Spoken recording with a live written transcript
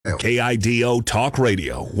KIDO Talk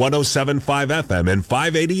Radio, 107.5 FM and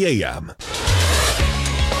 580 AM.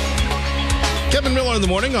 Kevin Miller in the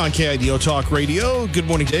morning on KIDO Talk Radio. Good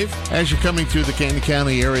morning, Dave. As you're coming through the Canyon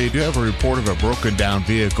County area, you do have a report of a broken down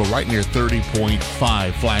vehicle right near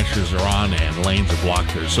 30.5. Flashers are on and lanes are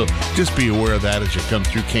blocked there. So just be aware of that as you come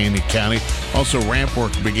through Canyon County. Also, ramp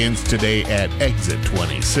work begins today at exit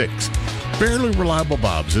 26. Fairly Reliable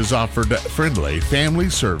Bob's has offered friendly family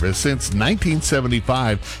service since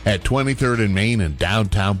 1975 at 23rd and Main in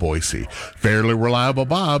downtown Boise. Fairly Reliable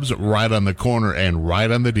Bob's, right on the corner and right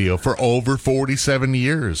on the deal for over 47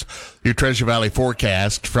 years. Your Treasure Valley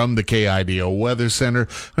forecast from the KIDO Weather Center.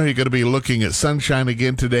 You're going to be looking at sunshine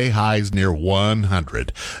again today, highs near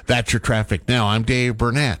 100. That's your traffic now. I'm Dave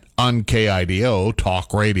Burnett on KIDO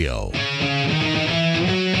Talk Radio.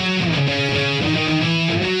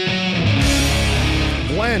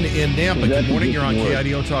 Glenn in Nampa. Good morning. You're on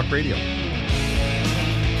KIDO Talk Radio.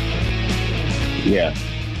 Yeah.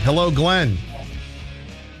 Hello, Glenn.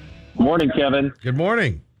 Morning, Kevin. Good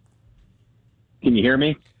morning. Can you hear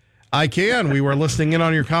me? I can. We were listening in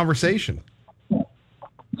on your conversation.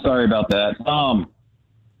 Sorry about that.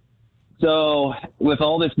 So with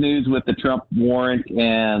all this news with the Trump warrant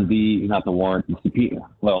and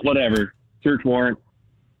search warrant,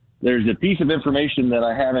 there's a piece of information that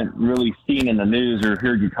I haven't really seen in the news or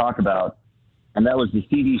heard you talk about, and that was the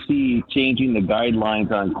CDC changing the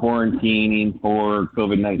guidelines on quarantining for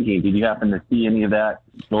COVID-19. Did you happen to see any of that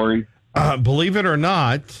story? Believe it or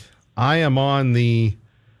not, I am on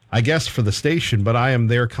I guess for the station, but I am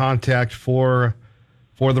their contact for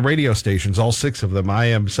the radio stations, all 6 of them. I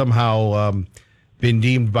am somehow been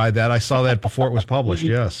deemed by that. I saw that before it was published,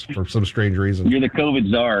 yes, for some strange reason. You're the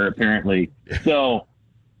COVID czar, apparently. So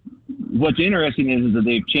what's interesting is that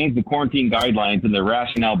they've changed the quarantine guidelines, and the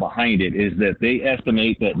rationale behind it is that they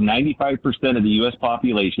estimate that 95% of the U.S.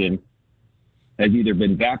 population has either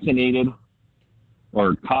been vaccinated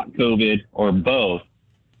or caught COVID or both,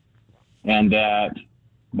 and that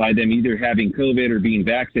by them either having COVID or being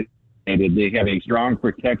vaccinated, they have a strong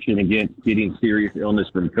protection against getting serious illness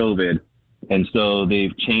from COVID, and so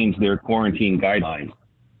they've changed their quarantine guidelines.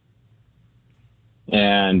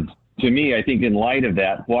 And to me, I think in light of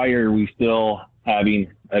that, why are we still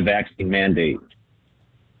having a vaccine mandate?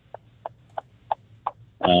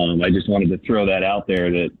 I just wanted to throw that out there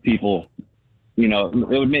that people, it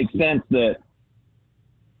would make sense that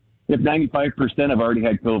if 95% have already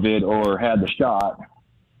had COVID or had the shot,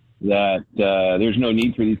 that there's no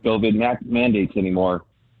need for these COVID mandates anymore.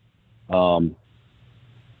 As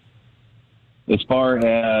far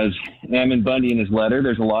as Ammon Bundy in his letter,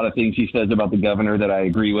 there's a lot of things he says about the governor that I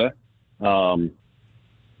agree with. The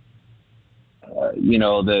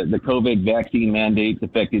COVID vaccine mandates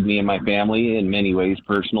affected me and my family in many ways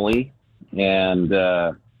personally. And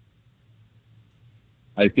I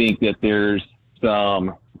think that there's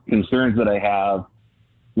some concerns that I have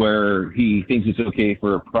where he thinks it's okay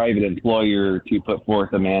for a private employer to put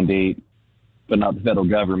forth a mandate, but not the federal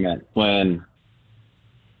government, when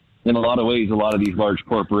in a lot of ways, a lot of these large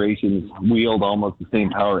corporations wield almost the same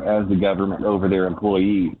power as the government over their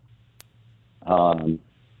employees.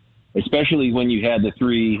 Especially when you had the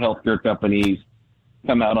 3 healthcare companies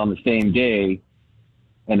come out on the same day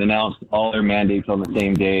and announce all their mandates on the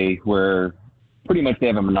same day, where pretty much they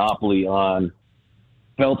have a monopoly on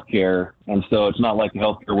healthcare. And so it's not like a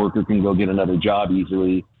healthcare worker can go get another job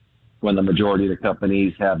easily when the majority of the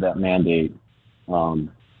companies have that mandate.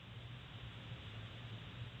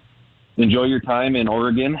 Enjoy your time in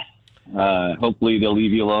Oregon. Hopefully they'll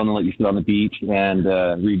leave you alone and let you sit on the beach and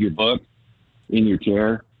read your book in your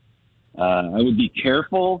chair. I would be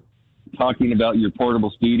careful talking about your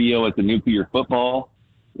portable studio at the nuclear football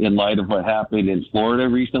in light of what happened in Florida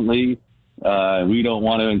recently. We don't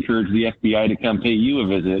want to encourage the FBI to come pay you a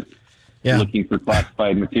visit looking for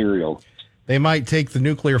classified material. They might take the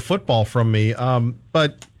nuclear football from me.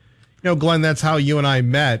 But, Glenn, that's how you and I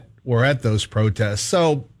met. We're at those protests.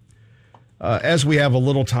 So as we have a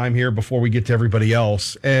little time here before we get to everybody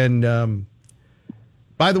else, and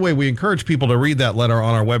by the way, we encourage people to read that letter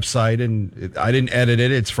on our website, and I didn't edit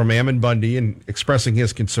it. It's from Ammon Bundy and expressing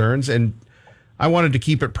his concerns, and I wanted to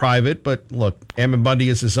keep it private, but look, Ammon Bundy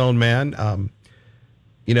is his own man.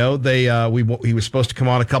 He was supposed to come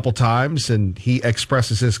on a couple times, and he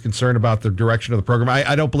expresses his concern about the direction of the program.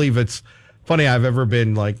 I don't believe it's funny I've ever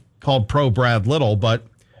been called pro Brad Little, but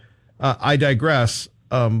I digress.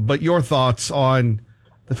 But your thoughts on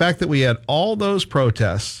the fact that we had all those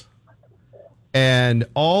protests and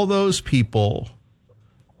all those people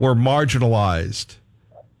were marginalized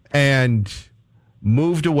and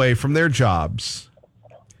moved away from their jobs,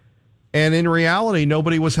 And in reality,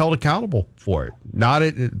 nobody was held accountable for it.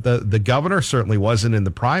 The governor certainly wasn't in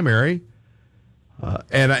the primary.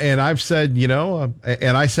 And I've said,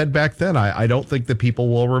 and I said back then, I don't think that people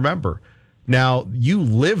will remember. Now, you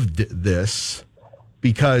lived this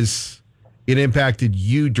because it impacted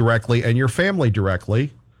you directly and your family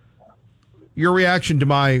directly. Your reaction to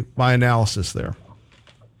my analysis there?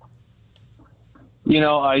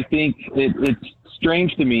 I think it's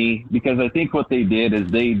strange to me because I think what they did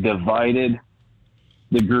is they divided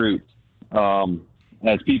the groups.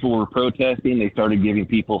 As people were protesting, they started giving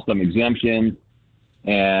people some exemptions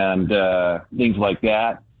and things like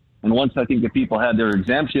that. And once I think the people had their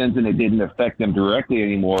exemptions and it didn't affect them directly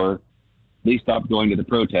anymore, they stopped going to the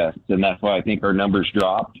protests. And that's why I think our numbers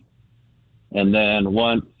dropped. And then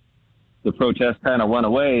once the protests kind of went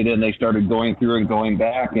away, then they started going through and going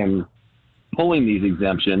back and pulling these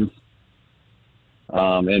exemptions.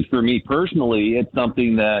 And for me personally, it's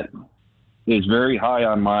something that is very high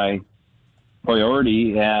on my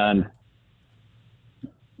priority. And,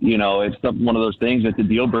 it's one of those things that's a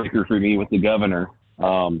deal breaker for me with the governor.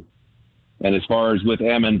 And as far as with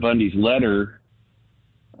Ammon Bundy's letter,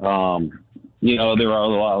 there are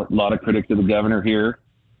a lot of critics of the governor here.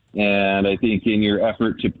 And I think in your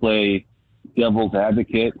effort to play devil's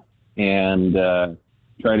advocate and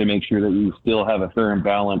try to make sure that you still have a fair and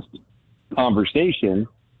balanced conversation,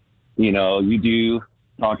 you do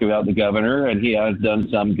talk about the governor, and he has done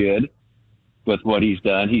some good with what he's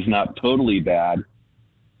done. He's not totally bad.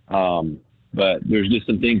 But there's just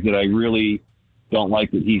some things that I really don't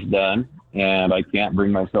like that he's done, and I can't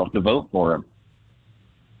bring myself to vote for him.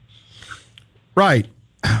 Right.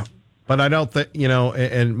 But I don't think,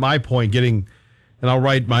 and my point and I'll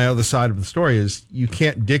write my other side of the story is you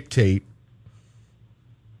can't dictate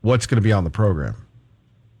what's going to be on the program.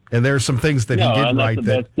 And there are some things that he did write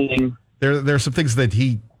that there are some things that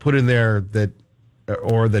he put in there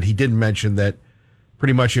that he didn't mention that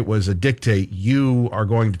pretty much it was a dictate. You are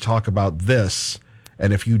going to talk about this.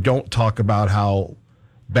 And if you don't talk about how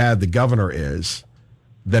bad the governor is,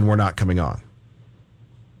 then we're not coming on.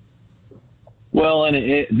 Well, and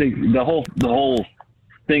the whole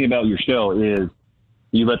thing about your show is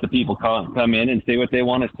you let the people come in and say what they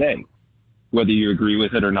want to say, whether you agree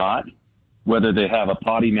with it or not, whether they have a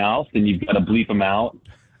potty mouth and you've got to bleep them out,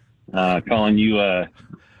 calling you a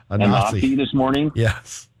Nazi this morning.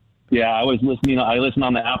 Yes. Yeah, I listen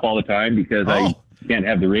on the app all the time because I can't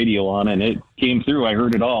have the radio on, and it came through. I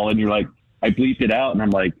heard it all, and you're like, I bleeped it out, and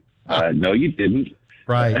I'm like, no, you didn't.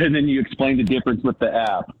 Right. And then you explain the difference with the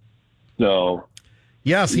app. So,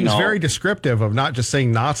 yes, he was very descriptive of not just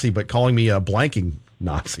saying Nazi, but calling me a blanking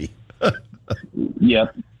Nazi.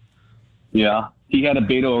 Yep. Yeah. He had a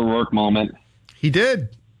Beto O'Rourke moment. He did.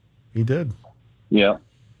 Yeah.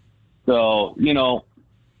 So,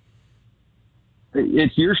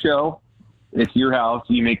 it's your show. It's your house.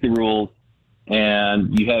 You make the rules.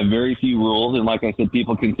 And you have very few rules. And like I said,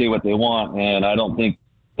 people can say what they want. And I don't think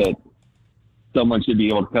that someone should be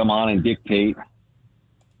able to come on and dictate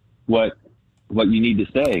what you need to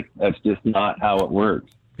say. That's just not how it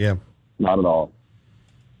works. Yeah. Not at all.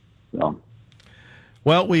 So.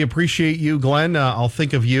 Well, we appreciate you, Glenn. I'll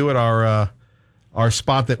think of you at our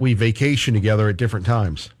spot that we vacation together at different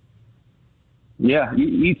times. Yeah,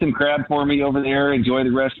 eat some crab for me over there. Enjoy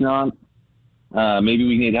the restaurant. Maybe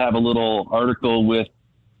we need to have a little article with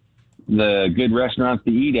the good restaurants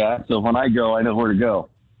to eat at. So when I go, I know where to go.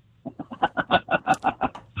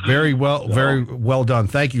 Very well done.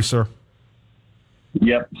 Thank you, sir.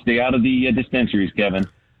 Yep. Stay out of the dispensaries, Kevin.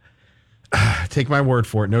 Take my word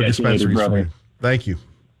for it. No dispensaries for me. Thank you.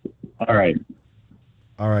 All right.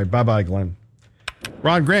 Bye-bye, Glenn.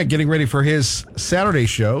 Ron Grant getting ready for his Saturday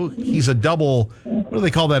show. He's a double, what do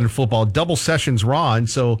they call that in football? Double sessions Ron.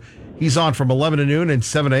 So he's on from 11 to noon and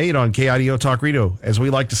 7 to 8 on KIDO Talk Radio. As we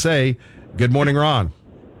like to say, good morning, Ron.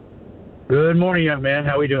 Good morning, young man.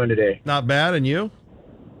 How are we doing today? Not bad. And you?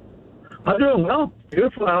 I'm doing well.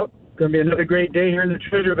 Beautiful out. Going to be another great day here in the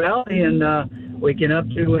Treasure Valley and waking up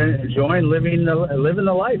to enjoying living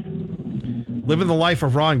the life. Living the life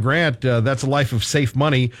of Ron Grant. That's a life of safe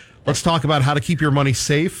money. Let's talk about how to keep your money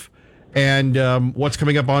safe and what's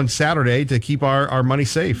coming up on Saturday to keep our money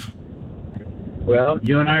safe. Well,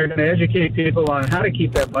 you and I are going to educate people on how to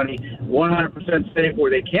keep that money 100% safe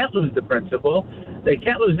where they can't lose the principal. They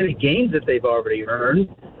can't lose any gains that they've already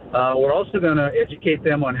earned. We're also going to educate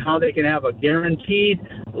them on how they can have a guaranteed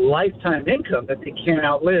lifetime income that they can't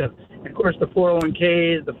outlive. And of course, the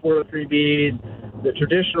 401ks, the 403bs, the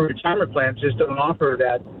traditional retirement plans just don't offer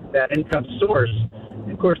that income source.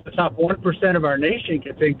 And of course, the top 1% of our nation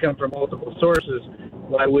gets income from multiple sources.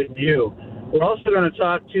 Why wouldn't you? We're also going to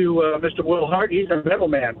talk to Mr. Will Hart. He's our metal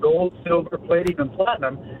man, gold, silver, palladium, and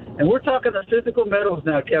platinum. And we're talking the physical metals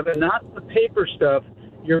now, Kevin, not the paper stuff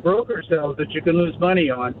your broker sells that you can lose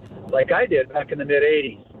money on, like I did back in the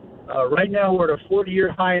mid-'80s. Right now, we're at a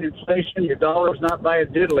 40-year high in inflation. Your dollar's not buying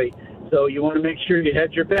diddly, so you want to make sure you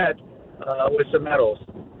hedge your bet with some metals.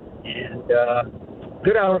 And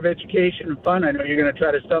good hour of education and fun. I know you're going to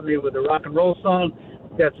try to stump me with a rock and roll song.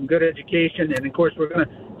 We've got some good education. And, of course, we're going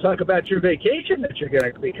to talk about your vacation that you're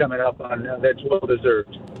going to be coming up on that's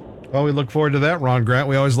well-deserved. Well, we look forward to that, Ron Grant.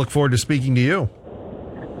 We always look forward to speaking to you.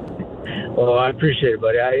 Well, I appreciate it,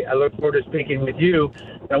 buddy. I look forward to speaking with you.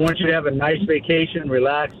 I want you to have a nice vacation,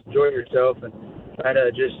 relax, enjoy yourself, and try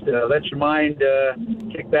to just let your mind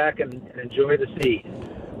kick back and enjoy the sea.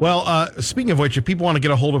 Well, speaking of which, if people want to get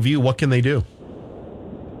a hold of you, what can they do?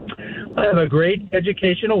 I have a great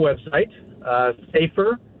educational website,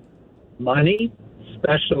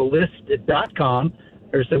 safermoneyspecialist.com.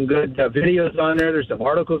 There's some good videos on there. There's some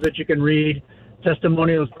articles that you can read,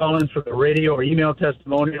 testimonials, call-ins for the radio or email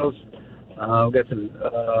testimonials. We've got some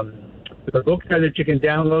a book there that you can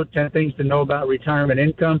download, 10 Things to Know About Retirement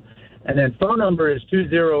Income. And then phone number is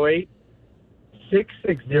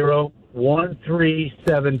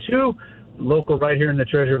 208-660-1372, local right here in the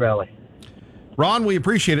Treasure Valley. Ron, we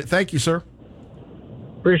appreciate it. Thank you, sir.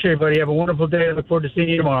 Appreciate it, buddy. Have a wonderful day. I look forward to seeing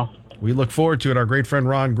you tomorrow. We look forward to it. Our great friend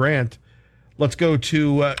Ron Grant. Let's go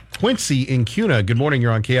to Quincy in Cuna. Good morning.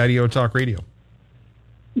 You're on KIDO Talk Radio.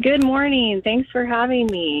 Good morning. Thanks for having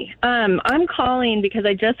me. I'm calling because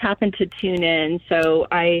I just happened to tune in. So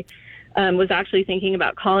I was actually thinking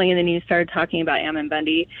about calling, and then you started talking about Ammon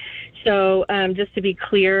Bundy. So just to be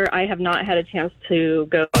clear, I have not had a chance to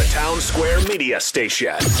go. A Town Square media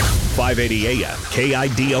station. 580 AM,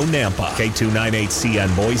 KIDO Nampa,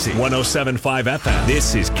 K298CN Boise, 107.5 FM.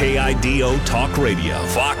 This is KIDO Talk Radio,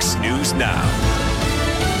 Fox News Now.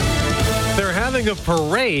 They're having a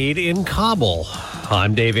parade in Kabul.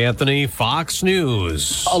 I'm Dave Anthony, Fox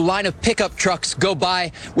News. A line of pickup trucks go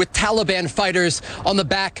by with Taliban fighters on the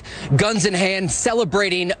back, guns in hand,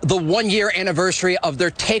 celebrating the one-year anniversary of their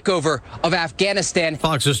takeover of Afghanistan.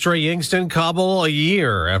 Fox's Trey Yingsten, Kabul, a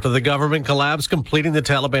year after the government collapsed, completing the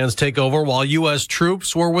Taliban's takeover while U.S.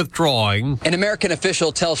 troops were withdrawing. An American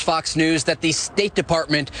official tells Fox News that the State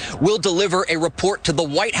Department will deliver a report to the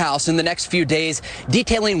White House in the next few days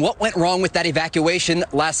detailing what went wrong with that evacuation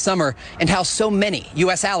last summer and how so many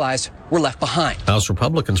U.S. allies were left behind. House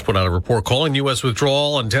Republicans put out a report calling U.S.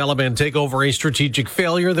 withdrawal and Taliban takeover a strategic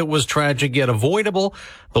failure that was tragic yet avoidable.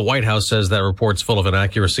 The White House says that report's full of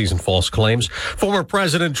inaccuracies and false claims. Former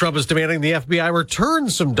President Trump is demanding the FBI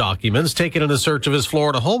return some documents taken in a search of his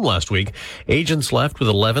Florida home last week. Agents left with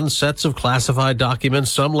 11 sets of classified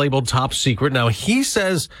documents, some labeled top secret. Now, he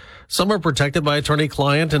says some are protected by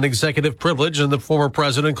attorney-client and executive privilege, and the former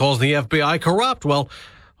president calls the FBI corrupt. Well,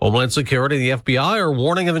 Homeland Security and the FBI are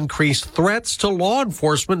warning of increased threats to law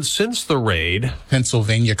enforcement since the raid.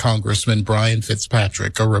 Pennsylvania Congressman Brian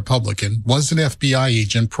Fitzpatrick, a Republican, was an FBI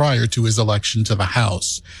agent prior to his election to the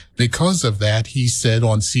House. Because of that, he said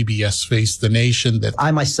on CBS Face the Nation that I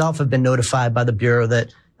myself have been notified by the Bureau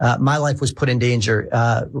that my life was put in danger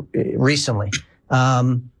recently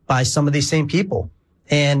by some of these same people.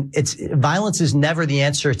 And violence is never the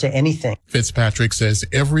answer to anything. Fitzpatrick says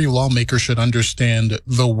every lawmaker should understand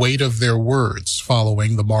the weight of their words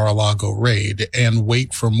following the Mar-a-Lago raid and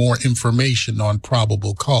wait for more information on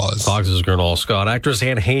probable cause. Fox's Gernal Scott. Actress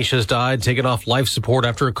Anne Heche has died, taken off life support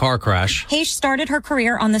after a car crash. Heche started her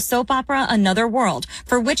career on the soap opera Another World,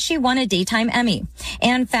 for which she won a Daytime Emmy.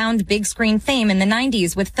 Anne found big screen fame in the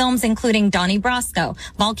 90s with films including Donnie Brasco,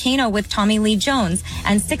 Volcano with Tommy Lee Jones,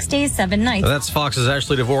 and 6 Days, 7 Nights. That's Fox's Ashley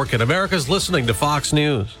Dvorkin. America's listening to Fox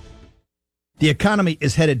News. The economy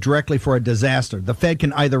is headed directly for a disaster. The Fed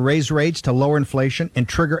can either raise rates to lower inflation and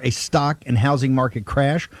trigger a stock and housing market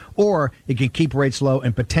crash, or it can keep rates low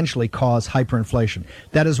and potentially cause hyperinflation.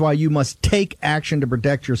 That is why you must take action to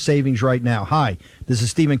protect your savings right now. Hi, this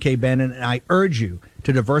is Stephen K. Bannon, and I urge you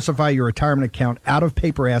to diversify your retirement account out of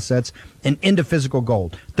paper assets and into physical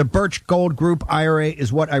gold. The Birch Gold Group IRA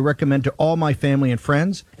is what I recommend to all my family and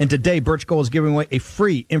friends. And today, Birch Gold is giving away a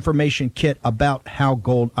free information kit about how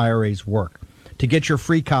gold IRAs work. To get your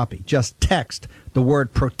free copy, just text the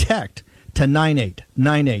word PROTECT to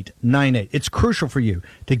 989898. It's crucial for you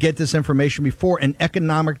to get this information before an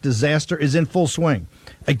economic disaster is in full swing.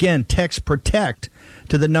 Again, text PROTECT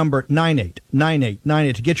to the number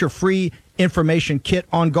 989898 to get your free information kit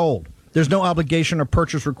on gold. There's no obligation or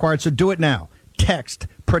purchase required, so do it now. Text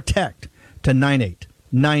PROTECT to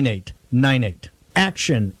 989898.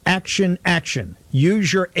 Action, action, action.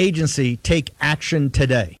 Use your agency. Take action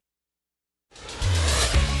today.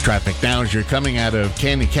 Traffic now as you're coming out of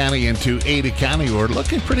Canyon County into Ada County. We're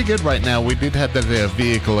looking pretty good right now. We did have that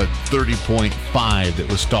vehicle at 30.5 that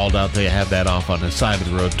was stalled out. They had that off on the side of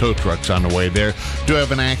the road. Tow trucks on the way there. Do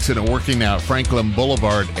have an accident working now at Franklin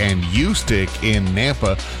Boulevard and U-Stick in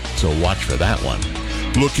Nampa, so watch for that one.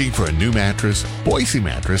 Looking for a new mattress? Boise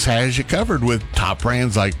Mattress has you covered with top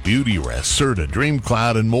brands like Beauty Rest, Serta, Dream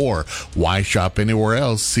Cloud, and more. Why shop anywhere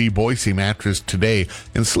else? See Boise Mattress today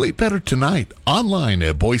and sleep better tonight. Online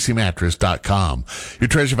at boisemattress.com. Your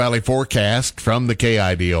Treasure Valley forecast from the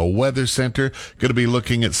KIDO Weather Center. Going to be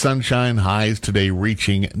looking at sunshine, highs today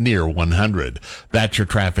reaching near 100. That's your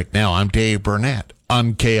traffic now. I'm Dave Burnett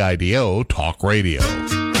on KIDO Talk Radio.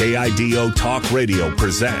 KIDO Talk Radio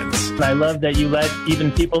presents. I love that you let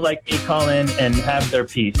even people like me call in and have their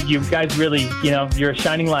piece. You guys really, you're a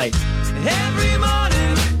shining light. Every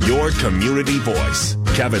morning. Your community voice,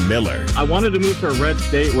 Kevin Miller. I wanted to move to a red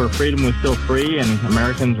state where freedom was still free and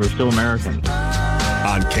Americans were still Americans.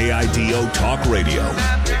 On KIDO Talk Radio.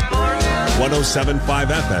 107.5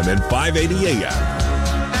 FM and 580 AM.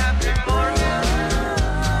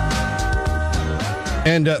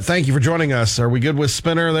 And thank you for joining us. Are we good with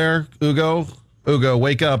Spinner there, Ugo? Ugo,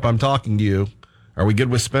 wake up. I'm talking to you. Are we good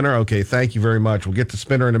with Spinner? Okay, thank you very much. We'll get to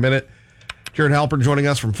Spinner in a minute. Jared Halpern joining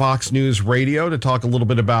us from Fox News Radio to talk a little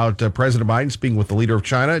bit about President Biden speaking with the leader of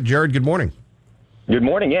China. Jared, good morning. Good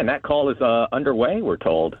morning. Yeah, and that call is underway, we're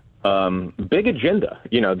told. Big agenda.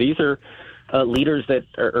 These are leaders that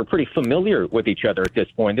are pretty familiar with each other at this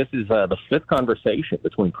point. This is the fifth conversation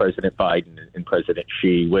between President Biden and President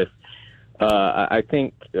Xi with I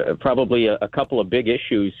think probably a couple of big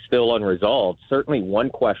issues still unresolved. Certainly one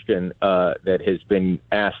question that has been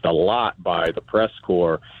asked a lot by the press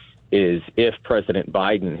corps is if President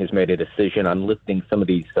Biden has made a decision on lifting some of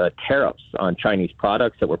these tariffs on Chinese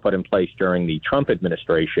products that were put in place during the Trump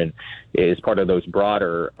administration as part of those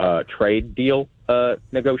broader trade deal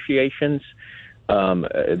negotiations.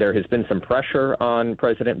 There has been some pressure on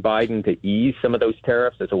President Biden to ease some of those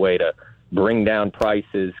tariffs as a way to bring down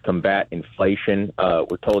prices, combat inflation.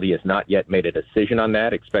 We're told he has not yet made a decision on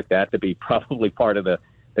that. Expect that to be probably part of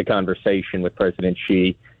the conversation with President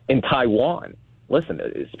Xi. In Taiwan, listen,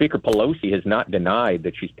 Speaker Pelosi has not denied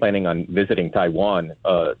that she's planning on visiting Taiwan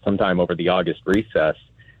sometime over the August recess.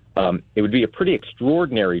 It would be a pretty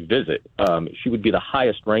extraordinary visit. She would be the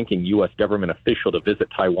highest-ranking U.S. government official to visit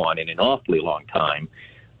Taiwan in an awfully long time.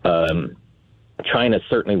 China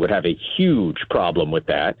certainly would have a huge problem with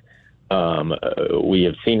that. We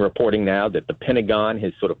have seen reporting now that the Pentagon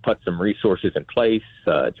has sort of put some resources in place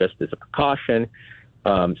just as a precaution.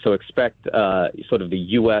 So expect sort of the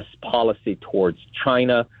U.S. policy towards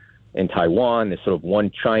China and Taiwan, this sort of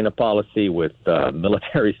one China policy with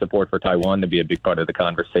military support for Taiwan to be a big part of the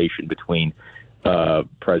conversation between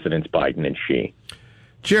Presidents Biden and Xi.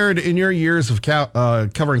 Jared, in your years of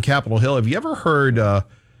covering Capitol Hill, have you ever heard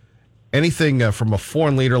anything from a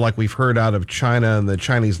foreign leader like we've heard out of China and the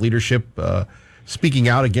Chinese leadership speaking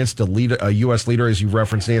out against a U.S. leader, as you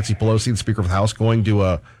referenced Nancy Pelosi, the Speaker of the House, going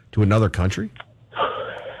to another country?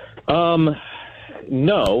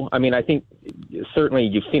 No. I mean, I think certainly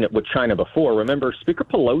you've seen it with China before. Remember, Speaker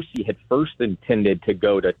Pelosi had first intended to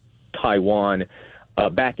go to Taiwan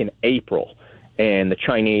back in April. And the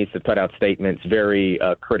Chinese have put out statements very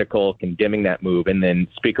critical, condemning that move. And then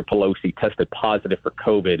Speaker Pelosi tested positive for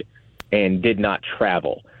COVID and did not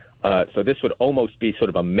travel. So this would almost be sort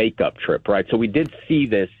of a makeup trip, right? So we did see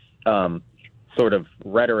this sort of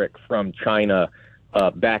rhetoric from China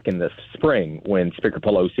back in the spring when Speaker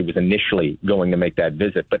Pelosi was initially going to make that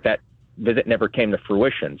visit. But that visit never came to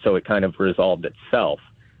fruition, so it kind of resolved itself.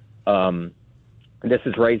 This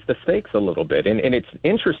has raised the stakes a little bit. And it's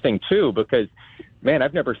interesting, too, because, man,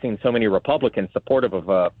 I've never seen so many Republicans supportive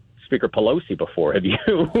of Speaker Pelosi before. Have you?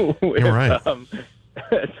 You're right.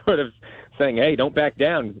 Sort of saying, hey, don't back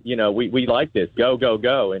down. We like this. Go, go,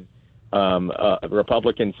 go. And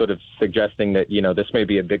Republicans sort of suggesting that, this may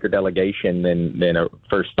be a bigger delegation than a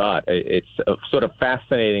first thought. It's a sort of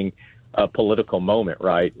fascinating political moment,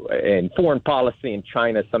 right? And foreign policy and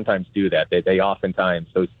China sometimes do that. They oftentimes,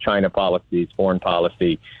 those China policies, foreign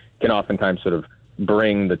policy, can oftentimes sort of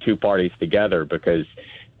bring the two parties together because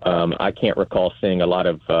I can't recall seeing a lot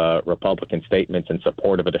of Republican statements in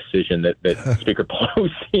support of a decision that Speaker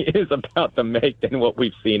Pelosi is about to make than what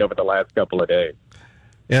we've seen over the last couple of days.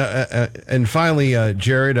 Yeah, and finally,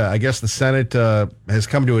 Jared, I guess the Senate has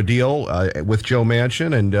come to a deal with Joe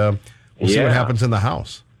Manchin, and we'll see what happens in the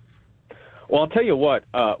House. Well, I'll tell you what.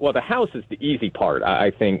 The House is the easy part,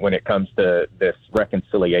 I think, when it comes to this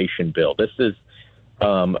reconciliation bill. This is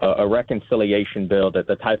a reconciliation bill, that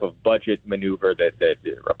the type of budget maneuver that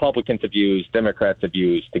Republicans have used, Democrats have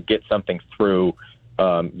used to get something through.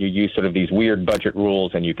 You use sort of these weird budget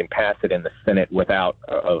rules, and you can pass it in the Senate without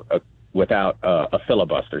a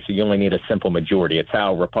filibuster. So you only need a simple majority. It's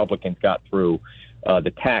how Republicans got through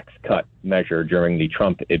the tax cut measure during the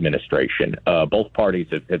Trump administration. Both parties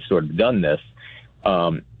have sort of done this.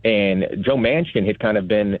 And Joe Manchin had kind of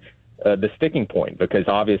been the sticking point, because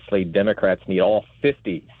obviously Democrats need all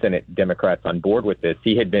 50 Senate Democrats on board with this.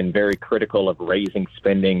 He had been very critical of raising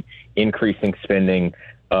spending, increasing spending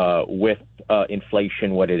with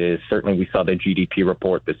inflation, what it is. Certainly we saw the GDP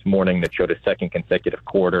report this morning that showed a second consecutive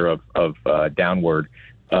quarter of downward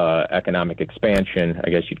economic expansion. I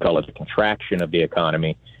guess you'd call it the contraction of the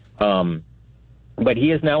economy. But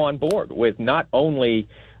he is now on board with not only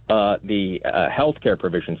the healthcare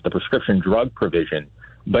provisions, the prescription drug provision,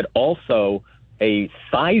 but also a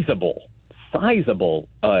sizable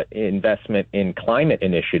investment in climate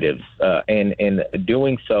initiatives, and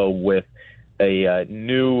doing so with a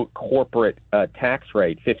new corporate tax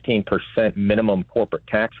rate, 15% minimum corporate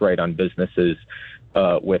tax rate on businesses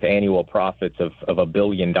with annual profits of $1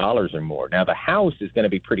 billion or more. Now, the House is going to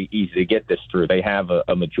be pretty easy to get this through. They have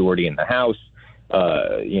a majority in the House.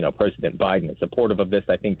 President Biden is supportive of this.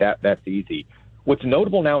 I think that's easy. What's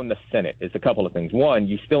notable now in the Senate is a couple of things. One,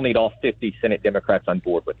 you still need all 50 Senate Democrats on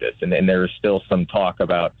board with this, and there is still some talk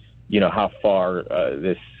about, how far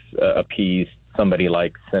this appeased somebody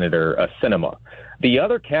like Senator Sinema. The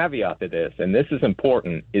other caveat to this, and this is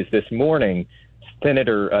important, is this morning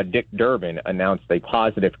Senator Dick Durbin announced a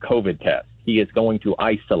positive COVID test. He is going to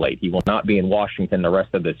isolate. He will not be in Washington the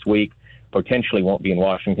rest of this week, potentially won't be in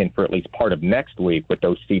Washington for at least part of next week with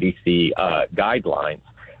those CDC guidelines.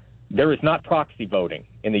 There is not proxy voting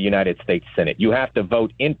in the United States Senate. You have to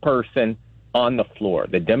vote in person on the floor.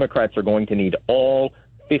 The Democrats are going to need all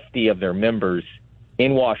 50 of their members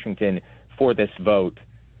in Washington for this vote,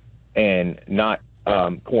 and not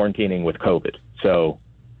quarantining with COVID. So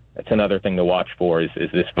that's another thing to watch for, is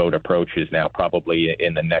this vote approaches now probably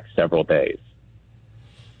in the next several days.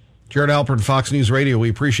 Jared Alpert, Fox News Radio, we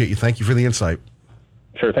appreciate you. Thank you for the insight.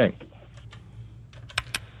 Sure thing.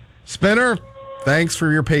 Spinner, thanks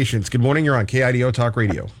for your patience. Good morning. You're on KIDO Talk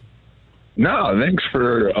Radio. No, thanks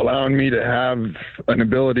for allowing me to have an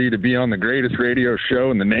ability to be on the greatest radio show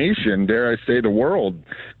in the nation, dare I say the world.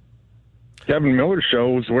 Kevin Miller's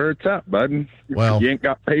show is where it's at, bud. Well, you ain't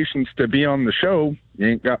got patience to be on the show. You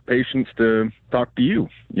ain't got patience to talk to you,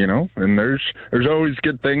 and there's always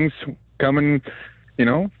good things coming,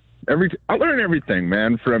 I learn everything,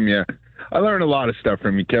 man, from you. I learn a lot of stuff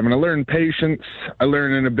from you, Kevin. I learn patience. I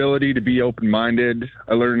learn an ability to be open-minded.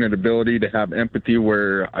 I learn an ability to have empathy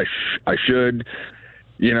where I should,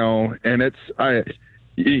 and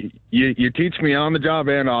you teach me on the job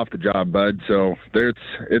and off the job, bud. So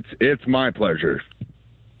it's my pleasure.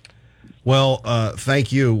 Well,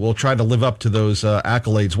 thank you. We'll try to live up to those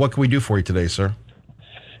accolades. What can we do for you today, sir?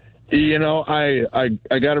 I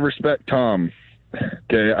got to respect Tom.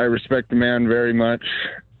 Okay, I respect the man very much.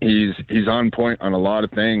 He's on point on a lot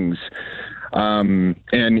of things. And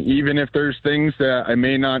even if there's things that I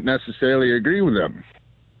may not necessarily agree with him,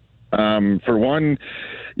 for one,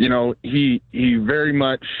 he very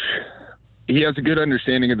much, he has a good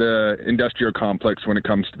understanding of the industrial complex when it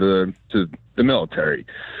comes to the military.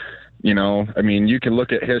 You can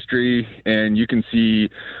look at history and you can see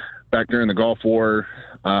back during the Gulf War,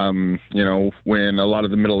 when a lot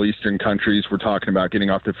of the Middle Eastern countries were talking about getting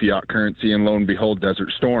off the fiat currency, and lo and behold,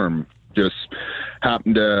 Desert Storm just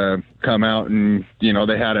happened to come out, and,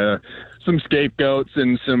 they had some scapegoats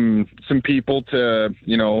and some people to,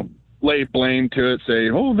 lay blame to it, say,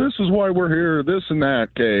 oh, this is why we're here, this and that.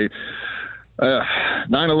 Okay.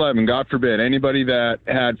 9/11, God forbid, anybody that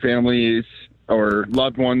had families or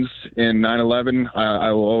loved ones in 9/11,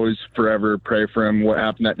 I will always forever pray for him. What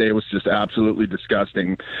happened that day was just absolutely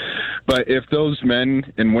disgusting. But if those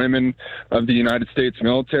men and women of the United States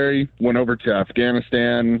military went over to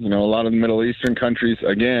Afghanistan, a lot of the Middle Eastern countries,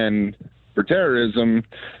 again, for terrorism,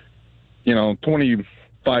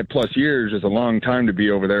 25 plus years is a long time to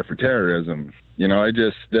be over there for terrorism.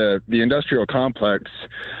 The industrial complex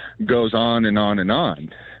goes on and on and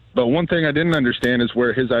on. But one thing I didn't understand is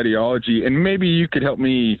where his ideology, and maybe you could help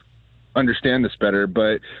me understand this better,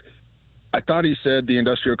 but I thought he said the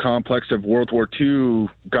industrial complex of World War II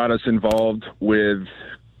got us involved with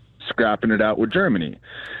scrapping it out with Germany.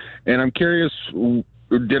 And I'm curious,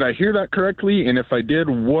 did I hear that correctly? And if I did,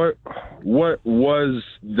 what is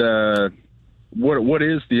the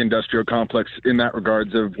industrial complex in that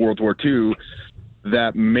regards of World War II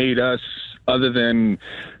that made us, other than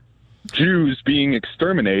Jews being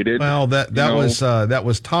exterminated. Well, that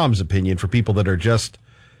was Tom's opinion. For people that are just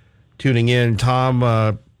tuning in,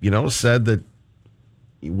 Tom, said that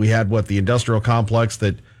we had the industrial complex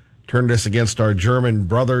that turned us against our German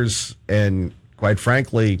brothers, and quite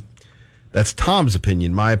frankly, that's Tom's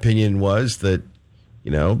opinion. My opinion was that,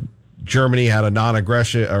 Germany had a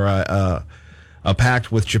non-aggression or a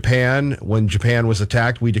pact with Japan. When Japan was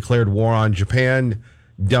attacked, we declared war on Japan.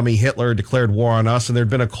 Dummy Hitler declared war on us, and there'd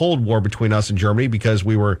been a Cold War between us and Germany because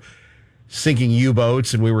we were sinking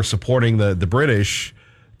U-boats and we were supporting the British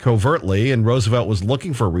covertly, and Roosevelt was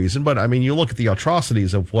looking for a reason. But I mean, you look at the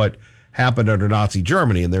atrocities of what happened under Nazi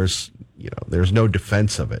Germany, and there's no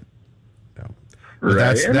defense of it. But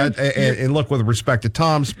Right. and look, with respect to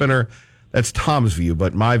Tom Spinner, that's Tom's view.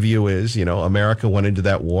 But my view is, America went into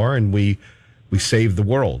that war and we saved the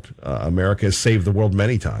world. America has saved the world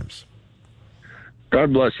many times.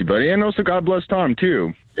 God bless you, buddy. And also God bless Tom,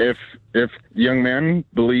 too. If young man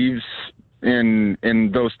believes in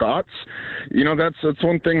those thoughts, that's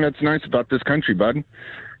one thing that's nice about this country, bud,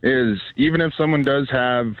 is even if someone does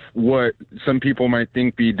have what some people might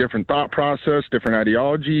think be different thought process, different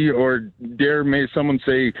ideology, or dare may someone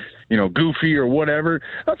say, goofy or whatever,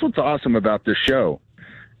 that's what's awesome about this show.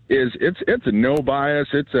 Is it's a no bias.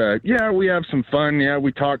 It's we have some fun. Yeah,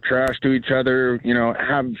 we talk trash to each other,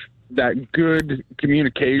 have that good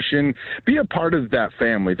communication, be a part of that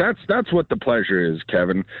family. That's what the pleasure is,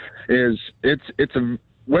 Kevin. It's a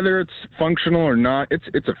whether it's functional or not,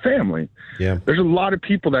 it's a family. Yeah. There's a lot of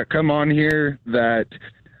people that come on here that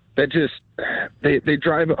just they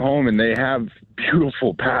drive it home, and they have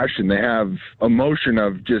beautiful passion. They have emotion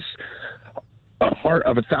of just a heart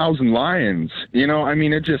of 1,000 lions.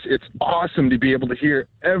 It's awesome to be able to hear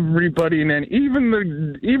everybody, and then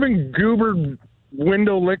even goober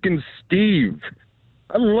window licking Steve.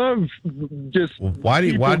 I love just. Why'd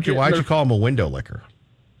you call him a window licker?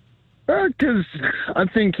 Because I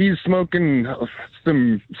think he's smoking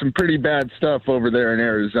some pretty bad stuff over there in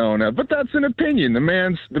Arizona. But that's an opinion. The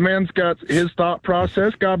man's got his thought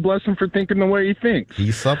process. God bless him for thinking the way he thinks.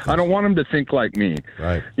 He's something. I don't want him to think like me.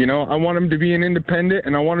 Right. I want him to be an independent,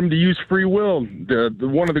 and I want him to use free will. The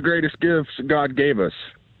one of the greatest gifts God gave us.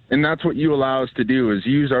 And that's what you allow us to do, is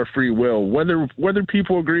use our free will, whether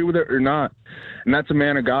people agree with it or not. And that's a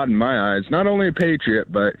man of God in my eyes. Not only a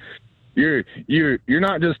patriot, but you're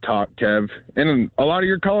not just talk, Kev. And a lot of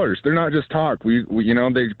your callers, they're not just talk. They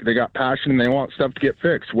got passion, and they want stuff to get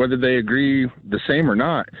fixed, whether they agree the same or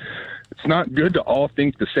not. It's not good to all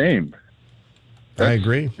think the same. I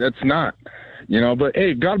agree. That's not. But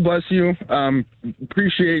hey, God bless you.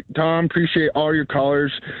 Appreciate Tom. Appreciate all your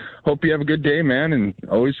callers. Hope you have a good day, man. And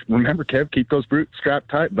always remember, Kev, keep those brutes strapped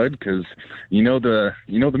tight, bud, because the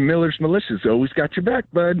Miller's militia's always got your back,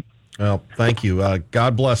 bud. Well, thank you.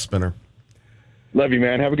 God bless, Spinner. Love you,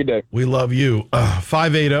 man. Have a good day. We love you.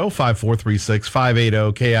 580-5436,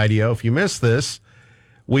 580-KIDO. If you missed this,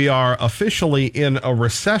 we are officially in a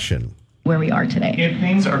recession. Where we are today. If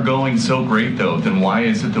things are going so great, though, then why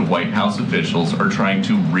is it the White House officials are trying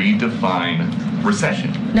to redefine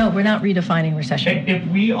recession? No, we're not redefining recession. If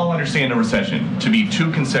we all understand a recession to be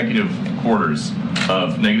 2 consecutive quarters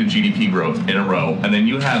of negative GDP growth in a row, and then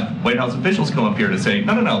you have White House officials come up here to say,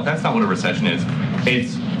 no, that's not what a recession is.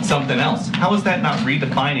 It's something else. How is that not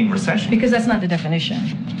redefining recession? Because that's not the definition.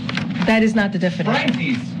 That is not the definition. Brian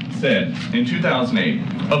Deese said in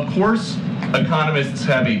 2008, of course, economists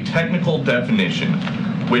have a technical definition,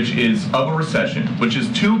 which is of a recession, which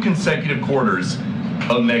is 2 consecutive quarters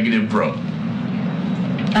of negative growth.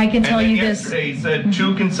 I can tell you this. Yesterday he said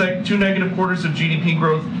 2 negative quarters of GDP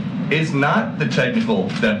growth is not the technical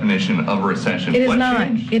definition of a recession. It is not.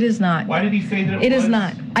 It is not. Why did he say that it is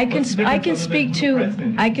not? I can speak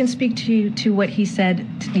to what he said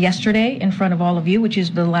yesterday in front of all of you, which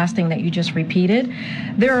is the last thing that you just repeated.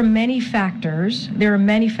 There are many factors,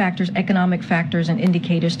 economic factors and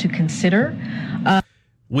indicators to consider.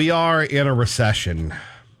 We are in a recession.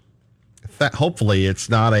 Hopefully it's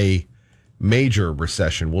not a major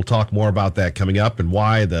recession. We'll talk more about that coming up, and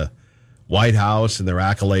why the White House and their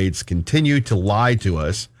accolades continue to lie to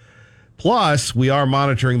us. Plus, we are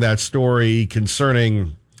monitoring that story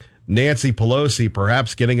concerning Nancy Pelosi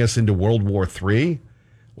perhaps getting us into World War III.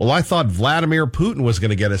 Well, I thought Vladimir Putin was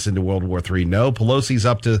going to get us into World War III. No, Pelosi's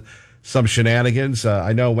up to some shenanigans.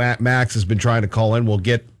 I know Max has been trying to call in. We'll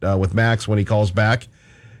get with Max when he calls back,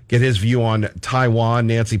 get his view on Taiwan,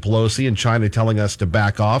 Nancy Pelosi, and China telling us to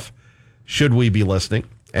back off. Should we be listening?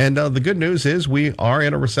 And the good news is we are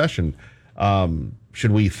in a recession.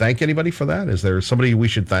 Should we thank anybody for that? Is there somebody we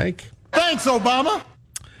should thank? Thanks, Obama.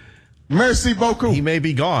 Merci beaucoup. He may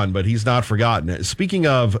be gone, but he's not forgotten. Speaking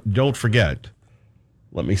of don't forget,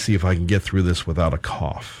 let me see if I can get through this without a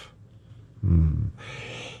cough.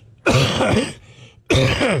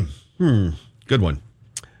 Good one.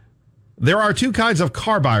 There are two kinds of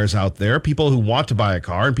car buyers out there, people who want to buy a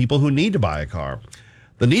car and people who need to buy a car.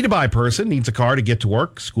 The need to buy person needs a car to get to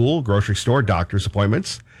work, school, grocery store, doctor's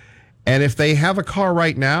appointments. And if they have a car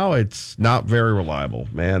right now, it's not very reliable.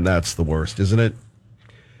 Man, that's the worst, isn't it?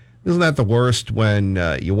 Isn't that the worst when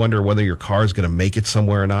you wonder whether your car is going to make it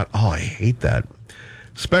somewhere or not? Oh, I hate that.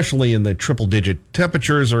 Especially in the triple-digit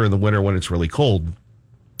temperatures or in the winter when it's really cold.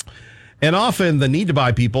 And often the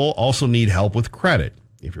need-to-buy people also need help with credit.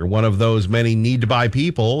 If you're one of those many need-to-buy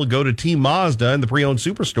people, go to Team Mazda in the pre-owned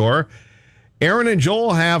superstore. Aaron and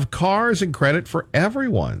Joel have cars and credit for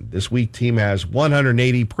everyone. This week, Team has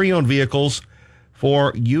 180 pre-owned vehicles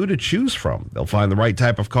for you to choose from. They'll find the right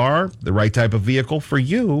type of car, the right type of vehicle for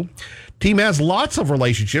you. Team has lots of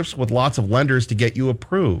relationships with lots of lenders to get you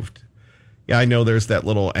approved. Yeah, I know there's that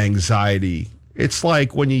little anxiety. It's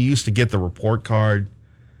like when you used to get the report card.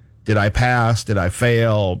 Did I pass? Did I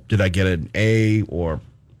fail? Did I get an A? Or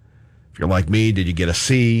if you're like me, did you get a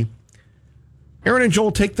C? Aaron and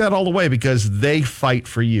Joel take that all away because they fight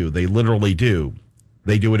for you. They literally do.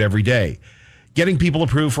 They do it every day. Getting people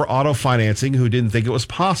approved for auto financing who didn't think it was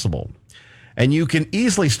possible. And you can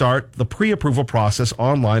easily start the pre-approval process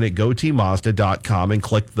online at goteammazda.com and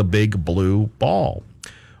click the big blue ball.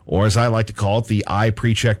 Or as I like to call it, the I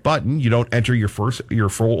pre-check button. You don't enter your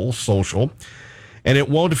full social, and it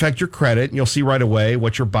won't affect your credit. And you'll see right away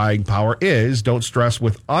what your buying power is. Don't stress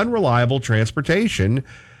with unreliable transportation.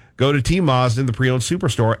 Go to Team Mazda in the pre-owned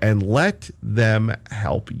superstore and let them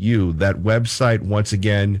help you. That website, once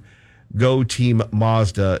again,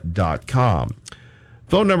 goteammazda.com.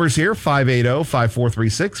 Phone numbers here,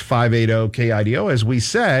 580-5436, 580-KIDO. As we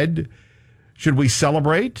said, should we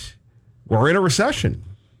celebrate? We're in a recession.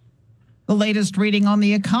 The latest reading on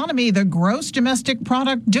the economy, the gross domestic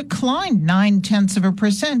product declined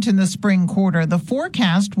 0.9% in the spring quarter. The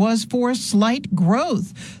forecast was for slight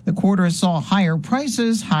growth. The quarter saw higher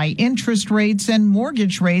prices, high interest rates and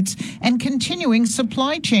mortgage rates, and continuing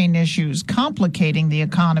supply chain issues complicating the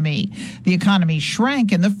economy. The economy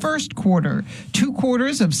shrank in the first quarter. 2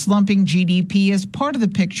 quarters of slumping GDP is part of the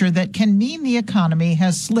picture that can mean the economy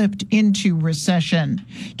has slipped into recession.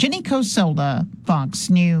 Jenny Coselda, Fox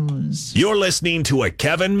News. You're listening to a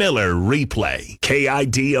Kevin Miller replay.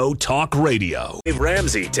 KIDO Talk Radio. Dave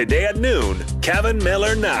Ramsey today at noon. Kevin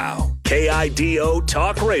Miller now. KIDO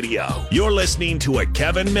Talk Radio. You're listening to a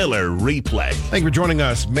Kevin Miller replay. Thank you for joining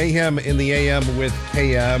us. Mayhem in the AM with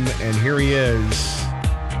KM. And here he is,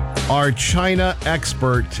 our China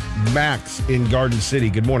expert, Max in Garden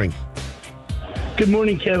City. Good morning. Good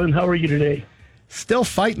morning, Kevin. How are you today? Still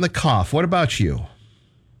fighting the cough. What about you?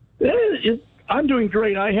 I'm doing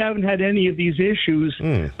great. I haven't had any of these issues,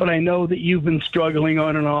 but I know that you've been struggling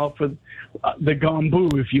on and off with the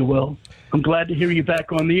gombu, if you will. I'm glad to hear you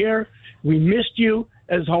back on the air. We missed you,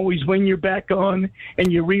 as always, when you're back on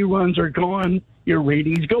and your reruns are gone. Your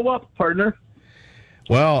ratings go up, partner.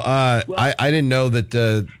 Well, I didn't know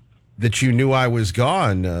that you knew I was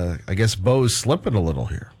gone. I guess Bo's slipping a little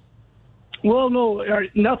here. Well, no,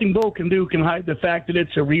 nothing Bo can do can hide the fact that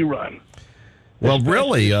it's a rerun. Well,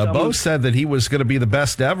 really, Bo said that he was going to be the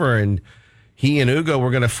best ever, and he and Ugo were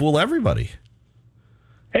going to fool everybody.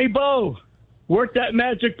 Hey, Bo, work that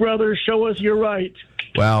magic, brother. Show us you're right.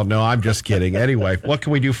 Well, no, I'm just kidding. Anyway, what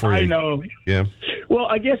can we do for you? I know. Yeah. Well,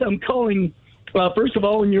 I guess I'm calling, first of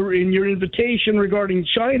all, in your invitation regarding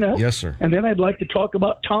China. Yes, sir. And then I'd like to talk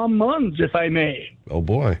about Tom Munns, if I may. Oh,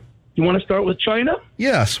 boy. You want to start with China?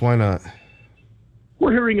 Yes, why not?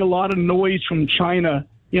 We're hearing a lot of noise from China,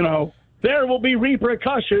 there will be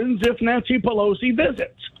repercussions if Nancy Pelosi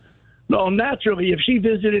visits. No, naturally, if she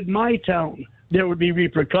visited my town, there would be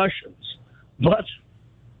repercussions. But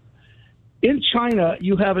in China,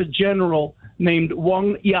 you have a general named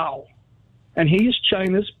Wang Yao, and he's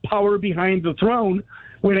China's power behind the throne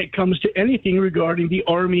when it comes to anything regarding the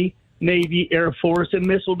Army, Navy, Air Force, and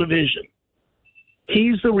Missile Division.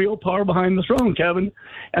 He's the real power behind the throne, Kevin,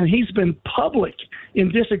 and he's been public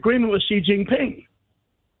in disagreement with Xi Jinping.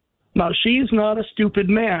 Now, Xi's not a stupid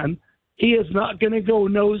man. He is not going to go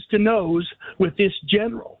nose to nose with this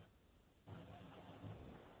general.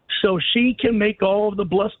 So Xi can make all of the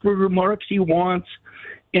blustery remarks he wants,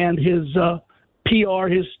 and his PR,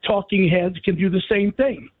 his talking heads can do the same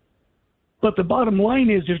thing. But the bottom line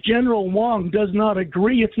is, if General Wang does not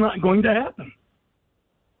agree, it's not going to happen.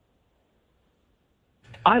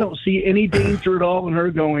 I don't see any danger at all in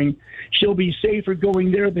her going. She'll be safer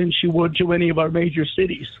going there than she would to any of our major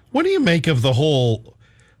cities. What do you make of the whole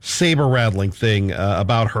saber rattling thing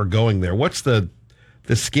about her going there? What's the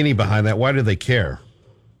skinny behind that? Why do they care?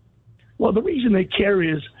 Well, the reason they care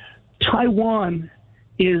is Taiwan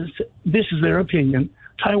is, this is their opinion,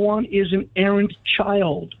 Taiwan is an errant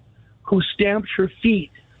child who stamped her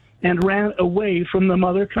feet and ran away from the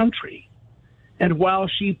mother country. And while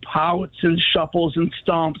she pouts and shuffles and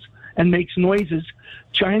stomps and makes noises,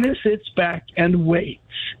 China sits back and waits.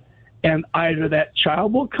 And either that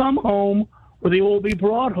child will come home or they will be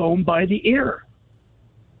brought home by the ear.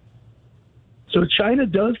 So China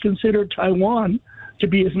does consider Taiwan to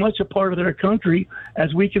be as much a part of their country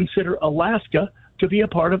as we consider Alaska to be a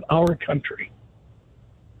part of our country.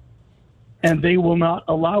 And they will not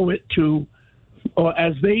allow it to, or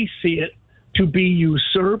as they see it, to be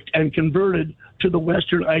usurped and converted to the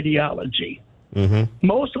Western ideology. Mm-hmm.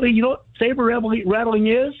 Mostly, you know what saber rattling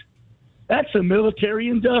is? That's a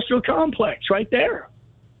military-industrial complex right there.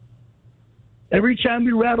 Every time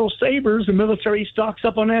we rattle sabers, the military stocks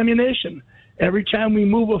up on ammunition. Every time we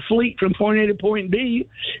move a fleet from point A to point B,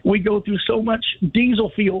 we go through so much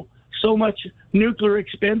diesel fuel, so much nuclear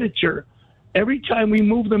expenditure. Every time we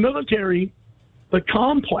move the military, the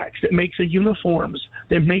complex that makes the uniforms,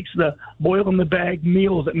 that makes the boil-in-the-bag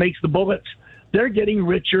meals, that makes the bullets, they're getting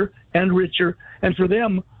richer and richer. And for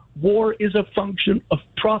them, war is a function of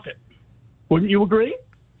profit. Wouldn't you agree?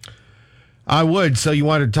 I would. So you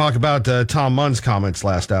wanted to talk about Tom Munn's comments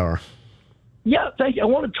last hour. Yeah, thank you. I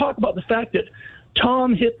want to talk about the fact that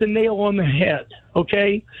Tom hit the nail on the head,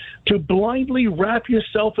 okay? To blindly wrap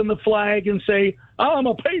yourself in the flag and say, I'm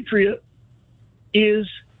a patriot, is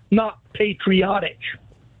not patriotic.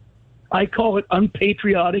 I call it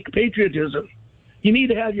unpatriotic patriotism. You need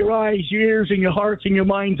to have your eyes, your ears, and your hearts and your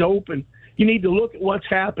minds open. You need to look at what's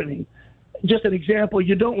happening. Just an example,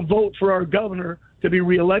 you don't vote for our governor to be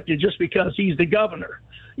reelected just because he's the governor.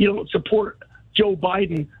 You don't support Joe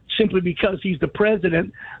Biden simply because he's the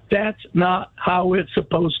president. That's not how it's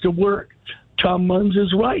supposed to work. Tom Munns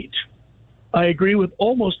is right. I agree with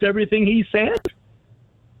almost everything he said.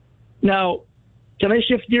 Now, can I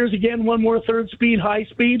shift gears again? One more third speed, high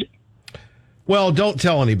speed? Well, don't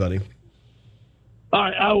tell anybody. All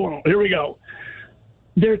right, I won't. Here we go.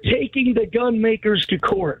 They're taking the gun makers to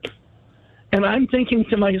court. And I'm thinking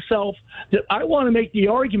to myself that I want to make the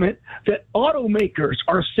argument that automakers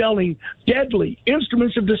are selling deadly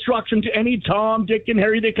instruments of destruction to any Tom, Dick, and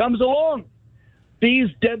Harry that comes along. These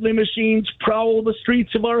deadly machines prowl the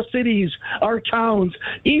streets of our cities, our towns,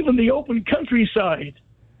 even the open countryside.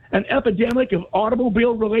 An epidemic of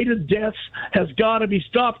automobile-related deaths has got to be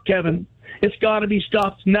stopped, Kevin. It's got to be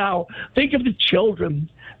stopped now. Think of the children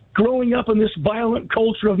growing up in this violent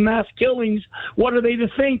culture of mass killings. What are they to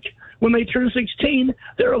think? When they turn 16,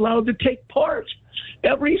 they're allowed to take part.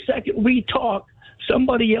 Every second we talk,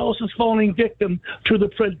 somebody else is falling victim to the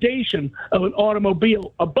predation of an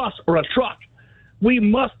automobile, a bus, or a truck. We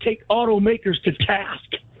must take automakers to task.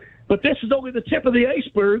 But this is only the tip of the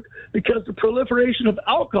iceberg because the proliferation of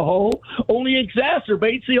alcohol only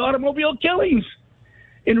exacerbates the automobile killings.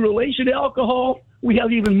 In relation to alcohol, we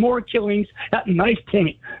have even more killings at knife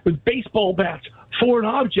point with baseball bats, foreign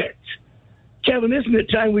objects. Kevin, isn't it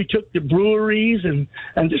time we took the breweries and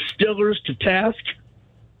distillers to task?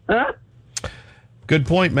 Huh? Good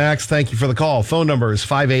point, Max. Thank you for the call. Phone number is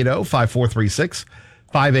 580-5436,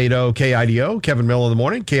 580-KIDO. Kevin Miller in the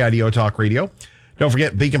morning, KIDO Talk Radio. Don't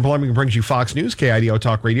forget, Beacon Plumbing brings you Fox News. KIDO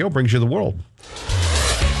Talk Radio brings you the world.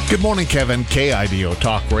 Good morning, Kevin. KIDO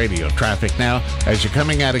Talk Radio. Traffic now. As you're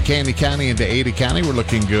coming out of Candy County into Ada County, we're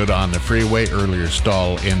looking good on the freeway. Earlier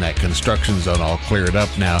stall in that construction zone, all cleared up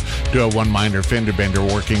now. Do have one minor fender bender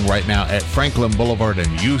working right now at Franklin Boulevard and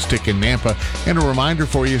Ustick in Nampa. And a reminder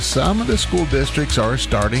for you, some of the school districts are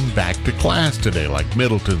starting back to class today, like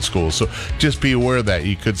Middleton schools. So just be aware that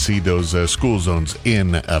you could see those school zones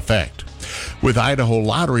in effect. With Idaho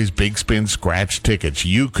Lottery's Big Spin Scratch tickets,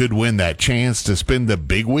 you could win that chance to spin the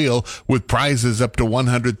big wheel with prizes up to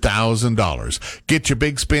 $100,000. Get your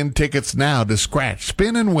Big Spin tickets now to scratch,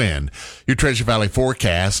 spin, and win. Your Treasure Valley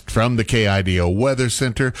forecast from the KIDO Weather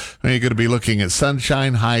Center. You're going to be looking at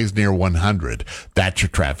sunshine, highs near 100. That's your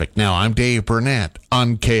traffic. Now, I'm Dave Burnett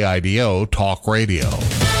on KIDO Talk Radio.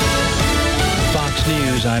 Fox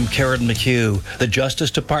News, I'm Karen McHugh. The Justice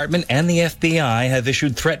Department and the FBI have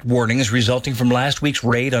issued threat warnings resulting from last week's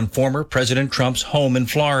raid on former President Trump's home in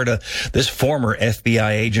Florida. This former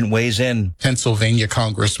FBI agent weighs in. Pennsylvania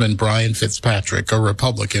Congressman Brian Fitzpatrick, a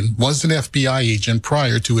Republican, was an FBI agent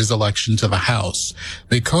prior to his election to the House.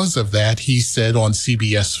 Because of that, he said on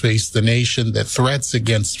CBS Face the Nation that threats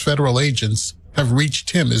against federal agents have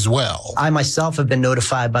reached him as well. I myself have been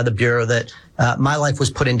notified by the Bureau that my life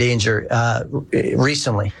was put in danger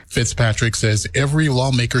recently. Fitzpatrick says every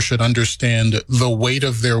lawmaker should understand the weight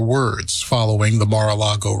of their words following the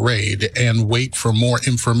Mar-a-Lago raid and wait for more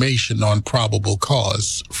information on probable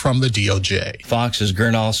cause from the DOJ. Fox's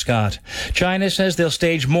Gernal Scott. China says they'll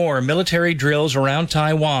stage more military drills around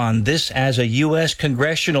Taiwan. This as a U.S.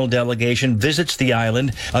 congressional delegation visits the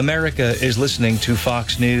island. America is listening to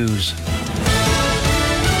Fox News.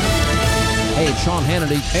 Hey, it's Sean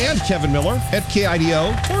Hannity and Kevin Miller at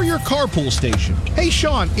KIDO or your carpool station. Hey,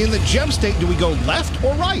 Sean, in the Gem State, do we go left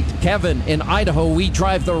or right? Kevin, in Idaho, we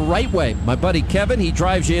drive the right way. My buddy Kevin, he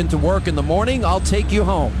drives you into work in the morning. I'll take you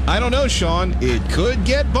home. I don't know, Sean. It could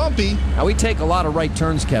get bumpy. Now, we take a lot of right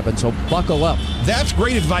turns, Kevin, so buckle up. That's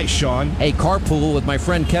great advice, Sean. Hey, carpool with my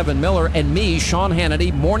friend Kevin Miller and me, Sean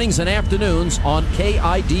Hannity, mornings and afternoons on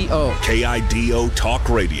KIDO. KIDO Talk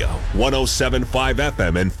Radio, 107.5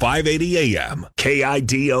 FM and 580 AM.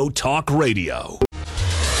 KIDO Talk Radio.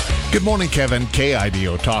 Good morning, Kevin.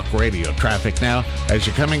 KIDO Talk Radio. Traffic now. As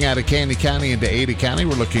you're coming out of Candy County into Ada County,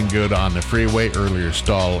 we're looking good on the freeway. Earlier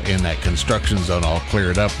stall in that construction zone all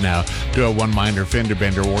cleared up now. Do have one minor fender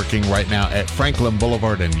bender working right now at Franklin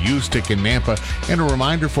Boulevard and Ustick in Nampa. And a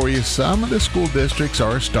reminder for you, some of the school districts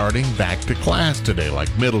are starting back to class today, like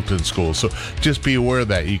Middleton School. So just be aware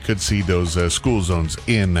that you could see those school zones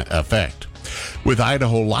in effect. With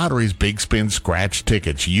Idaho Lottery's Big Spin Scratch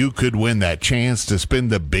tickets, you could win that chance to spin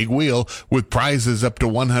the big wheel with prizes up to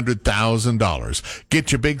 $100,000.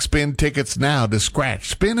 Get your Big Spin tickets now to scratch,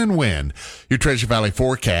 spin, and win. Your Treasure Valley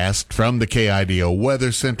forecast from the KIDO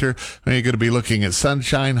Weather Center. You're going to be looking at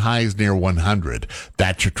sunshine, highs near 100.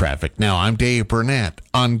 That's your traffic. Now, I'm Dave Burnett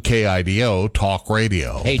on KIDO Talk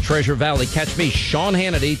Radio. Hey, Treasure Valley, catch me, Sean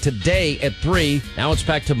Hannity, today at 3. Now it's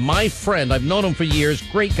back to my friend. I've known him for years.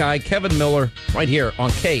 Great guy, Kevin Miller. Right here on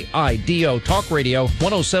KIDO Talk Radio,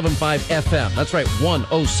 107.5 FM. That's right,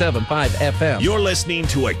 107.5 FM. You're listening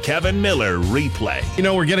to a Kevin Miller replay. You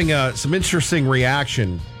know, we're getting some interesting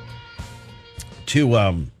reaction to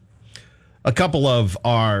a couple of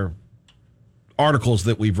our articles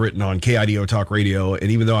that we've written on KIDO Talk Radio. And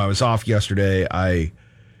even though I was off yesterday, I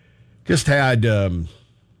just had,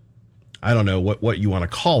 I don't know what you want to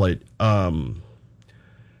call it, not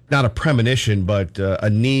a premonition, but a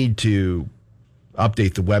need to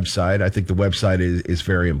update the website. I think the website is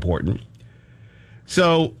very important.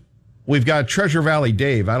 So we've got Treasure Valley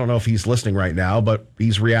Dave. I don't know if he's listening right now, but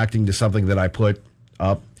he's reacting to something that I put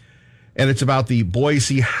up. And it's about the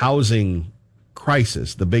Boise housing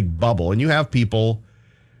crisis, the big bubble. And you have people,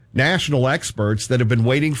 national experts, that have been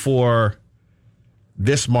waiting for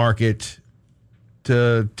this market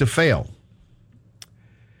to fail.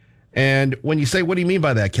 And when you say, what do you mean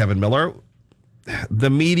by that, Kevin Miller? The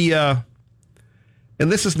media,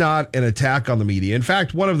 and this is not an attack on the media. In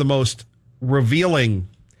fact, one of the most revealing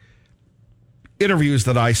interviews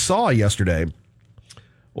that I saw yesterday,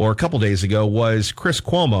 or a couple days ago, was Chris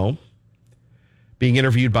Cuomo being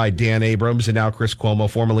interviewed by Dan Abrams, and now Chris Cuomo,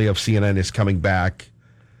 formerly of CNN, is coming back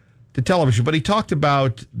to television. But he talked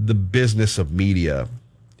about the business of media.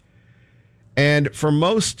 And for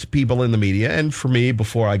most people in the media, and for me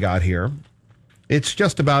before I got here, it's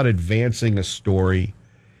just about advancing a story.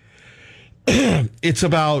 It's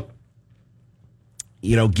about,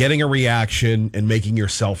 getting a reaction and making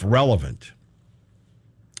yourself relevant.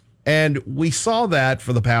 And we saw that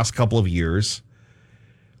for the past couple of years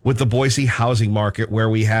with the Boise housing market, where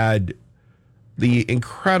we had the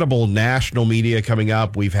incredible national media coming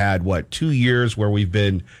up. We've had, 2 years where we've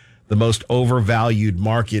been the most overvalued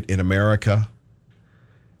market in America.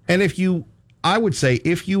 And I would say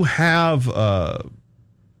if you have a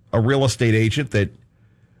real estate agent that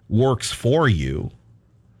works for you,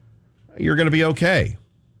 you're going to be okay.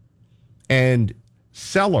 And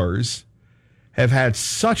sellers have had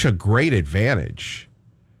such a great advantage.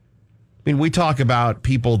 I mean, we talk about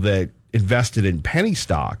people that invested in penny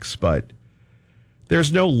stocks, but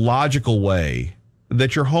there's no logical way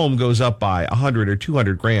that your home goes up by 100 or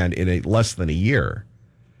 200 grand in less than a year.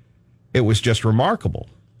 It was just remarkable.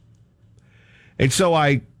 And so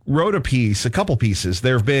I wrote a couple pieces.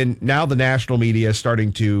 There have been now the national media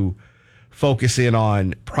starting to focus in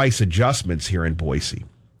on price adjustments here in Boise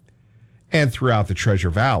and throughout the Treasure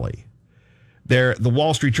Valley. The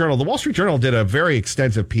Wall Street Journal. The Wall Street Journal did a very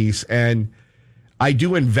extensive piece, and I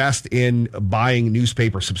do invest in buying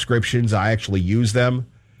newspaper subscriptions. I actually use them.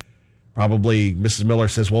 Probably Mrs. Miller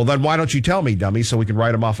says, well, then why don't you tell me, dummy, so we can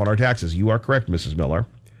write them off on our taxes? You are correct, Mrs. Miller.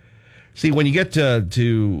 See, when you get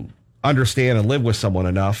to understand and live with someone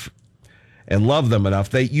enough and love them enough,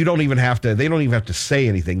 they don't even have to say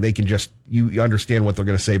anything. They can just, you understand what they're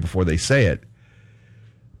going to say before they say it.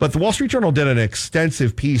 But the Wall Street Journal did an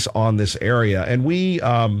extensive piece on this area,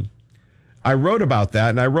 and I wrote about that,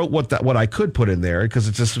 and I wrote what I could put in there because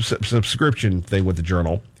it's a subscription thing with the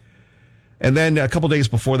Journal. And then a couple days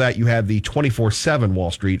before that, you had the 24/7 Wall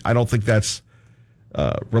Street. I don't think that's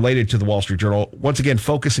related to the Wall Street Journal. Once again,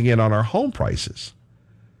 focusing in on our home prices.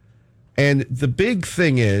 And the big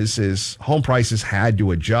thing is home prices had to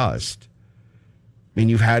adjust. I mean,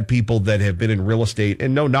 you've had people that have been in real estate,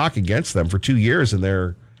 and no knock against them, for 2 years, and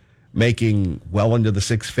they're making well into the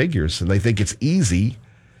six figures, and they think it's easy.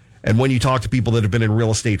 And when you talk to people that have been in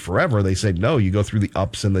real estate forever, they say, no, you go through the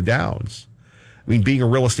ups and the downs. I mean, being a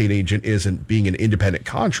real estate agent isn't being an independent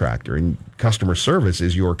contractor, and customer service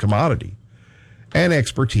is your commodity and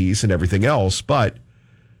expertise and everything else. But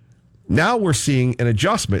now we're seeing an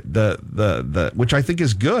adjustment, the which I think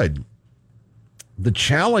is good. The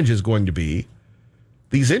challenge is going to be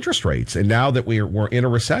these interest rates. And now that we're in a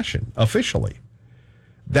recession officially,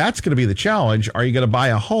 that's going to be the challenge. Are you going to buy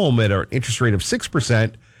a home at an interest rate of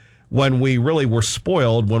 6% when we really were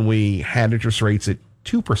spoiled when we had interest rates at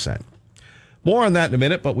 2%? More on that in a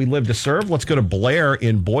minute, but we live to serve. Let's go to Blair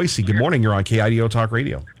in Boise. Good morning. You're on KIDO Talk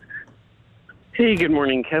Radio. Hey, good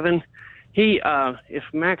morning, Kevin. Hey, if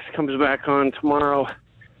Max comes back on tomorrow,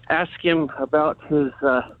 ask him about his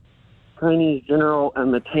Chinese general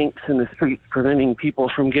and the tanks in the streets preventing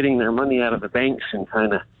people from getting their money out of the banks, and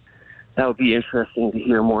kind of that would be interesting to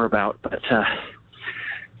hear more about. But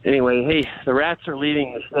anyway, hey, the rats are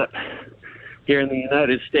leading the ship here in the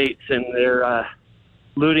United States, and they're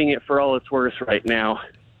looting it for all it's worth right now.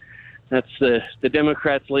 That's the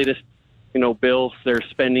Democrats' latest, bills. Their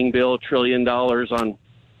spending bill, $1 trillion on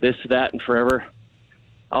this, that, and forever.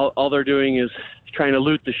 All they're doing is trying to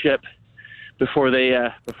loot the ship before they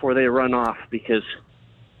run off, because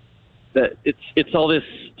it's all this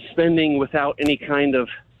spending without any kind of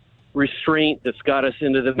restraint that's got us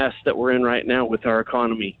into the mess that we're in right now with our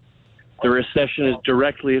economy. The recession is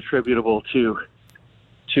directly attributable to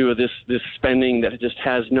this spending that just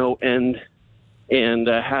has no end and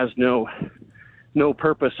has no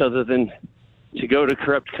purpose other than to go to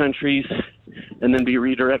corrupt countries and then be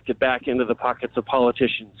redirected back into the pockets of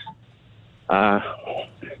politicians. Our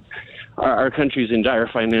country's in dire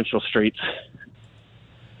financial straits.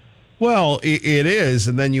 Well, it is,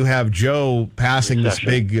 and then you have Joe passing this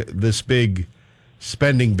big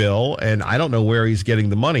spending bill, and I don't know where he's getting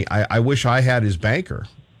the money. I wish I had his banker.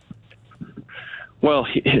 Well,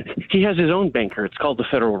 he has his own banker. It's called the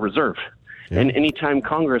Federal Reserve. Yeah. And anytime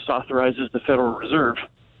Congress authorizes the Federal Reserve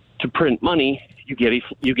to print money, you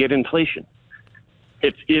get inflation.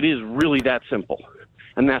 It is really that simple.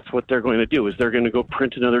 And that's what they're going to do, is they're going to go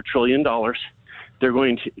print another $1 trillion. They're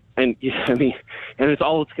going to, and it's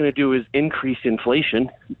all it's going to do is increase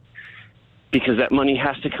inflation, because that money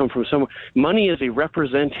has to come from somewhere. Money is a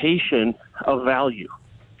representation of value.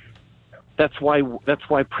 That's why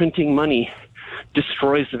printing money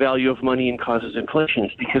destroys the value of money and causes inflation.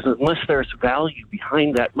 It's because unless there's value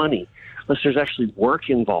behind that money, unless there's actually work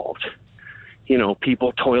involved,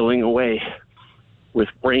 people toiling away with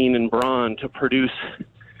brain and brawn to produce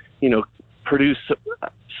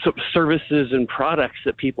services and products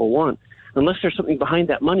that people want. Unless there's something behind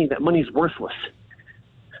that money's worthless.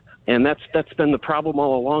 And that's been the problem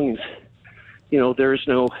all along. Is, there's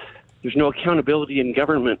no accountability in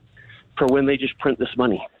government for when they just print this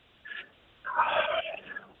money.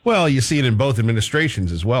 Well, you see it in both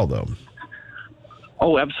administrations as well, though.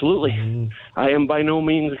 Oh, absolutely. I am by no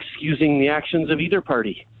means excusing the actions of either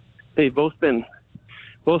party. They've both been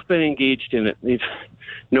engaged in it.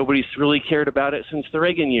 Nobody's really cared about it since the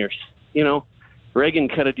Reagan years. Reagan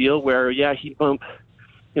cut a deal where, he'd bump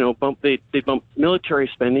military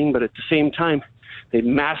spending, but at the same time, they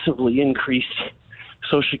massively increased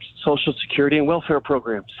social security and welfare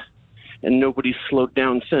programs, and nobody's slowed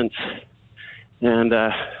down since. And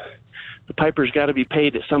the piper's got to be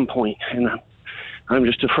paid at some point, and I'm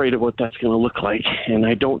just afraid of what that's going to look like, and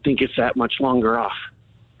I don't think it's that much longer off.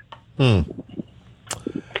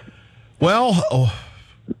 Well,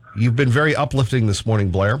 you've been very uplifting this morning,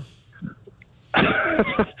 Blair.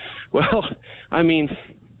 Well, I mean,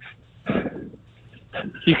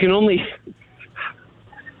 you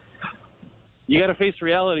got to face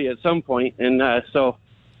reality at some point, and so,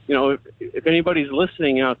 if anybody's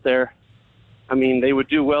listening out there, I mean, they would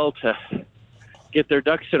do well to get their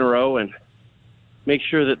ducks in a row and make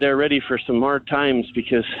sure that they're ready for some hard times,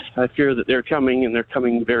 because I fear that they're coming, and they're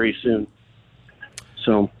coming very soon.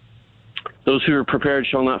 So those who are prepared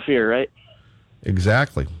shall not fear, right?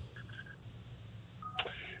 Exactly.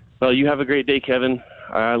 Well, you have a great day, Kevin.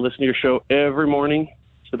 I listen to your show every morning.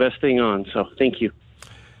 It's the best thing on, so thank you.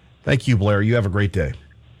 Thank you, Blair. You have a great day.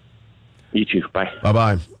 You too. Bye.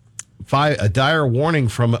 Bye-bye. A dire warning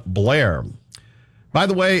from Blair. By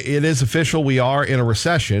the way, it is official. We are in a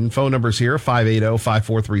recession. Phone numbers here,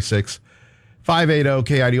 580-5436,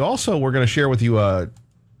 580-KIDO. Also, we're going to share with you a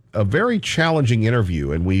very challenging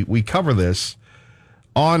interview, and we cover this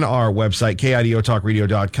on our website,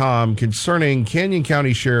 KIDOTalkRadio.com, concerning Canyon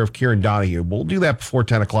County Sheriff Kieran Donahue. We'll do that before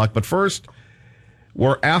 10 o'clock. But first,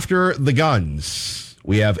 we're after the guns.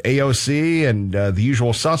 We have AOC and the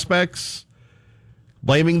usual suspects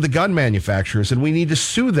blaming the gun manufacturers, and we need to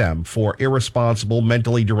sue them for irresponsible,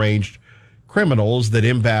 mentally deranged criminals that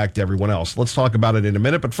impact everyone else. Let's talk about it in a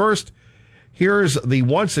minute. But first, here's the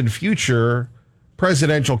once and future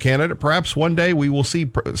presidential candidate. Perhaps one day we will say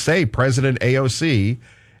President AOC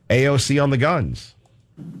on the guns.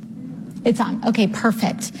 It's on. Okay,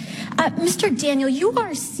 perfect. Mr. Daniel, you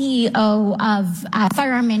are CEO of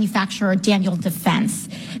firearm manufacturer Daniel Defense.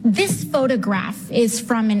 This photograph is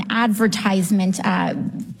from an advertisement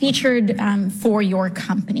featured for your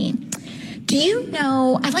company. Do you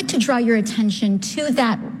know, I'd like to draw your attention to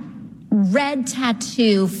that red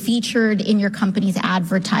tattoo featured in your company's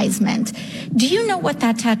advertisement. Do you know what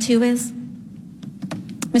that tattoo is,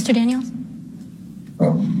 Mr. Daniels?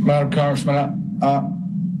 Madam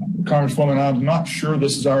Congresswoman, I'm not sure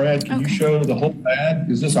this is our ad. Can you show the whole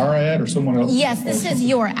ad? Is this our ad or someone else's? Yes, this is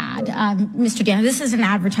your ad, Mr. Daniel. This is an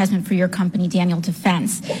advertisement for your company, Daniel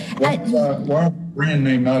Defense. Why the brand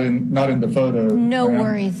name not in the photo? No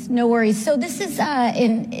worries, no worries. So this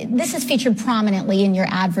is featured prominently in your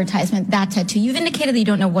advertisement, that tattoo. You've indicated that you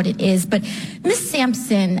don't know what it is, but Ms.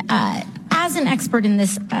 Sampson, as an expert in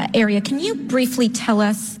this area, can you briefly tell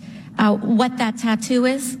us what that tattoo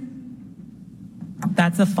is?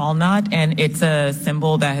 That's a fall knot, and it's a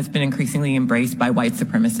symbol that has been increasingly embraced by white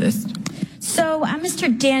supremacists. So,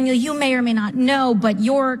 Mr. Daniel, you may or may not know, but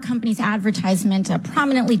your company's advertisement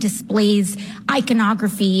prominently displays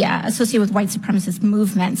iconography associated with white supremacist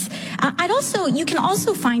movements. You can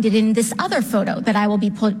also find it in this other photo that I will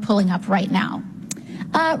be pulling up right now.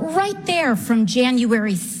 Right there from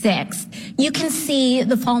January 6th, you can see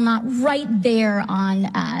the fall knot right there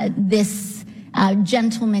on this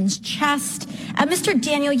gentleman's chest. Mr.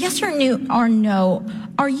 Daniel, yes or no,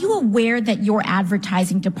 are you aware that your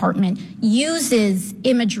advertising department uses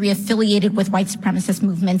imagery affiliated with white supremacist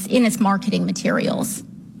movements in its marketing materials?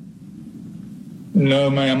 No,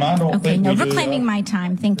 ma'am, I don't think we do. Reclaiming my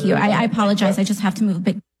time. Thank you. I apologize. I just have to move a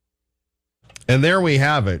bit. And there we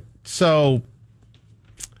have it. So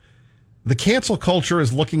the cancel culture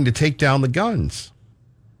is looking to take down the guns.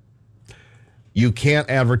 You can't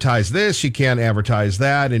advertise this. You can't advertise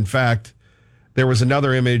that. In fact, there was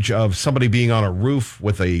another image of somebody being on a roof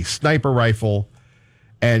with a sniper rifle,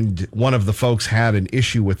 and one of the folks had an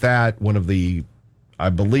issue with that. One of the, I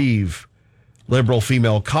believe, liberal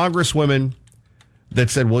female congresswomen that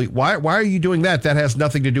said, well, why are you doing that? That has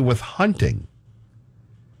nothing to do with hunting.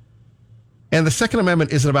 And the Second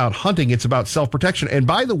Amendment isn't about hunting. It's about self-protection. And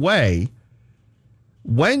by the way,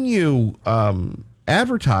 when you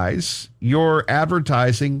advertise, you're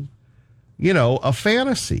advertising, a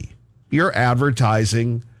fantasy. You're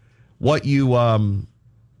advertising what you, what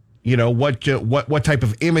type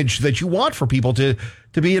of image that you want for people to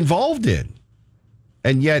be involved in.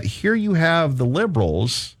 And yet here you have the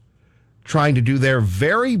liberals trying to do their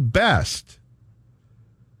very best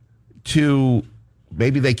to,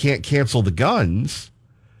 maybe they can't cancel the guns,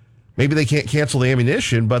 maybe they can't cancel the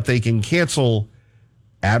ammunition, but they can cancel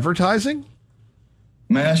advertising.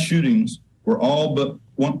 Mass shootings were all but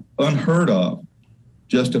unheard of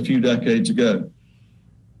just a few decades ago.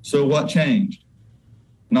 So what changed?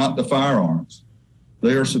 Not the firearms.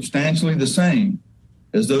 They are substantially the same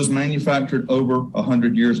as those manufactured over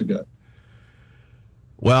 100 years ago.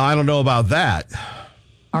 Well, I don't know about that.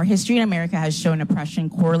 Our history in America has shown oppression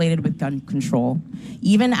correlated with gun control.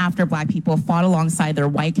 Even after Black people fought alongside their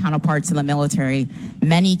white counterparts in the military,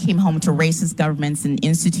 many came home to racist governments and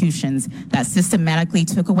institutions that systematically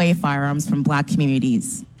took away firearms from Black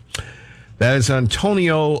communities. That is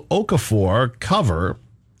Antonio Okafor, Cover,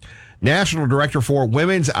 National Director for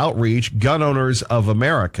Women's Outreach, Gun Owners of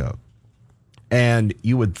America. And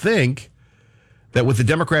you would think that with the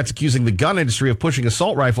Democrats accusing the gun industry of pushing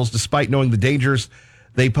assault rifles despite knowing the dangers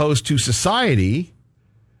they pose to society,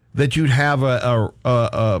 that you'd have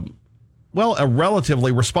a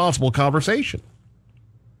relatively responsible conversation.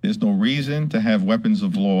 There's no reason to have weapons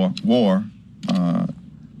of war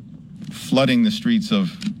flooding the streets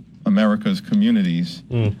of America's communities,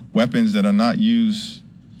 weapons that are not used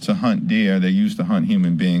to hunt deer, they're used to hunt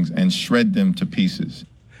human beings and shred them to pieces.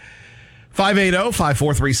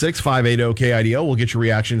 580-5436, 580-KIDO. We'll get your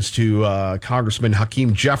reactions to Congressman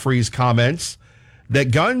Hakeem Jeffries' comments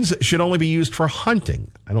that guns should only be used for hunting.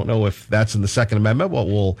 I don't know if that's in the Second Amendment, but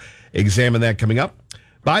we'll examine that coming up.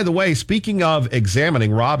 By the way, speaking of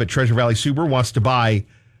examining, Rob at Treasure Valley Subaru wants to buy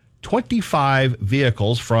 25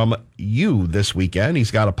 vehicles from you this weekend.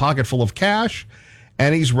 He's got a pocket full of cash,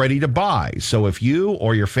 and he's ready to buy. So if you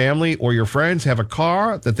or your family or your friends have a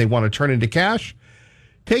car that they want to turn into cash,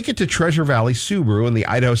 take it to Treasure Valley Subaru in the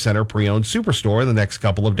Idaho Center Pre-Owned Superstore in the next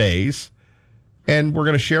couple of days, and we're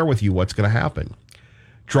going to share with you what's going to happen.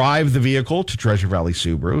 Drive the vehicle to Treasure Valley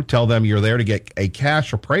Subaru. Tell them you're there to get a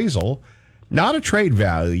cash appraisal, not a trade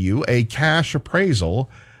value, a cash appraisal.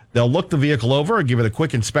 They'll look the vehicle over and give it a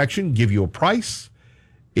quick inspection, give you a price.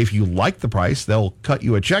 If you like the price, they'll cut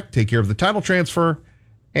you a check, take care of the title transfer,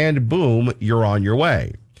 and boom, you're on your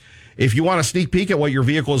way. If you want a sneak peek at what your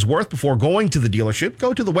vehicle is worth before going to the dealership,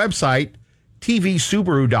 go to the website,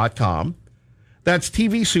 tvsubaru.com. That's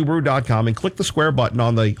tvsubaru.com, and click the square button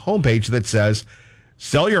on the homepage that says,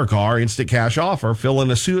 Sell Your Car, Instant Cash Offer. Fill in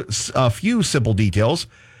a few simple details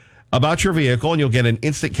about your vehicle, and you'll get an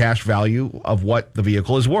instant cash value of what the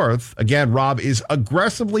vehicle is worth. Again, Rob is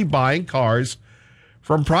aggressively buying cars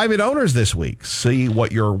from private owners this week. See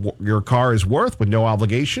what your car is worth with no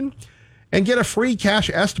obligation, and get a free cash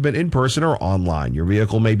estimate in person or online. Your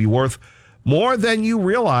vehicle may be worth more than you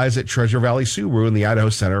realize at Treasure Valley Subaru in the Idaho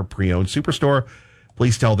Center Pre-Owned Superstore.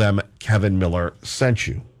 Please tell them Kevin Miller sent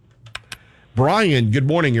you. Brian, good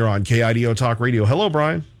morning. You're on KIDO Talk Radio. Hello,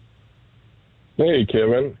 Brian. Hey,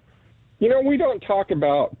 Kevin. You know, we don't talk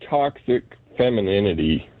about toxic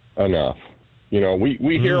femininity enough. You know,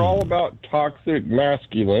 we hear all about toxic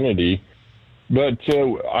masculinity, but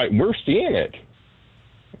we're seeing it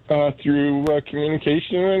through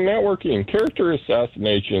communication and networking, character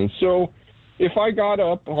assassination. So if I got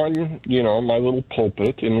up on, my little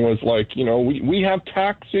pulpit and was like, we have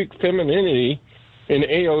toxic femininity in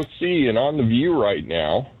AOC and on The View right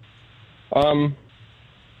now,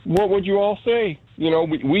 what would you all say?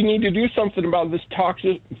 We need to do something about this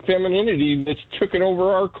toxic femininity that's taken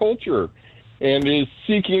over our culture and is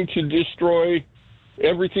seeking to destroy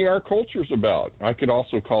everything our culture's about. I could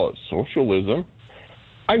also call it socialism.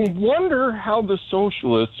 I wonder how the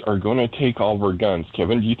socialists are going to take all of our guns,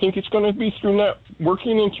 Kevin. Do you think it's going to be through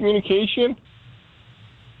networking and communication?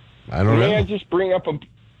 I don't know. May I just bring up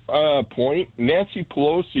a point? Nancy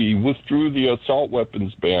Pelosi withdrew the assault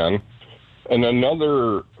weapons ban and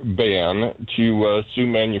another ban to sue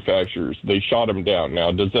manufacturers. They shot them down.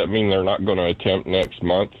 Now, does that mean they're not going to attempt next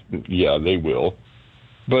month? Yeah, they will.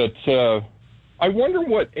 But I wonder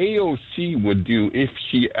what AOC would do if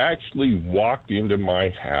she actually walked into my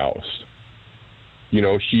house.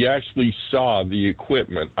 She actually saw the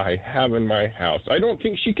equipment I have in my house. I don't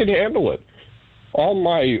think she could handle it. All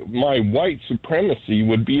my white supremacy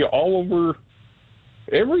would be all over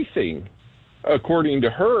everything, according to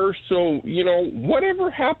her. So,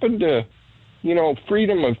 whatever happened to,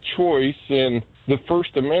 freedom of choice and the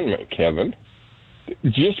First Amendment, Kevin?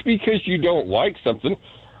 Just because you don't like something,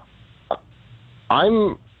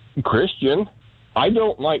 I'm Christian. I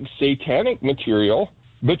don't like satanic material,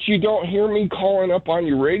 but you don't hear me calling up on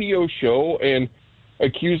your radio show and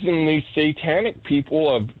accusing these satanic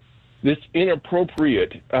people of this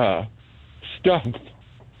inappropriate stuff.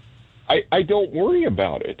 I don't worry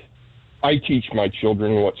about it. I teach my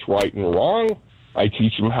children what's right and wrong. I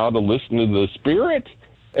teach them how to listen to the Spirit,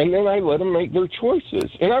 and then I let them make their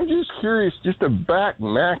choices. And I'm just curious, just to back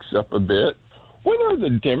Max up a bit, when are the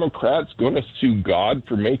Democrats going to sue God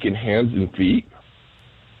for making hands and feet?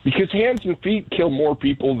 Because hands and feet kill more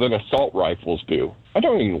people than assault rifles do. I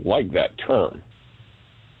don't even like that term.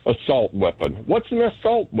 Assault weapon. What's an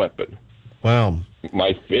assault weapon? Well,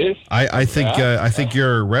 my fist. I think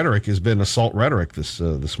your rhetoric has been assault rhetoric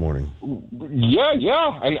this morning.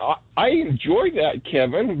 Yeah, and I enjoy that,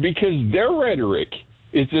 Kevin, because their rhetoric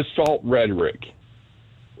is assault rhetoric.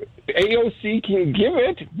 AOC can give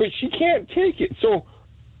it, but she can't take it. So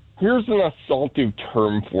here's an assaultive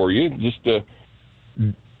term for you.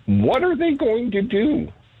 What are they going to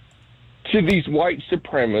do to these white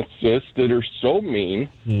supremacists that are so mean,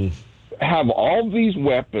 have all these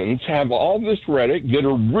weapons, have all this rhetoric, that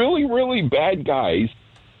are really, really bad guys?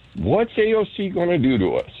 What's AOC going to do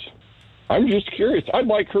to us? I'm just curious. I'd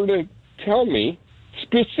like her to tell me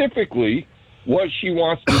specifically what she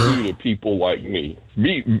wants to do to people like me.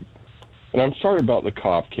 And I'm sorry about the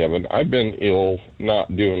cough, Kevin. I've been ill,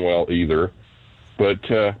 not doing well either. But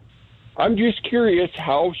I'm just curious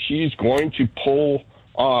how she's going to pull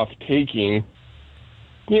off taking,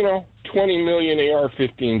 20 million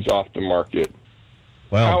AR-15s off the market.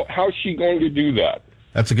 Well, how's she going to do that?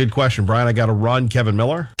 That's a good question, Brian. I got to run. Kevin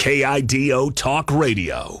Miller. KIDO Talk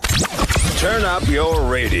Radio. Turn up your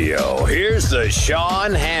radio. Here's the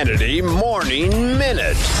Sean Hannity Morning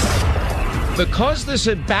Minute. Because this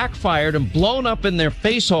had backfired and blown up in their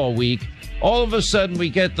face all week, all of a sudden we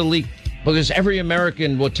get the leak because every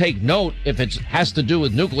American will take note if it has to do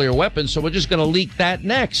with nuclear weapons, so we're just going to leak that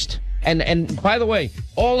next. And by the way,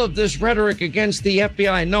 all of this rhetoric against the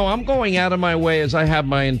FBI, no, I'm going out of my way as I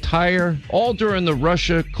have all during the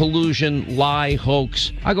Russia collusion lie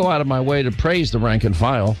hoax. I go out of my way to praise the rank and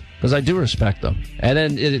file because I do respect them. And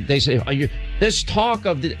then they say, this talk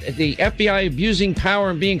of the FBI abusing power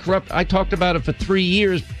and being corrupt, I talked about it for 3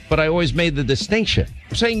 years, but I always made the distinction.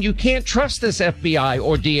 I'm saying you can't trust this FBI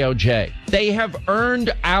or DOJ. They have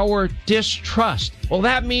earned our distrust. Well,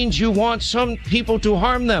 that means you want some people to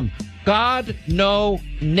harm them. God, no,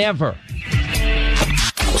 never.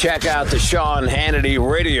 Check out the Sean Hannity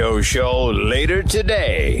radio show later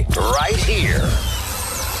today, right here.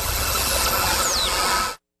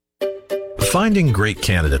 Finding great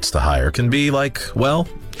candidates to hire can be like, well,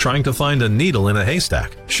 trying to find a needle in a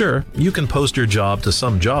haystack. Sure, you can post your job to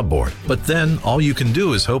some job board, but then all you can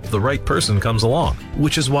do is hope the right person comes along,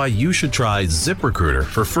 which is why you should try ZipRecruiter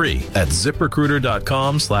for free at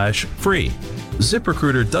ZipRecruiter.com/free.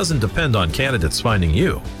 ZipRecruiter doesn't depend on candidates finding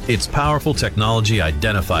you. Its powerful technology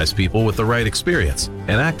identifies people with the right experience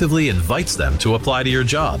and actively invites them to apply to your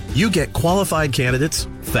job. You get qualified candidates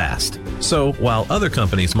fast. So while other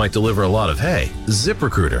companies might deliver a lot of hay,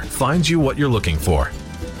 ZipRecruiter finds you what you're looking for.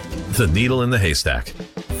 The needle in the haystack.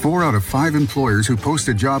 4 out of 5 employers who post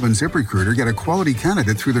a job on ZipRecruiter get a quality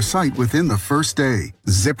candidate through the site within the first day.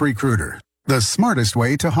 ZipRecruiter, the smartest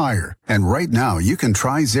way to hire. And right now, you can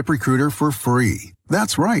try ZipRecruiter for free.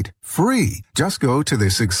 That's right, free. Just go to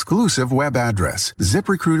this exclusive web address,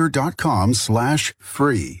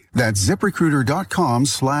 ZipRecruiter.com/free. That's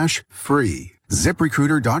ZipRecruiter.com/free.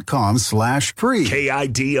 ZipRecruiter.com/free.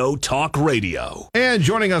 KIDO Talk Radio. And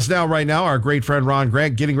joining us right now, our great friend Ron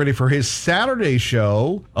Gregg, getting ready for his Saturday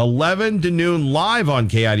show, 11 to noon live on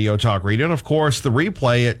KIDO Talk Radio. And of course, the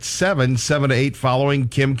replay at 7 to 8 following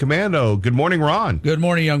Kim Commando. Good morning, Ron. Good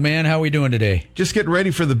morning, young man. How are we doing today? Just getting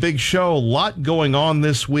ready for the big show. A lot going on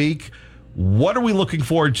this week. What are we looking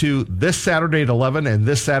forward to this Saturday at 11 and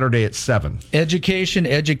this Saturday at 7? Education,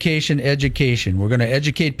 education, education. We're going to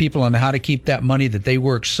educate people on how to keep that money that they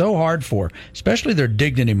work so hard for, especially their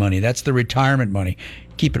dignity money. That's the retirement money.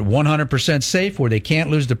 Keep it 100% safe where they can't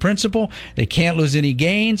lose the principal, they can't lose any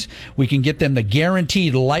gains. We can get them the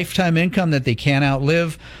guaranteed lifetime income that they can't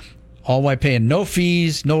outlive, all while paying no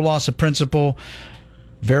fees, no loss of principal.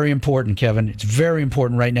 Very important, Kevin. It's very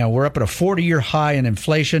important right now. We're up at a 40-year high in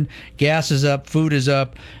inflation. Gas is up, food is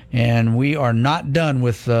up, and we are not done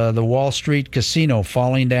with the Wall Street casino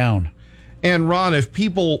falling down. And Ron, if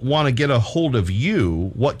people want to get a hold of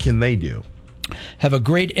you, what can they do? Have a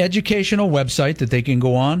great educational website that they can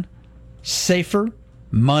go on,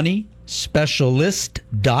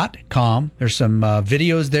 safermoneyspecialist.com. There's some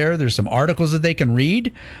videos there. There's some articles that they can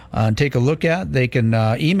read and take a look at. They can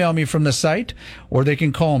email me from the site, or they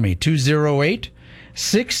can call me,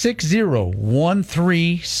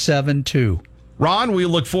 208-660-1372. Ron, we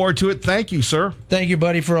look forward to it. Thank you, sir. Thank you,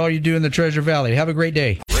 buddy, for all you do in the Treasure Valley. Have a great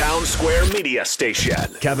day. Town Square Media Station.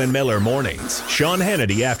 Kevin Miller mornings. Sean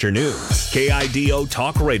Hannity afternoons. KIDO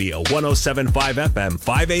Talk Radio 107.5 FM,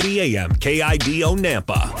 580 AM. KIDO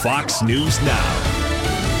Nampa. Fox News Now.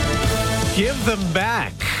 Give them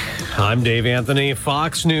back. I'm Dave Anthony,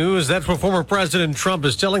 Fox News. That's what former President Trump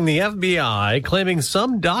is telling the FBI, claiming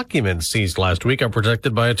some documents seized last week are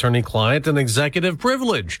protected by attorney-client and executive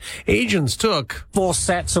privilege. Agents took 4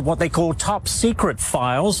 sets of what they call top secret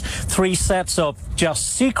files, 3 sets of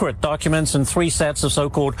just secret documents, and 3 sets of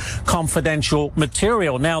so-called confidential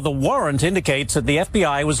material. Now, the warrant indicates that the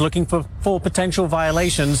FBI was looking for potential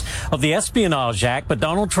violations of the Espionage Act, but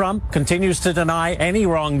Donald Trump continues to deny any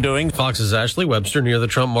wrongdoing. Fox's Ashley Webster near the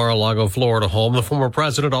Trump Mar-a-Lago, Florida home. The former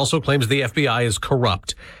president also claims the FBI is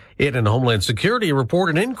corrupt. It and Homeland Security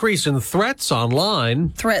report an increase in threats online.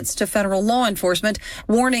 Threats to federal law enforcement,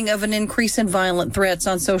 warning of an increase in violent threats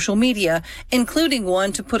on social media, including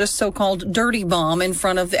one to put a so-called dirty bomb in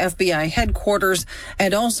front of the FBI headquarters,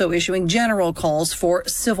 and also issuing general calls for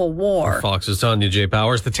civil war. Fox's Tanya J.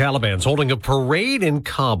 Powers. The Taliban's holding a parade in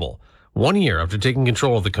Kabul 1 year after taking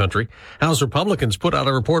control of the country. House Republicans put out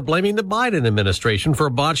a report blaming the Biden administration for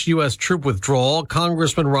a botched U.S. troop withdrawal.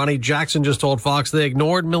 Congressman Ronnie Jackson just told Fox they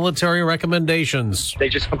ignored military recommendations. They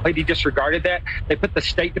just completely disregarded that. They put the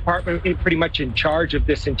State Department pretty much in charge of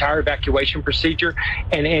this entire evacuation procedure,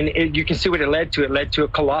 and you can see what it led to. It led to a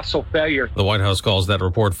colossal failure. The White House calls that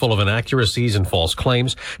report full of inaccuracies and false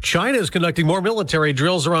claims. China is conducting more military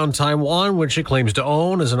drills around Taiwan, which it claims to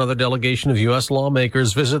own, as another delegation of U.S.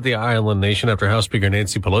 lawmakers visit the island nation after House Speaker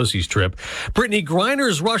Nancy Pelosi's trip. Brittany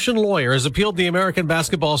Griner's Russian lawyer has appealed the American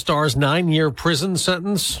basketball star's 9-year prison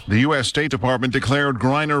sentence. The U.S. State Department declared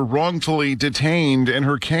Griner wrongfully detained, and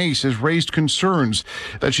her case has raised concerns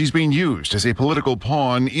that she's being used as a political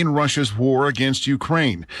pawn in Russia's war against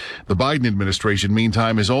Ukraine. The Biden administration,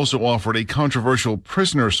 meantime, has also offered a controversial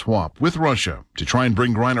prisoner swap with Russia to try and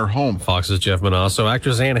bring Griner home. Fox's Jeff Manasso.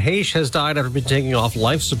 Actress Anne Heche has died after being taken off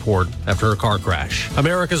life support after her car crash.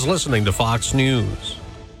 America's listening to Fox News.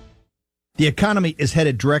 The economy is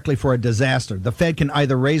headed directly for a disaster. The Fed can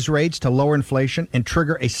either raise rates to lower inflation and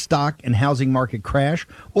trigger a stock and housing market crash,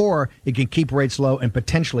 or it can keep rates low and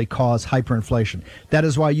potentially cause hyperinflation. That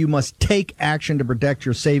is why you must take action to protect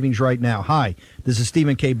your savings right now. Hi, this is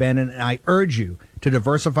Stephen K. Bannon, and I urge you to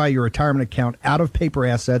diversify your retirement account out of paper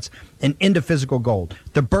assets and into physical gold.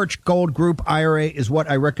 The Birch Gold Group IRA is what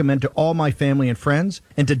I recommend to all my family and friends.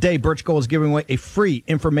 And today, Birch Gold is giving away a free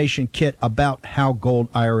information kit about how gold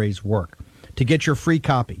IRAs work. To get your free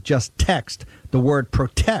copy, just text the word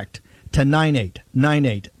PROTECT to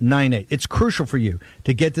 989898. It's crucial for you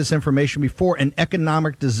to get this information before an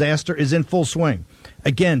economic disaster is in full swing.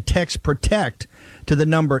 Again, text PROTECT to the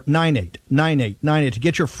number 989898 to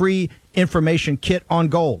get your free information kit on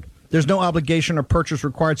gold. There's no obligation or purchase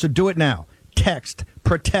required, so do it now. Text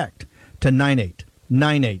PROTECT to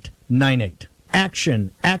 989898.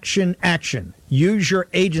 Action, action, action. Use your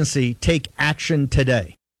agency. Take action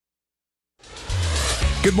today.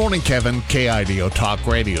 Good morning, Kevin. KIDO Talk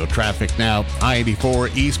Radio. Traffic now.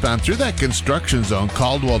 I-84 eastbound through that construction zone,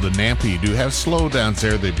 Caldwell to Nampa. You do have slowdowns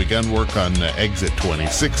there. They've begun work on exit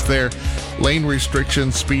 26 there. Lane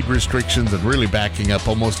restrictions, speed restrictions, and really backing up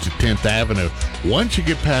almost to 10th Avenue. Once you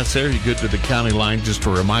get past there, you're good to the county line. Just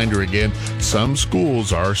a reminder again, some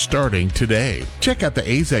schools are starting today. Check out the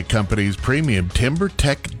AZEK Company's premium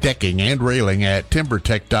TimberTech decking and railing at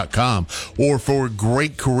timbertech.com. Or for a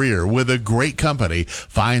great career with a great company,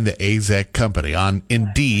 find the AZEK Company on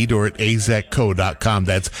Indeed or at azekco.com.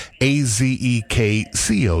 That's azekco.com.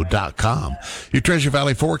 Your Treasure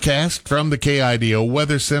Valley forecast from the KIDO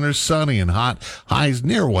Weather Center, sunny and hot, highs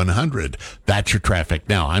near 100. That's your traffic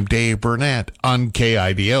now. I'm Dave Burnett on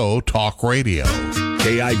KIDO Talk Radio.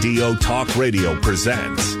 KIDO Talk Radio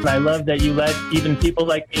presents. I love that you let even people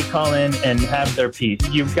like me call in and have their piece.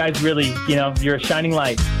 You guys really, you're a shining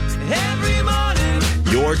light. Every morning.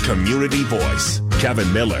 Your community voice,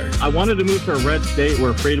 Kevin Miller. I wanted to move to a red state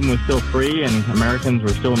where freedom was still free and Americans were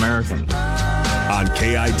still Americans. On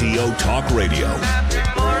KIDO Talk Radio.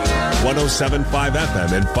 107.5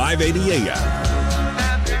 FM and 580 AM.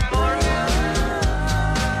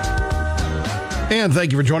 And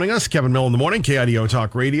thank you for joining us. Kevin Miller in the morning, KIDO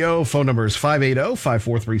Talk Radio. Phone number is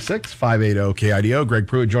 580-5436, 580-KIDO. Greg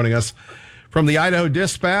Pruitt joining us from the Idaho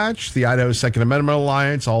Dispatch, the Idaho Second Amendment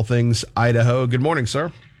Alliance, all things Idaho. Good morning,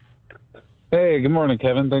 sir. Hey, good morning,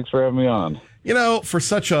 Kevin. Thanks for having me on. For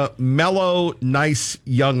such a mellow, nice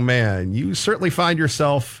young man, you certainly find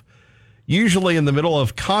yourself usually in the middle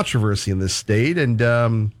of controversy in this state,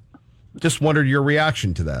 and just wondered your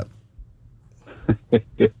reaction to that.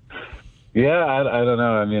 Yeah, I don't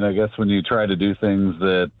know. I mean, I guess when you try to do things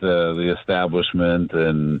that the establishment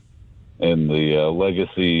and the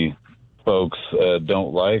legacy folks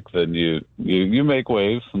don't like, then you make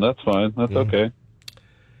waves, and that's fine. That's okay.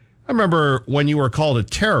 I remember when you were called a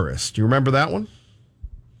terrorist. Do you remember that one?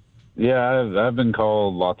 Yeah, I've been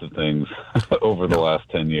called lots of things over the last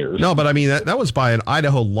 10 years. No, but I mean, that was by an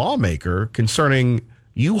Idaho lawmaker concerning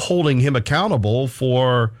you holding him accountable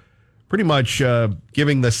for pretty much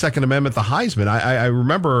giving the Second Amendment the Heisman. I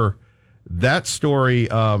remember that story,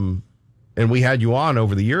 and we had you on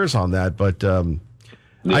over the years on that, but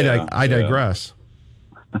I digress.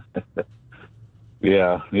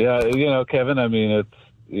 Yeah. Kevin, I mean, it's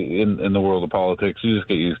in the world of politics, you just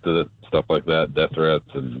get used to stuff like that, death threats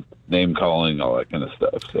and name calling, all that kind of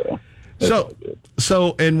stuff.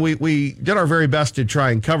 And we did our very best to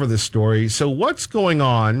try and cover this story. So what's going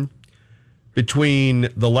on between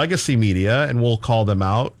the legacy media, and we'll call them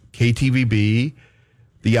out, KTVB,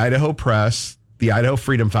 the Idaho Press, the Idaho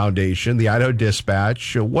Freedom Foundation, the Idaho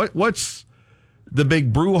Dispatch? What's the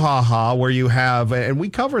big brouhaha where you have, and we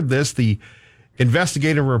covered this, the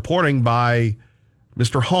investigative reporting by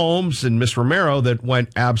Mr. Holmes and Ms. Romero that went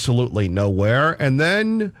absolutely nowhere. And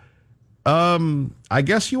then I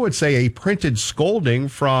guess you would say a printed scolding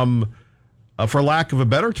from, for lack of a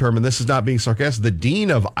better term, and this is not being sarcastic, the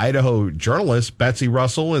dean of Idaho journalists, Betsy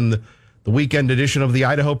Russell, in the weekend edition of the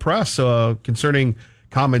Idaho Press concerning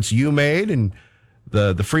comments you made and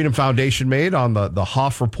the Freedom Foundation made on the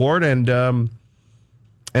Hoff report and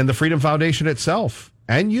the Freedom Foundation itself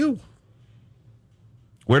and you.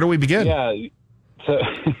 Where do we begin? Yeah, so,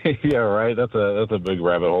 yeah, right. That's a big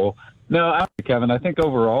rabbit hole. No, Kevin, I think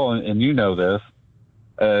overall, and you know this,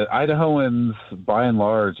 Idahoans by and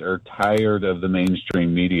large are tired of the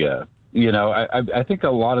mainstream media. You know, I think a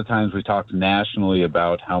lot of times we talked nationally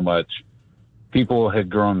about how much people had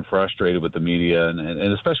grown frustrated with the media, and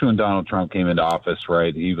especially when Donald Trump came into office,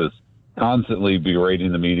 right? He was constantly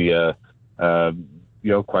berating the media,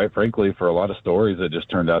 quite frankly, for a lot of stories that just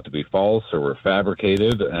turned out to be false or were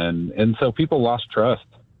fabricated. And so people lost trust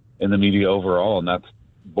in the media overall, and that's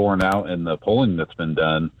borne out in the polling that's been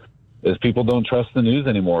done, is people don't trust the news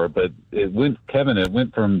anymore. But it went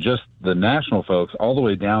from just the national folks all the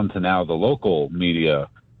way down to now the local media,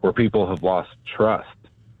 where people have lost trust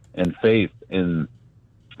and faith in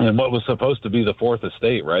what was supposed to be the fourth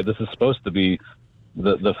estate, right? This is supposed to be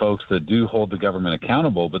the folks that do hold the government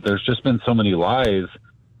accountable, but there's just been so many lies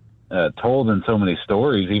told in so many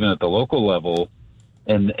stories, even at the local level,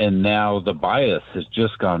 and now the bias has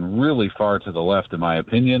just gone really far to the left, in my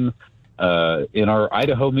opinion, in our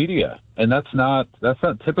Idaho media, and that's not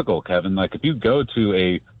typical, Kevin. Like, if you go to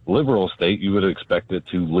a liberal state, you would expect it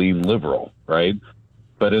to lean liberal, right?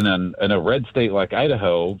 But in a red state like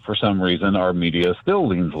Idaho, for some reason, our media still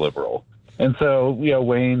leans liberal. And so,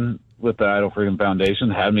 Wayne with the Idaho Freedom Foundation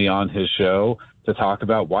had me on his show to talk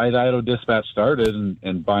about why the Idaho Dispatch started.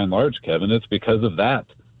 And by and large, Kevin, it's because of that.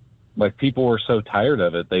 Like, people were so tired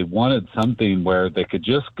of it. They wanted something where they could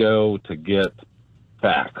just go to get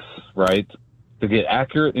facts, right? To get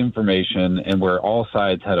accurate information, and where all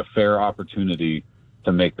sides had a fair opportunity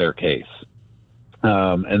to make their case.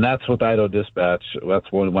 And that's what the Idaho Dispatch,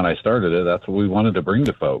 when I started it, that's what we wanted to bring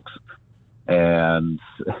to folks. And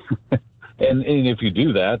and if you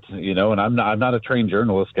do that, and I'm not a trained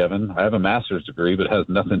journalist, Kevin. I have a master's degree, but it has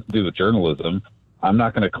nothing to do with journalism. I'm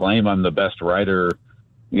not going to claim I'm the best writer,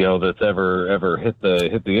 that's ever hit the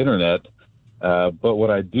internet. But what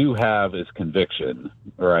I do have is conviction,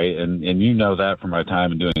 right? And you know that from my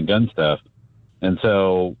time in doing gun stuff. And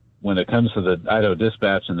so when it comes to the Idaho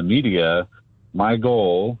Dispatch and the media, my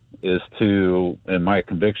goal is and my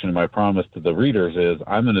conviction and my promise to the readers is,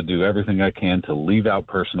 I'm going to do everything I can to leave out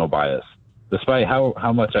personal bias. Despite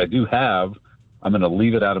how much I do have, I'm going to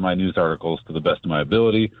leave it out of my news articles to the best of my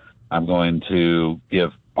ability. I'm going to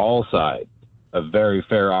give all sides a very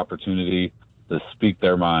fair opportunity to speak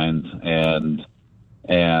their minds. And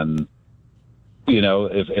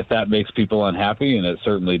if that makes people unhappy, and it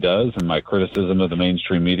certainly does, and my criticism of the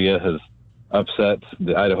mainstream media has upset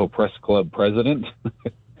the Idaho Press Club president,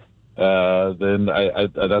 then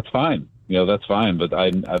that's fine. That's fine. But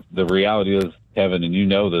the reality is, Kevin, and you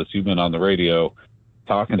know this, you've been on the radio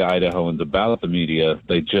talking to Idahoans about the media.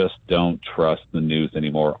 They just don't trust the news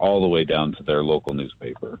anymore, all the way down to their local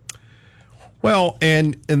newspaper. Well,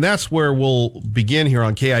 and that's where we'll begin here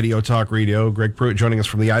on KIDO Talk Radio. Greg Pruitt joining us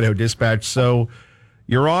from the Idaho Dispatch. So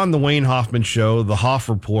you're on the Wayne Hoffman Show, the Hoff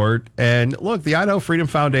Report, and look, the Idaho Freedom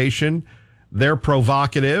Foundation, they're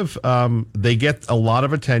provocative. They get a lot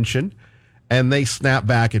of attention, and they snap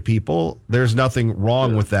back at people. There's nothing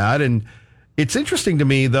wrong with that. And it's interesting to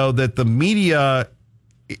me, though, that the media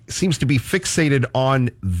seems to be fixated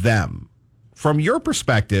on them. From your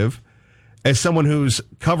perspective, as someone who's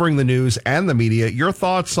covering the news and the media, your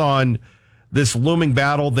thoughts on this looming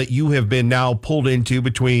battle that you have been now pulled into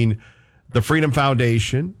between the Freedom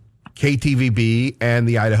Foundation, KTVB, and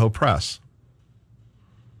the Idaho Press?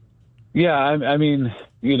 Yeah, I mean,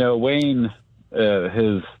 Wayne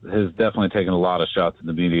has definitely taken a lot of shots at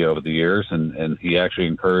the media over the years, and he actually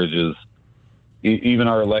encourages even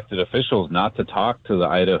our elected officials not to talk to the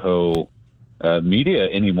Idaho media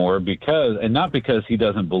anymore, not because he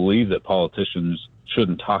doesn't believe that politicians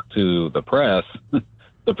shouldn't talk to the press.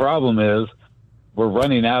 The problem is we're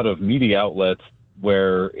running out of media outlets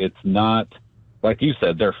where it's not, like you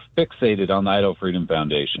said, they're fixated on the Idaho Freedom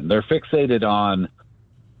Foundation. They're fixated on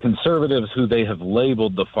conservatives who they have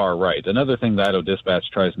labeled the far right. Another thing the Idaho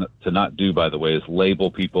Dispatch tries to not do, by the way, is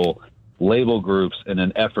label people, label groups in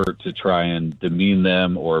an effort to try and demean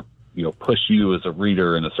them or, push you as a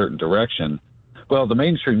reader in a certain direction. Well, the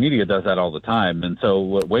mainstream media does that all the time. And so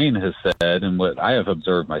what Wayne has said and what I have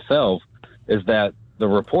observed myself is that the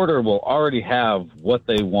reporter will already have what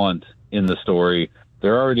they want in the story.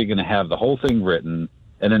 They're already going to have the whole thing written.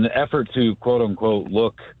 And in an effort to, quote unquote,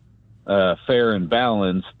 look fair and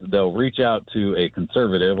balanced, they'll reach out to a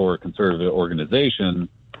conservative or a conservative organization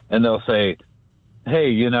and they'll say,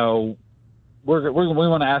 hey, we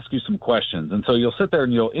want to ask you some questions. And so you'll sit there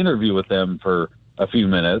and you'll interview with them for a few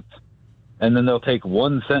minutes, and then they'll take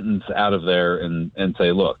one sentence out of there and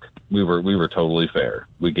say, look, we were totally fair.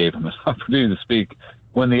 We gave him an opportunity to speak,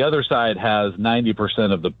 when the other side has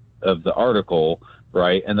 90% of the article,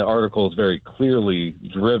 right? And the article is very clearly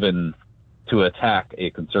driven to attack a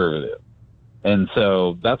conservative. And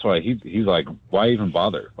so that's why he's like, why even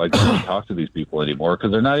bother? Like, don't even talk to these people anymore,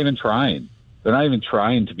 because they're not even trying. They're not even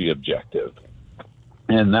trying to be objective.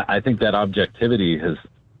 And I think that objectivity has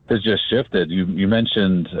just shifted. You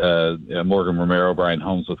mentioned Morgan Romero, Brian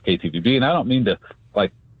Holmes with KTVB, and I don't mean to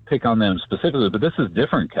pick on them specifically, but this is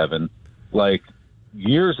different, Kevin. Like,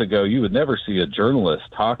 years ago, you would never see a journalist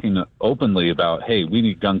talking openly about, hey, we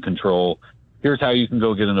need gun control. Here's how you can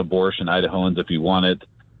go get an abortion, Idahoans, if you want it.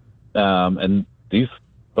 And these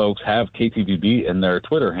folks have KTVB in their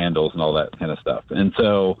Twitter handles and all that kind of stuff. And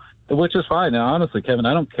so, which is fine. Now, honestly, Kevin,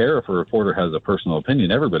 I don't care if a reporter has a personal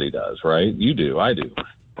opinion. Everybody does, right? You do. I do.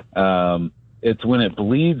 It's when it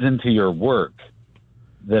bleeds into your work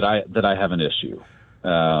that I have an issue.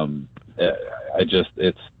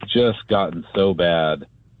 It's just gotten so bad,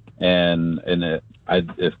 and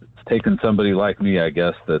it's taken somebody like me, I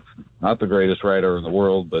guess, that's not the greatest writer in the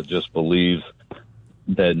world, but just believes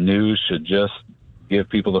that news should just give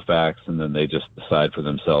people the facts, and then they just decide for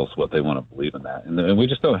themselves what they want to believe in that. And we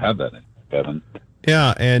just don't have that anymore, Kevin.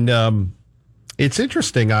 Yeah, and it's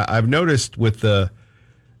interesting. I've noticed with the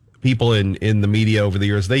people in the media over the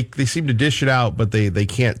years, they seem to dish it out, but they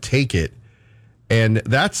can't take it. And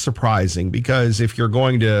that's surprising, because if you're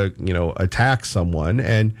going to, attack someone,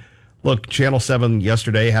 and look, Channel 7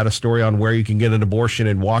 yesterday had a story on where you can get an abortion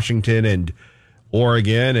in Washington and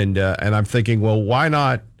Oregon. And I'm thinking, well, why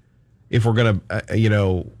not, if we're going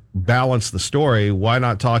to, balance the story, why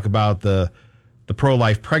not talk about the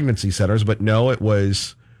pro-life pregnancy centers? But no, it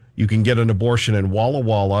was, you can get an abortion in Walla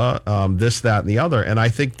Walla, this, that, and the other. And I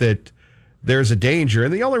think that there's a danger.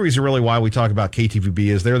 And the only reason really why we talk about KTVB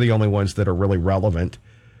is they're the only ones that are really relevant.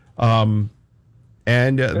 And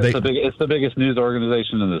it's the biggest news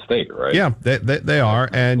organization in the state, right? Yeah, they are.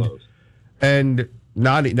 And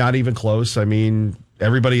not even close. I mean,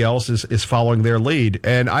 everybody else is following their lead.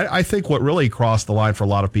 And I think what really crossed the line for a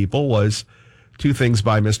lot of people was two things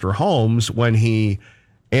by Mr. Holmes when he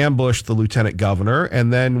ambushed the lieutenant governor,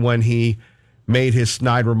 and then when he made his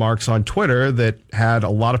snide remarks on Twitter that had a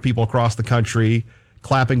lot of people across the country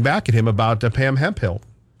clapping back at him about Pam Hemphill.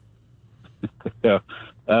 Yeah.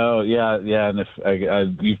 Oh, yeah. Yeah. And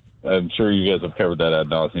I'm sure you guys have covered that ad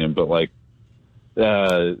nauseum, but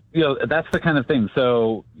that's the kind of thing.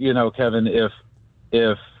 So, Kevin,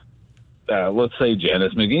 if let's say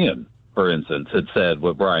Janice McGeehan, for instance, had said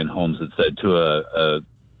what Brian Holmes had said to a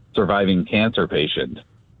surviving cancer patient,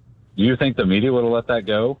 do you think the media would have let that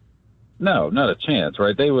go? No, not a chance,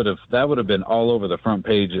 right? That would have been all over the front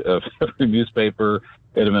page of every newspaper.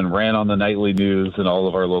 It'd have been ran on the nightly news and all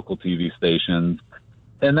of our local TV stations.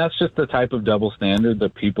 And that's just the type of double standard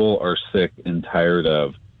that people are sick and tired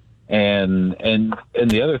of. And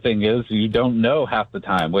the other thing is, you don't know half the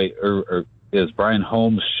time. Wait, or is Brian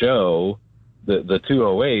Holmes' show, the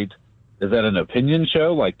 208, is that an opinion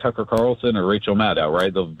show like Tucker Carlson or Rachel Maddow,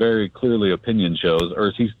 right? They're very clearly opinion shows. Or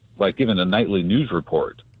is he giving a nightly news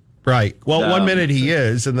report? Right. Well, 1 minute he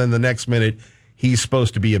is, and then the next minute he's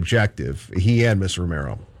supposed to be objective. He and Miss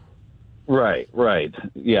Romero. Right.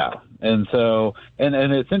 Yeah. And so, and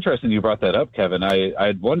it's interesting you brought that up, Kevin.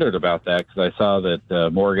 I'd wondered about that because I saw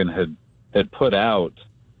that Morgan had put out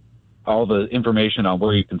all the information on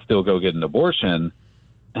where you can still go get an abortion.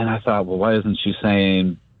 And I thought, well, why isn't she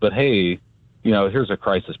saying, but hey, here's a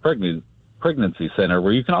crisis pregnancy center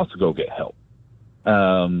where you can also go get help.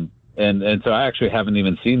 And so I actually haven't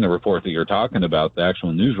even seen the report that you're talking about, the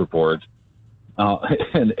actual news report.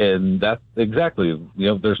 And that's exactly,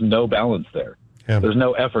 there's no balance there. Yeah. There's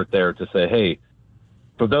no effort there to say, hey,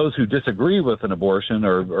 for those who disagree with an abortion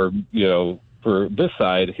or for this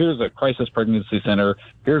side, here's a crisis pregnancy center.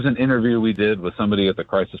 Here's an interview we did with somebody at the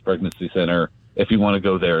crisis pregnancy center if you want to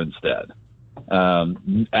go there instead.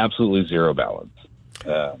 Absolutely zero balance.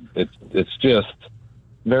 It's just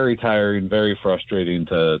very tiring, very frustrating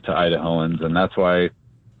to Idahoans, and that's why,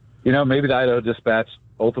 maybe the Idaho Dispatch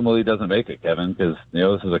ultimately doesn't make it, Kevin, because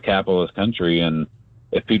this is a capitalist country, and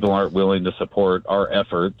if people aren't willing to support our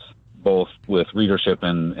efforts, both with readership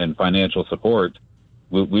and financial support,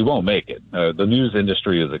 we won't make it. The news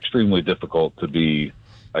industry is extremely difficult to be,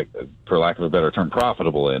 like, for lack of a better term,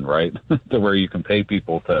 profitable in, right? To where you can pay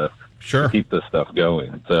people to keep this stuff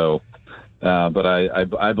going. So, but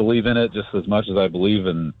I believe in it just as much as I believe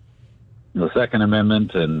in the Second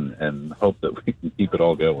Amendment, and hope that we can keep it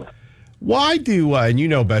all going. Why do,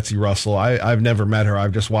 and Betsy Russell, I've never met her.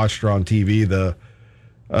 I've just watched her on TV.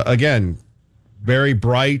 Again, very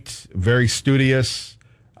bright, very studious.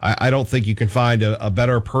 I don't think you can find a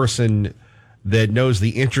better person that knows the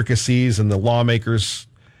intricacies and the lawmakers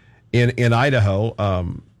in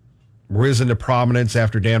Idaho. Risen to prominence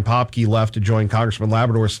after Dan Popke left to join Congressman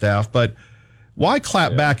Labrador's staff. But why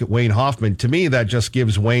clap back at Wayne Hoffman? To me, that just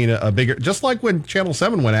gives Wayne a bigger, just like when Channel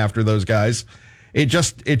 7 went after those guys, it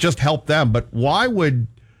just helped them. But why would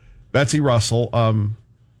Betsy Russell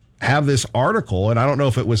have this article? And I don't know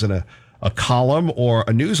if it was in a column or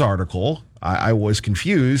a news article. I was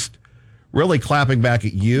confused, really clapping back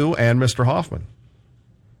at you and Mr. Hoffman.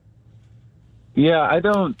 Yeah, I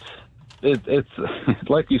don't. It's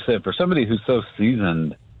like you said, for somebody who's so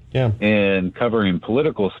seasoned in covering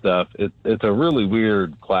political stuff, it's a really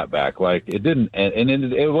weird clapback. Like, it didn't, and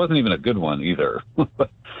it wasn't even a good one either.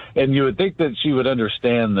 And you would think that she would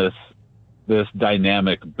understand this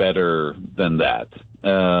dynamic better than that.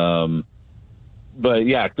 But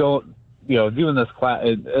yeah, doing this class,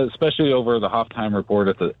 especially over the Hoffman Report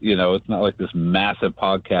at the, it's not like this massive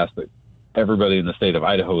podcast that everybody in the state of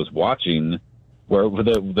Idaho is watching,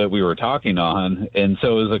 that we were talking on. And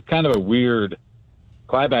so it was a kind of a weird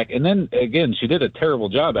clapback. And then again, she did a terrible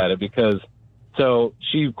job at it, because so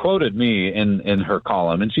she quoted me in her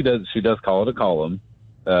column, and she does call it a column,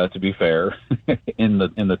 to be fair, in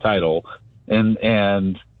the title.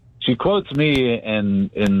 And she quotes me in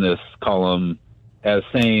this column as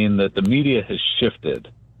saying that the media has shifted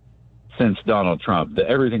since Donald Trump, that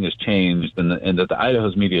everything has changed, and that the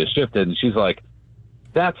Idaho's media has shifted. And she's like,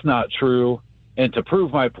 that's not true. And to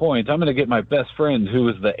prove my point, I'm going to get my best friend, who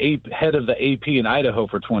was the head of the AP in Idaho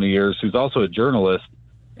for 20 years, who's also a journalist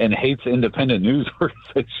and hates independent news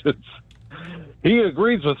organizations. He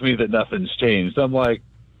agrees with me that nothing's changed. I'm like,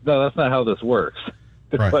 no, that's not how this works.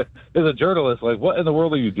 Right. But as a journalist, like, what in the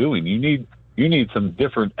world are you doing? You need some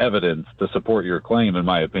different evidence to support your claim, in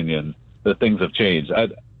my opinion, that things have changed.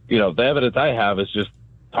 The evidence I have is just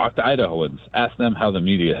talk to Idahoans, ask them how the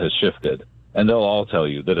media has shifted, and they'll all tell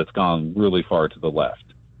you that it's gone really far to the left.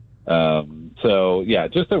 So yeah,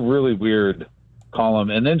 just a really weird column.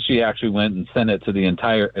 And then she actually went and sent it to the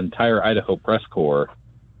entire Idaho press corps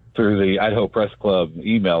through the Idaho Press Club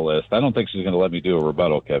email list. I don't think she's going to let me do a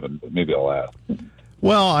rebuttal, Kevin, but maybe I'll ask.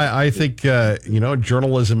 Well, I think,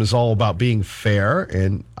 journalism is all about being fair.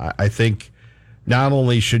 And I think not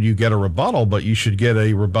only should you get a rebuttal, but you should get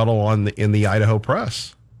a rebuttal in the Idaho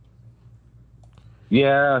Press.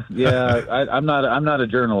 Yeah. I'm not a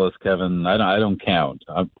journalist, Kevin. I don't count.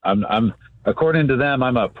 I'm according to them,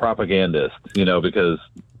 I'm a propagandist, because,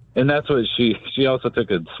 and that's what she also took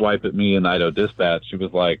a swipe at me in the Idaho Dispatch. She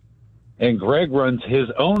was like, and Greg runs his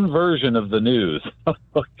own version of the news.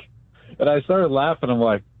 And I started laughing. I'm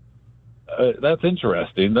like, that's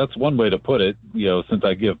interesting. That's one way to put it, since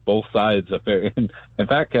I give both sides a fair. In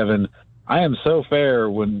fact, Kevin, I am so fair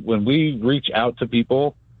when we reach out to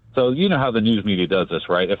people. So you know how the news media does this,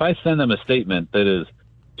 right? If I send them a statement that is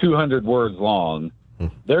 200 words long,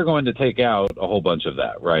 they're going to take out a whole bunch of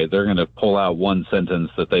that, right? They're going to pull out one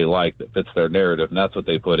sentence that they like that fits their narrative, and that's what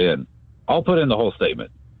they put in. I'll put in the whole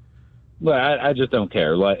statement. But I just don't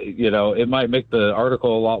care. Like, it might make the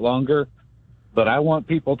article a lot longer, but I want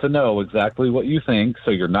people to know exactly what you think,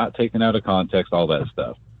 so you're not taken out of context, all that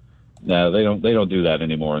stuff. No, they don't do that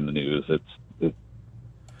anymore in the news.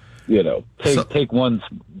 Take one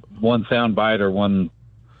sound bite or one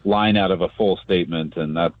line out of a full statement,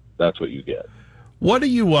 and that's what you get. What do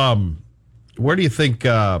you where do you think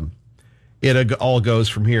it all goes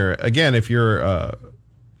from here? Again, if you're a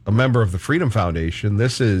member of the Freedom Foundation,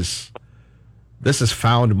 this is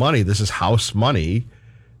found money. This is house money,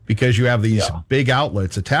 because you have these big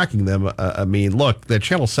outlets attacking them. I mean, look, the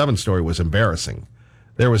Channel 7 story was embarrassing.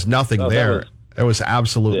 There was nothing there. It was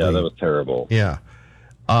absolutely, that was terrible. Yeah.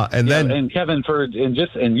 And Kevin,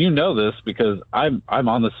 and you know this because I'm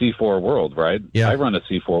on the C4 World, right? Yeah. I run a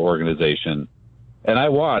C4 organization, and I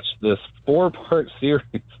watched this 4-part series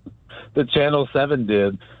that Channel 7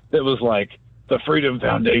 did that was like, the Freedom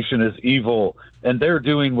Foundation is evil, and they're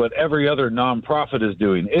doing what every other nonprofit is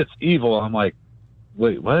doing. It's evil. I'm like,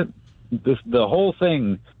 wait, what? The whole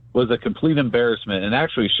thing was a complete embarrassment and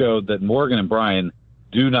actually showed that Morgan and Brian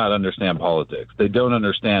do not understand politics. They don't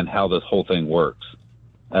understand how this whole thing works.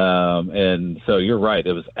 And so you're right.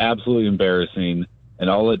 It was absolutely embarrassing. And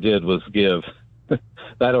all it did was give the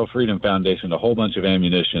Idaho Freedom Foundation a whole bunch of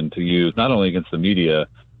ammunition to use, not only against the media,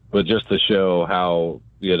 but just to show how,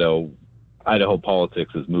 Idaho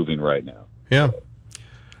politics is moving right now. Yeah.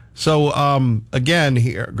 So, again,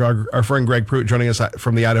 here, our friend Greg Pruitt joining us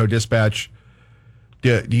from the Idaho Dispatch.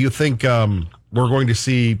 Do you think we're going to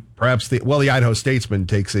see perhaps the Idaho Statesman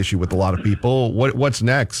takes issue with a lot of people? What's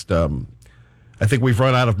next? I think we've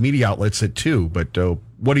run out of media outlets at 2, but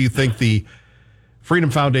what do you think the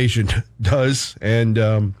Freedom Foundation does and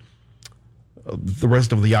the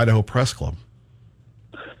rest of the Idaho Press Club?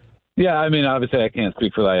 Yeah, I mean, obviously I can't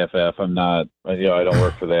speak for the IFF. I'm not, I don't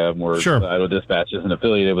work for them. Sure. The Idaho Dispatch isn't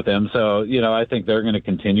affiliated with them. So, I think they're going to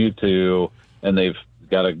continue to, and they've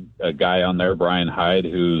got a guy on there, Brian Hyde,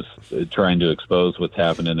 who's trying to expose what's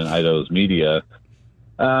happening in Idaho's media.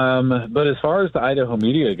 But as far as the Idaho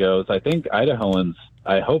media goes, I think Idahoans,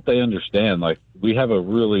 I hope they understand, like, we have a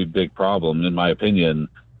really big problem, in my opinion,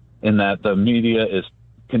 in that the media is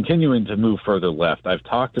continuing to move further left. I've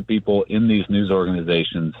talked to people in these news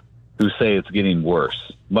organizations who say it's getting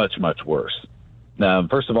worse, much, much worse. Now,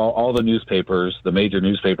 first of all the newspapers, the major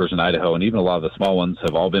newspapers in Idaho, and even a lot of the small ones,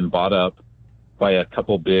 have all been bought up by a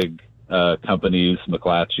couple big companies,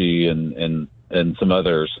 McClatchy and some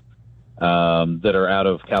others that are out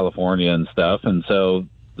of California and stuff. And so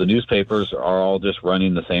the newspapers are all just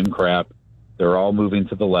running the same crap. They're all moving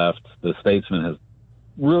to the left. The Statesman has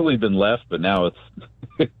really been left, but now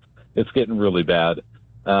it's getting really bad.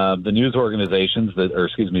 The news organizations the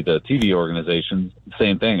TV organizations,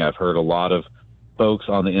 same thing. I've heard a lot of folks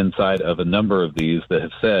on the inside of a number of these that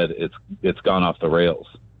have said it's gone off the rails.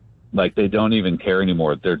 Like, they don't even care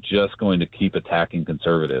anymore. They're just going to keep attacking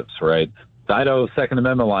conservatives, right? The Idaho Second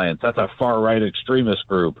Amendment Alliance, that's a far-right extremist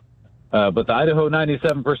group. But the Idaho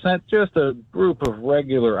 97%, just a group of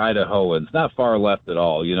regular Idahoans, not far left at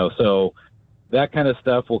all, so that kind of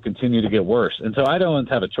stuff will continue to get worse. And so Idahoans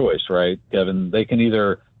have a choice, right, Kevin? They can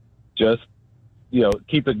either just,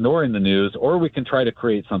 keep ignoring the news, or we can try to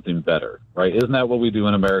create something better, right? Isn't that what we do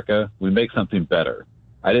in America? We make something better.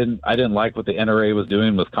 I didn't like what the NRA was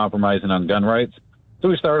doing, was compromising on gun rights, so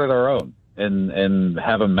we started our own and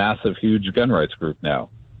have a massive, huge gun rights group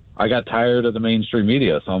now. I got tired of the mainstream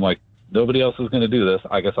media, so I'm like, nobody else is going to do this.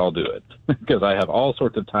 I guess I'll do it because I have all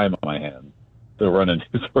sorts of time on my hands to run a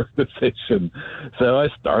news organization. So I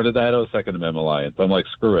started the Idaho Second Amendment Alliance. I'm like,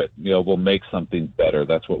 screw it. We'll make something better.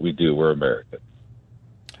 That's what we do. We're American.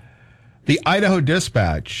 The Idaho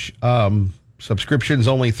Dispatch subscription's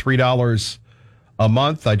only $3 a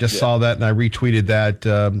month. I just saw that and I retweeted that.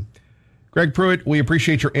 Greg Pruitt, we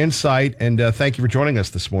appreciate your insight and thank you for joining us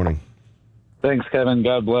this morning. Thanks, Kevin.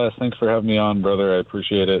 God bless. Thanks for having me on, brother. I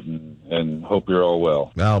appreciate it and hope you're all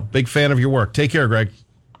well. Well, big fan of your work. Take care, Greg.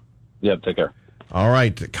 Yep, take care. All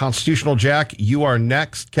right, Constitutional Jack, you are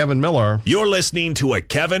next. Kevin Miller. You're listening to a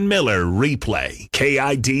Kevin Miller replay.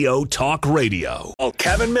 KIDO Talk Radio. Call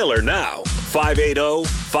Kevin Miller now.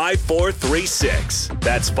 580-5436.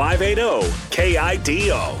 That's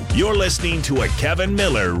 580-KIDO. You're listening to a Kevin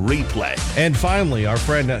Miller replay. And finally, our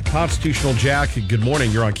friend Constitutional Jack, good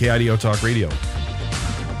morning. You're on KIDO Talk Radio.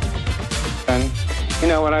 And,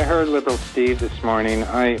 when I heard Liberal Steve this morning,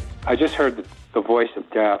 I just heard the voice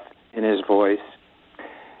of death in his voice.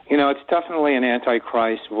 It's definitely an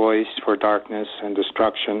antichrist voice for darkness and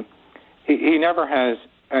destruction. He never has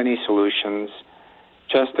any solutions,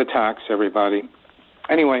 just attacks everybody.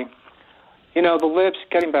 Anyway, the libs,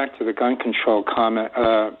 getting back to the gun control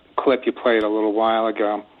clip you played a little while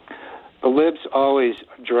ago, the libs always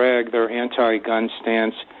drag their anti-gun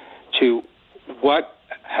stance to what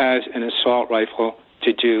has an assault rifle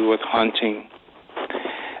to do with hunting.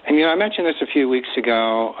 And, I mentioned this a few weeks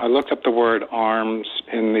ago. I looked up the word arms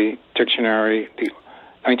in the dictionary, the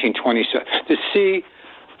 1927, to see,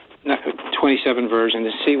 27 version,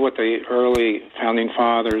 to see what the early founding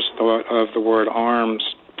fathers thought of the word arms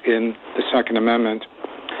in the Second Amendment.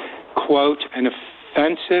 Quote, an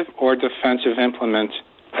offensive or defensive implement,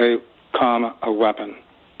 a weapon.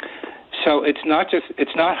 So it's not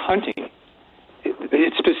hunting.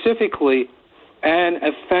 It's specifically an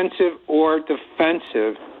offensive or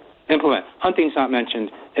defensive implement. Hunting's not mentioned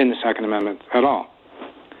in the Second Amendment at all.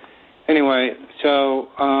 Anyway, so,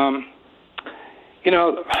 and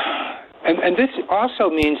this also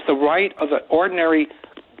means the right of the ordinary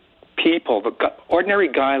people, the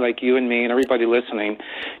ordinary guy like you and me and everybody listening,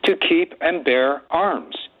 to keep and bear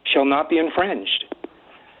arms shall not be infringed.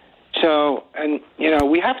 So, and,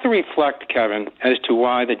 we have to reflect, Kevin, as to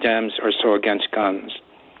why the Dems are so against guns.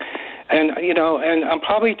 And, and I'm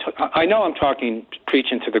probably, I know I'm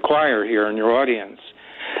preaching to the choir here in your audience.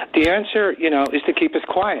 The answer, is to keep us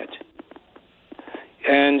quiet.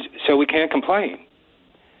 And so we can't complain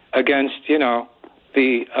against,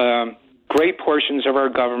 the great portions of our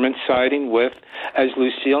government siding with, as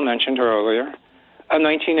Lucille mentioned earlier, a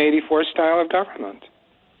 1984 style of government.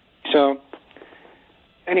 So,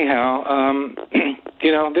 anyhow,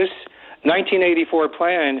 this 1984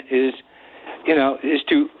 plan is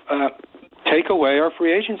to take away our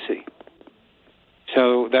free agency.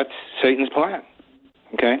 So that's Satan's plan.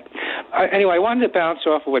 Okay. Anyway, I wanted to bounce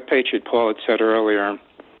off of what Patriot Paul had said earlier.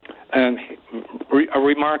 A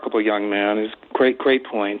remarkable young man, his great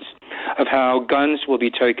points of how guns will be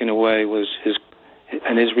taken away was his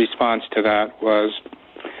response to that was,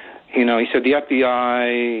 he said the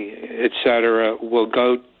FBI, et cetera, will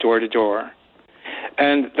go door to door.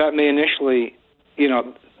 And that may initially,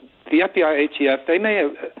 the FBI, ATF, they may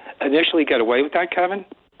initially get away with that, Kevin,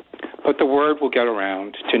 but the word will get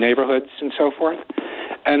around to neighborhoods and so forth,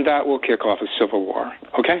 and that will kick off a civil war,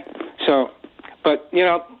 okay? So, but,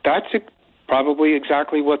 that's probably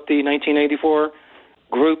exactly what the 1984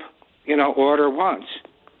 group, order wants,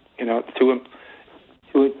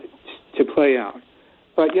 to play out.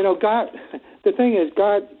 But, God, the thing is,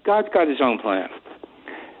 God's got his own plan.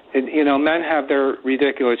 Men have their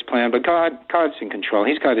ridiculous plan, but God's in control.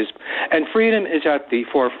 He's got his, and freedom is at the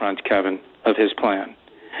forefront, Kevin, of his plan.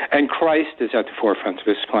 And Christ is at the forefront of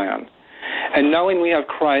his plan. And knowing we have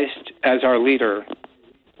Christ as our leader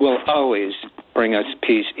will always bring us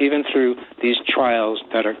peace, even through these trials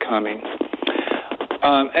that are coming.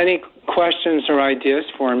 Any questions or ideas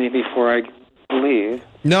for me before I leave?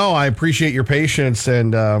 No, I appreciate your patience.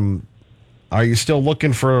 And are you still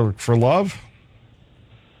looking for love?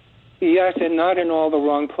 Yes, and not in all the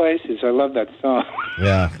wrong places. I love that song.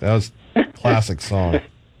 Yeah, that was a classic song.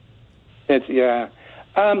 It's, yeah.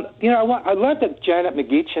 I love the Janet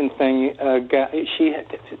McGeechan thing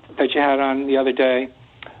that you had on the other day,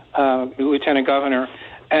 Lieutenant Governor,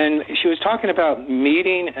 and she was talking about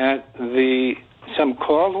meeting at some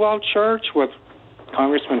Caldwell church with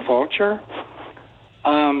Congressman Fulcher.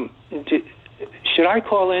 Should I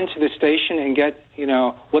call into the station and get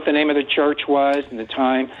what the name of the church was and the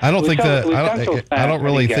time? I don't think I don't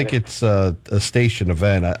really think it's a station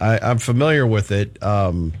event. I'm familiar with it.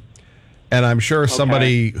 And I'm sure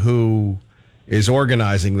somebody who is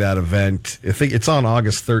organizing that event, I think it's on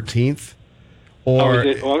August 13th,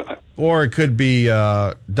 or it could be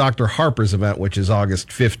Dr. Harper's event, which is August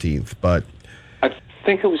 15th. But I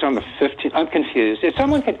think it was on the 15th. I'm confused. If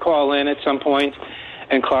someone could call in at some point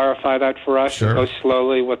and clarify that for us, sure. And go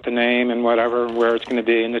slowly with the name and whatever, where it's going to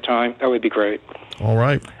be and the time, that would be great. All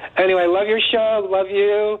right. Anyway, love your show. Love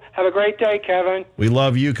you. Have a great day, Kevin. We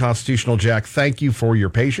love you, Constitutional Jack. Thank you for your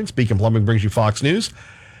patience. Beacon Plumbing brings you Fox News.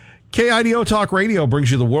 KIDO Talk Radio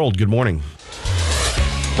brings you the world. Good morning.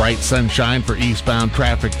 Bright sunshine for eastbound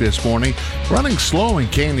traffic this morning. Running slow in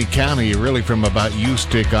Caney County, really from about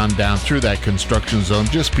U-Stick on down through that construction zone.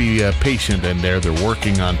 Just be patient in there. They're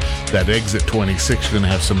working on that exit 26. You're going to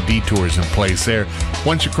have some detours in place there.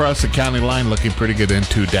 Once you cross the county line, looking pretty good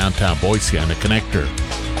into downtown Boise on the connector.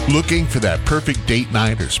 Looking for that perfect date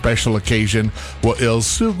night or special occasion? Well, Il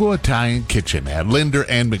Sugo Italian Kitchen at Linder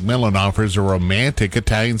and McMillan offers a romantic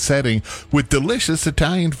Italian setting with delicious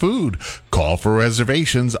Italian food. Call for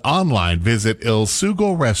reservations online. Visit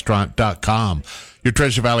ilsugorestaurant.com. Your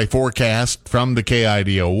Treasure Valley forecast from the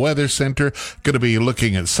KIDO Weather Center. Going to be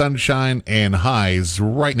looking at sunshine and highs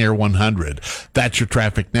right near 100. That's your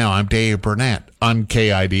traffic now. I'm Dave Burnett on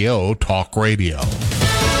KIDO Talk Radio.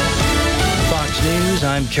 Fox News,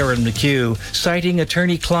 I'm Karen McHugh. Citing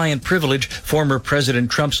attorney-client privilege, former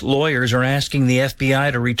President Trump's lawyers are asking the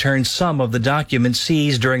FBI to return some of the documents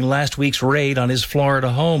seized during last week's raid on his Florida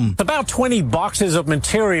home. About 20 boxes of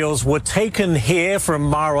materials were taken here from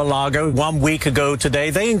Mar-a-Lago 1 week ago today.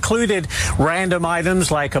 They included random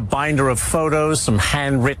items like a binder of photos, some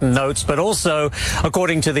handwritten notes, but also,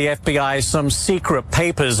 according to the FBI, some secret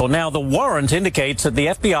papers. Well, now the warrant indicates that the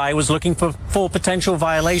FBI was looking for potential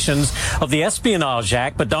violations of the Espionage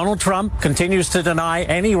Act, but Donald Trump continues to deny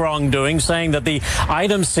any wrongdoing, saying that the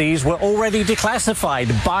items seized were already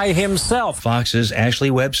declassified by himself. Fox's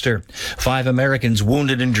Ashley Webster. 5 Americans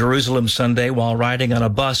wounded in Jerusalem Sunday while riding on a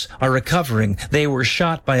bus are recovering. They were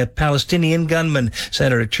shot by a Palestinian gunman.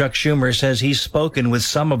 Senator Chuck Schumer says he's spoken with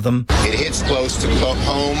some of them. It hits close to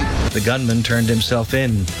home. The gunman turned himself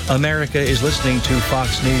in. America is listening to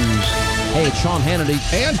Fox News. Hey, it's Sean Hannity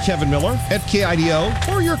and Kevin Miller at KIDO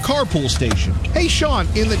or your carpool station. Hey, Sean,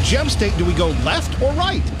 in the Gem State, do we go left or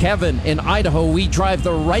right? Kevin, in Idaho, we drive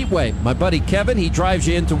the right way. My buddy Kevin, he drives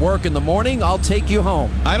you into work in the morning. I'll take you home.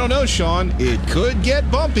 I don't know, Sean. It could get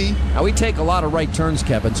bumpy. Now, we take a lot of right turns,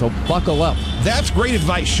 Kevin, so buckle up. That's great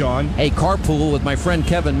advice, Sean. Hey, carpool with my friend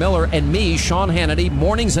Kevin Miller and me, Sean Hannity,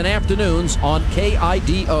 mornings and afternoons on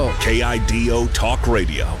KIDO. KIDO Talk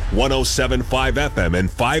Radio, 107.5 FM and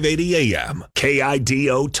 580 AM.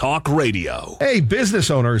 KIDO Talk Radio. Hey,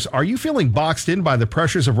 business owners, are you feeling boxed in by the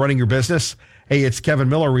pressures of running your business? Hey, it's Kevin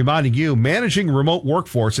Miller reminding you, managing remote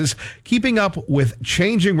workforces, keeping up with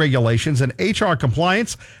changing regulations and HR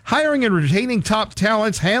compliance, hiring and retaining top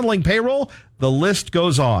talents, handling payroll, the list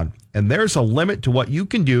goes on. And there's a limit to what you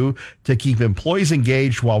can do to keep employees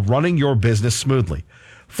engaged while running your business smoothly.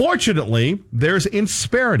 Fortunately, there's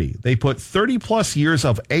Insperity. They put 30 plus years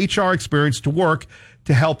of HR experience to work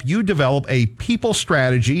to help you develop a people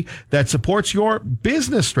strategy that supports your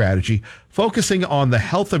business strategy, focusing on the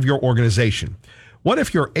health of your organization. What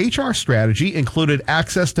if your HR strategy included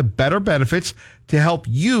access to better benefits to help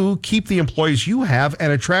you keep the employees you have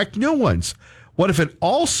and attract new ones? What if it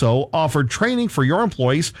also offered training for your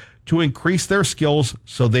employees to increase their skills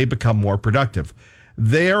so they become more productive?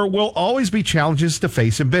 There will always be challenges to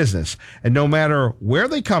face in business, and no matter where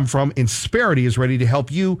they come from, Insperity is ready to help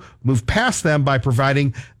you move past them by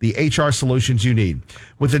providing the HR solutions you need.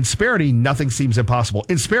 With Insperity, nothing seems impossible.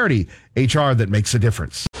 Insperity, HR that makes a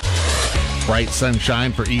difference. Bright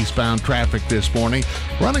sunshine for eastbound traffic this morning.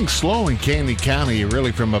 Running slow in Candy County,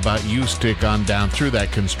 really from about U-Stick on down through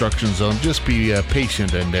that construction zone. Just be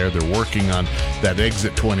patient in there. They're working on that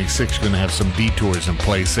exit 26. You're going to have some detours in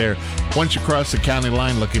place there. Once you cross the county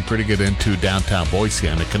line, looking pretty good into downtown Boise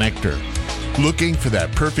on the connector. Looking for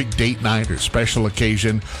that perfect date night or special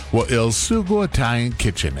occasion? Well, Il Sugo Italian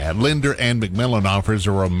Kitchen at Linder and McMillan offers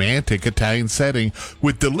a romantic Italian setting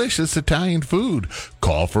with delicious Italian food.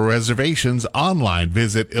 Call for reservations online.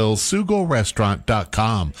 Visit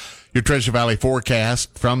ilsugorestaurant.com. Your Treasure Valley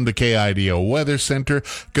forecast from the KIDO Weather Center.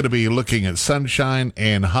 Going to be looking at sunshine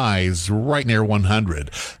and highs right near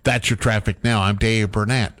 100. That's your traffic now. I'm Dave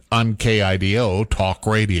Burnett on KIDO Talk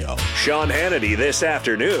Radio. Sean Hannity this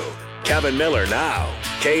afternoon. Kevin Miller now.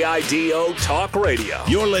 KIDO Talk Radio.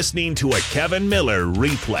 You're listening to a Kevin Miller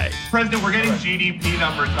replay. President, we're getting GDP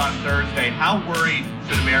numbers on Thursday. How worried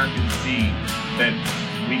should Americans be that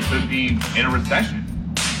we could be in a recession?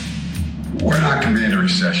 We're not going to be in a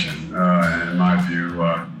recession, in my view.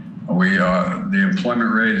 The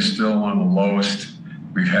employment rate is still one of the lowest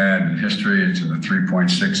we've had in history. It's in the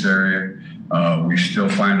 3.6 area. We still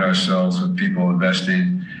find ourselves with people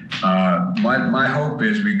investing. My hope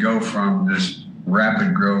is we go from this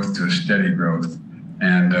rapid growth to steady growth.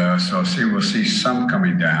 And we'll see some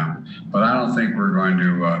coming down. But I don't think we're going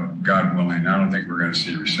to, God willing, I don't think we're going to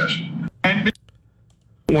see a recession.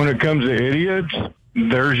 When it comes to idiots,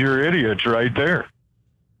 there's your idiots right there.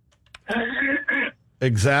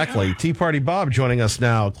 Exactly. Tea Party Bob joining us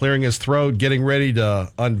now, clearing his throat, getting ready to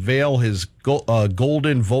unveil his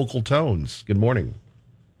golden vocal tones. Good morning.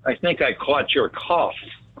 I think I caught your cough.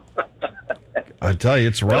 I tell you,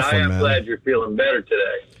 it's a rough one, man. I am glad you're feeling better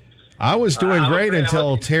today. I was doing great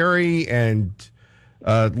until Terry and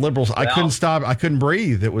liberals. I couldn't stop. I couldn't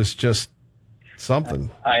breathe. It was just something.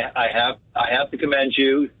 I have to commend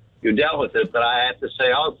you. You dealt with it, but I have to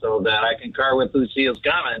say also that I concur with Lucille's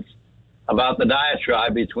comments about the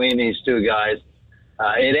diatribe between these two guys.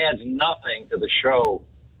 It adds nothing to the show,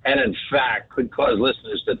 and in fact could cause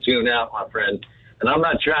listeners to tune out, my friend. And I'm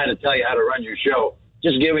not trying to tell you how to run your show,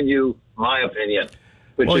 just giving you my opinion,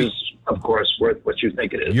 which is, of course, worth what you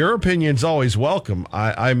think it is. Your opinion's always welcome.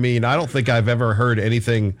 I mean, I don't think I've ever heard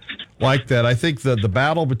anything like that. I think the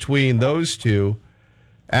battle between those two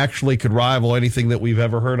actually could rival anything that we've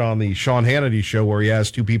ever heard on the Sean Hannity show, where he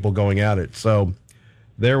has two people going at it. So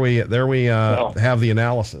there we have the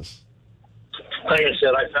analysis. Like I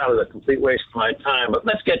said, I found it a complete waste of my time. But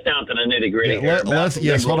let's get down to the nitty gritty. Let's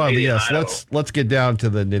get down to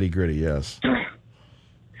the nitty gritty. Yes.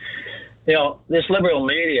 You know, this liberal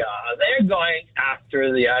media, they're going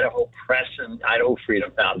after the Idaho Press and Idaho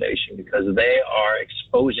Freedom Foundation because they are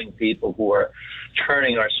exposing people who are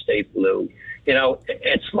turning our state blue. You know,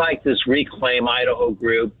 it's like this Reclaim Idaho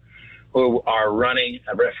group who are running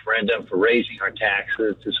a referendum for raising our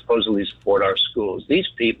taxes to supposedly support our schools. These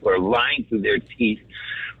people are lying through their teeth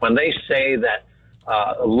when they say that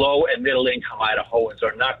low and middle income Idahoans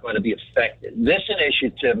are not going to be affected. This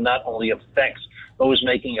initiative not only affects those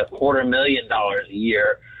making $250,000 a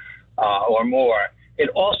year or more, it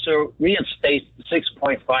also reinstates the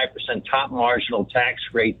 6.5% top marginal tax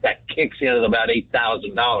rate that kicks in at about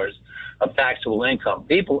 $8,000 of taxable income.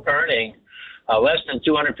 People earning less than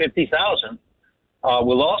 $250,000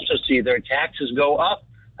 will also see their taxes go up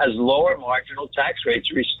as lower marginal tax rates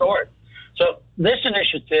are restored. So this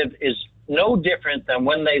initiative is no different than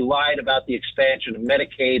when they lied about the expansion of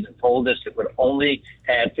Medicaid and told us it would only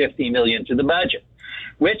add $50 million to the budget,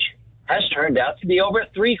 which has turned out to be over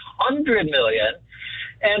 $300 million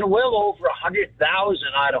and well over 100,000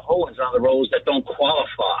 Idahoans on the rolls that don't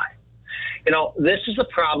qualify. You know, this is the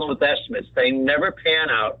problem with estimates. They never pan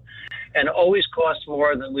out and always cost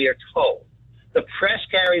more than we are told. The press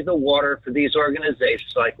carries the water for these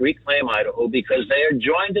organizations like Reclaim Idaho because they are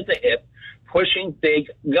joined at the hip pushing big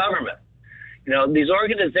government. You know, these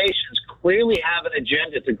organizations clearly have an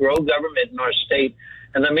agenda to grow government in our state,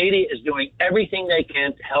 and the media is doing everything they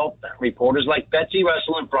can to help them. Reporters like Betsy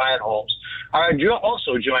Russell and Brian Holmes are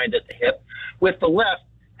also joined at the hip with the left,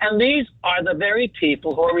 and these are the very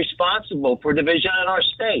people who are responsible for division in our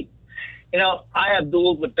state. You know, I have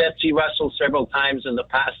dueled with Betsy Russell several times in the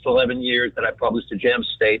past 11 years that I published to Gem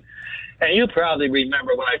State. And you probably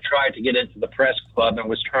remember when I tried to get into the press club and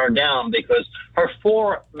was turned down because her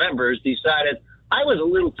 4 members decided I was a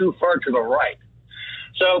little too far to the right.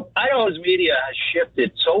 So Idaho's media has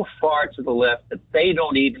shifted so far to the left that they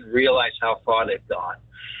don't even realize how far they've gone.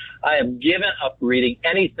 I have given up reading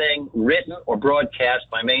anything written or broadcast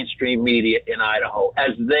by mainstream media in Idaho,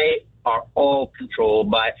 as they are all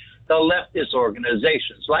controlled by the leftist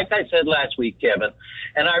organizations. Like I said last week, Kevin,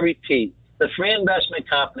 and I repeat, the free investment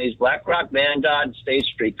companies, BlackRock, Vanguard, and State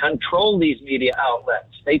Street, control these media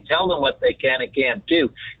outlets. They tell them what they can and can't do.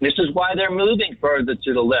 This is why they're moving further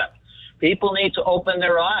to the left. People need to open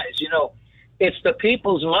their eyes. You know, it's the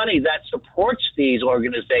people's money that supports these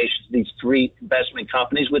organizations, these 3 investment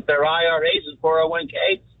companies with their IRAs and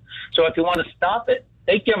 401ks. So if you want to stop it,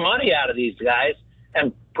 take your money out of these guys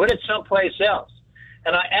and put it someplace else.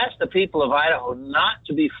 And I ask the people of Idaho not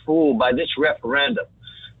to be fooled by this referendum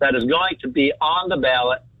that is going to be on the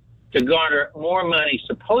ballot to garner more money,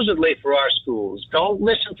 supposedly for our schools. Don't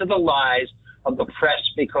listen to the lies of the press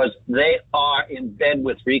because they are in bed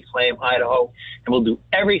with Reclaim Idaho and will do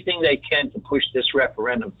everything they can to push this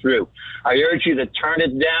referendum through. I urge you to turn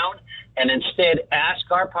it down and instead ask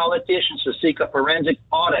our politicians to seek a forensic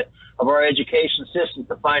audit of our education system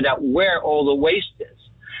to find out where all the waste is.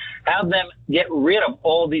 Have them get rid of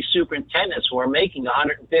all these superintendents who are making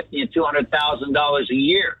 $150,000 and $200,000 a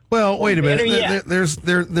year. Well, wait a minute.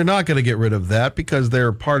 They're not going to get rid of that because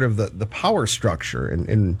they're part of the power structure,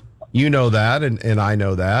 and you know that, and I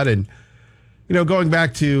know that, and you know, going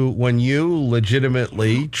back to when you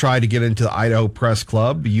legitimately tried to get into the Idaho Press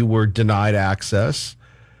Club, you were denied access,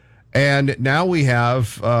 and now we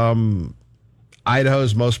have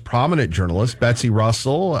Idaho's most prominent journalist, Betsy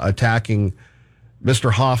Russell, attacking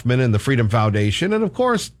Mr. Hoffman and the Freedom Foundation. And of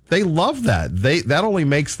course, they love that. That only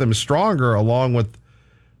makes them stronger, along with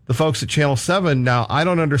the folks at Channel 7. Now, I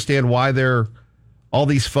don't understand why they're all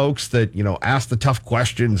these folks that, you know, ask the tough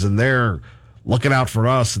questions and they're looking out for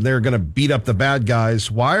us and they're going to beat up the bad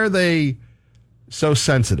guys. Why are they so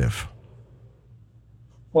sensitive?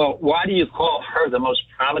 Well, why do you call her the most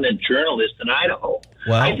prominent journalist in Idaho?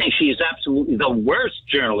 Well, I think she's absolutely the worst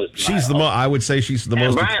journalist. She's the most. I would say she's the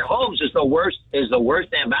most. Brian Holmes is the worst. Is the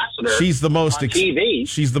worst ambassador. She's the most on TV.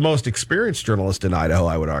 She's the most experienced journalist in Idaho,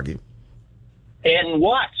 I would argue. In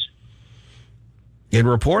what? In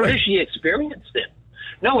reporting. What is she experienced in?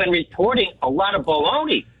 No, in reporting a lot of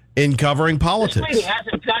baloney. In covering politics. This lady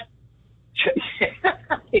hasn't got.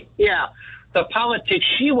 Yeah, the politics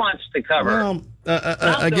she wants to cover. Well,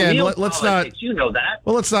 again, let's politics. not. You know that.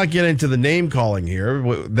 Well, let's not get into the name calling here.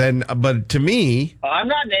 Then, but to me, I'm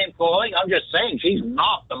not name calling. I'm just saying she's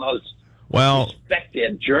not the most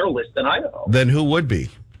respected journalist in Idaho. Then who would be?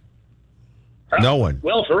 No one.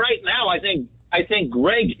 Well, for right now, I think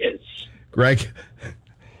Greg is. Greg,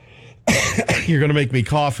 you're going to make me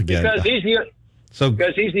cough again. Because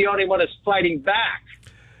he's the only one that's fighting back.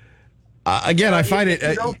 Again, I find it.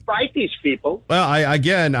 You don't fight these people. Well,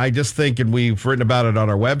 I just think, and we've written about it on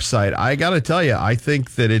our website. I got to tell you, I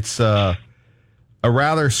think that it's a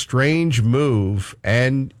rather strange move,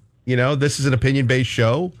 and you know, this is an opinion-based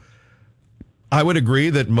show. I would agree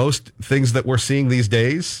that most things that we're seeing these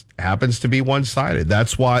days happens to be one-sided.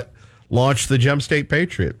 That's what launched the Gem State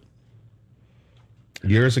Patriot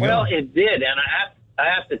years ago. Well, it did, and I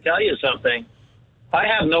have to tell you something. I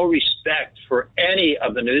have no respect for any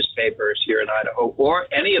of the newspapers here in Idaho or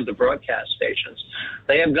any of the broadcast stations.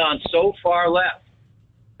 They have gone so far left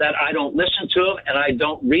that I don't listen to them and I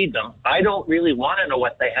don't read them. I don't really want to know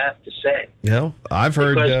what they have to say. I've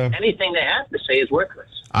heard because anything they have to say is worthless.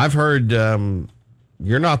 I've heard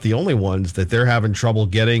you're not the only ones that they're having trouble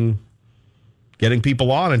getting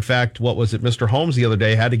people on. In fact, what was it? Mr. Holmes the other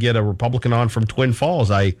day had to get a Republican on from Twin Falls.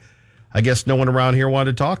 I guess no one around here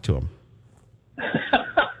wanted to talk to him.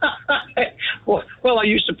 Well, are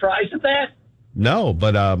you surprised at that? No,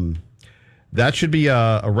 but that should be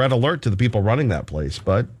a red alert to the people running that place.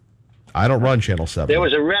 But I don't run Channel 7. There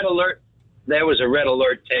was a red alert. There was a red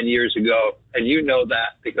alert 10 years ago, and you know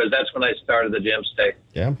that because that's when I started the Gem State.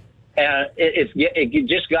 Yeah. And it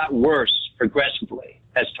just got worse progressively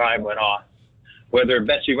as time went on. Whether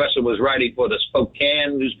Betsy Russell was writing for the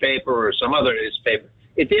Spokane newspaper or some other newspaper,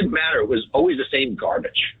 it didn't matter. It was always the same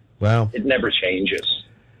garbage. Well, it never changes.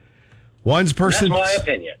 That's my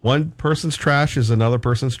opinion. One person's trash is another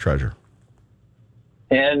person's treasure.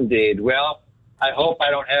 Indeed. Well, I hope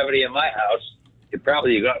I don't have any in my house. You're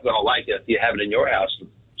probably not going to like it if you have it in your house,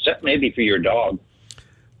 except maybe for your dog.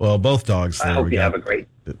 Well, both dogs. I hope you have a great.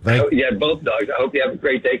 Both dogs. I hope you have a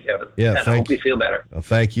great day, Kevin. Yeah, and I hope you feel better. Well,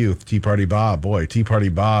 thank you, Tea Party Bob. Boy, Tea Party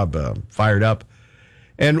Bob fired up.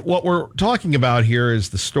 And what we're talking about here is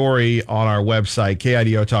the story on our website,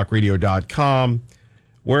 KIDOTalkRadio.com,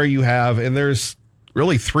 where you have, and there's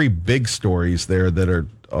really three big stories there that are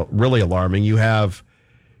really alarming. You have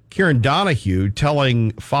Kieran Donahue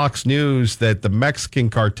telling Fox News that the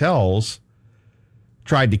Mexican cartels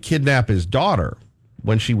tried to kidnap his daughter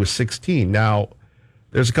when she was 16. Now,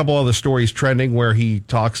 there's a couple other stories trending where he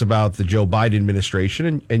talks about the Joe Biden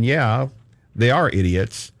administration, and yeah, they are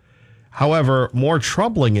idiots. However, more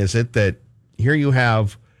troubling is it that here you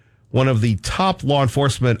have one of the top law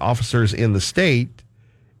enforcement officers in the state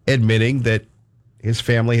admitting that his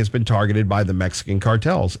family has been targeted by the Mexican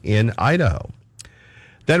cartels in Idaho.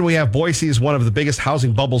 Then we have Boise is one of the biggest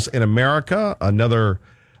housing bubbles in America. Another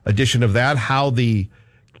edition of that, how the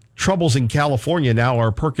troubles in California now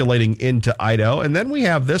are percolating into Idaho. And then we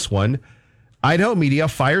have this one, Idaho media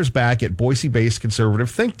fires back at Boise-based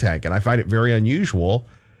conservative think tank. And I find it very unusual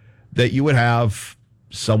that you would have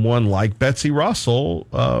someone like Betsy Russell,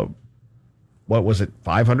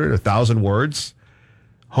 500, 1,000 words,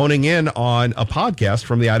 honing in on a podcast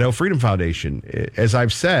from the Idaho Freedom Foundation. As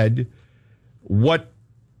I've said, what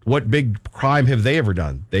big crime have they ever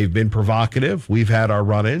done? They've been provocative. We've had our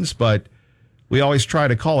run-ins, but we always try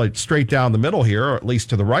to call it straight down the middle here, or at least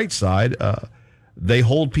to the right side. They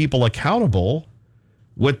hold people accountable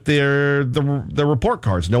with their report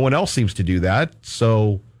cards. No one else seems to do that.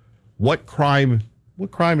 So what crime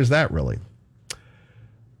is that really?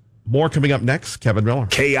 More coming up next. Kevin Miller.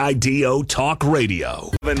 KIDO Talk Radio.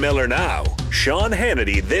 Kevin Miller now. Sean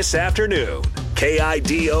Hannity this afternoon.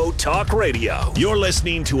 KIDO Talk Radio. You're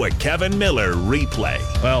listening to a Kevin Miller replay.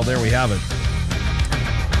 Well, there we have it.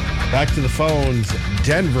 Back to the phones.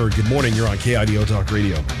 Denver, good morning. You're on KIDO Talk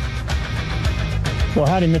Radio. Well,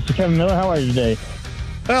 howdy, Mr. Kevin Miller. How are you today?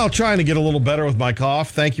 Well, trying to get a little better with my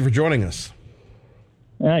cough. Thank you for joining us.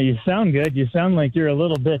 Yeah, you sound good. You sound like you're a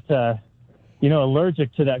little bit,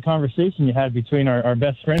 allergic to that conversation you had between our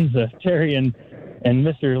best friends, Terry and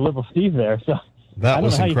Mr. Liberal Steve there. So that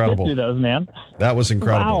was incredible. You sit through those, man. That was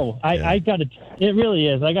incredible. Wow, yeah. It really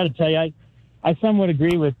is. I got to tell you, I somewhat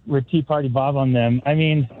agree with Tea Party Bob on them. I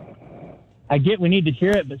mean, I get we need to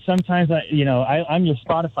hear it, but sometimes I'm your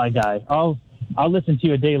Spotify guy. I'll listen to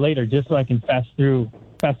you a day later just so I can fast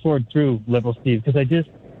forward through Liberal Steve, because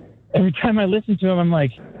every time I listen to him, I'm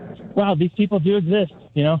like, wow, these people do exist,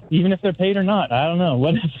 even if they're paid or not. I don't know.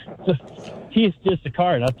 He's just a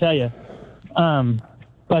card, I'll tell you.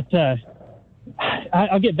 But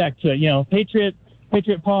I'll get back to it.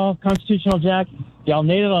 Patriot Paul, Constitutional Jack, y'all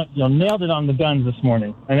nailed it on the guns this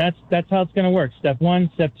morning. And that's how it's going to work. Step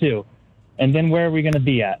 1, step 2. And then where are we going to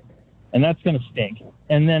be at? And that's going to stink.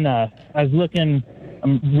 And then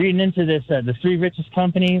I'm reading into this, the 3 richest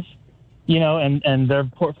companies, and their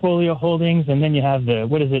portfolio holdings. And then you have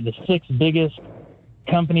the 6 biggest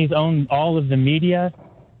companies own all of the media.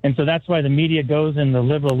 And so that's why the media goes in the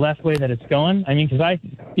liberal left way that it's going. I mean, because I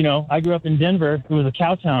grew up in Denver. It was a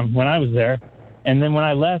cow town when I was there. And then when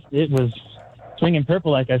I left, it was swinging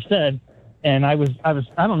purple, like I said. And I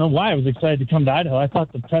don't know why I was excited to come to Idaho. I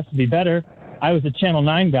thought the press would be better. I was a Channel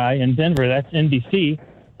 9 guy in Denver. That's NBC.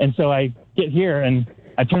 And so I get here and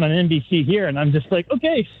I turn on NBC here, and I'm just like,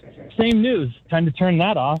 okay, same news. Time to turn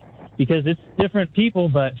that off because it's different people,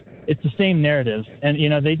 but it's the same narrative. And,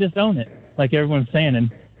 they just own it, like everyone's saying.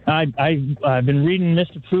 And I've been reading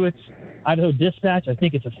Mr. Pruitt's Idaho Dispatch. I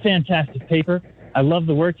think it's a fantastic paper. I love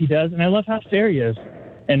the work he does, and I love how fair he is.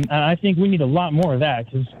 And I think we need a lot more of that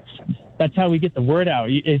because that's how we get the word out.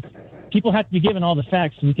 People have to be given all the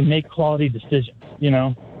facts so we can make quality decisions,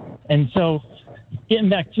 And so getting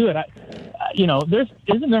back to it,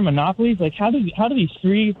 isn't there monopolies? Like, how do these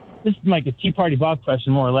three, this is like a Tea Party Bob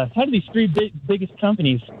question more or less, how do these three biggest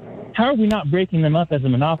companies, how are we not breaking them up as a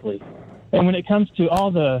monopoly? And when it comes to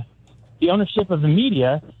all the ownership of the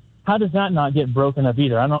media, how does that not get broken up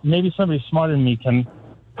either? Maybe somebody smarter than me can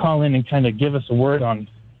call in and kind of give us a word on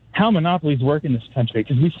how monopolies work in this country,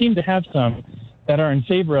 because we seem to have some that are in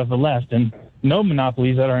favor of the left and no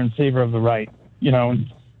monopolies that are in favor of the right.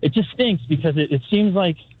 And it just stinks because it seems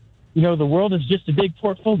like, the world is just a big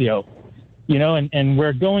portfolio, and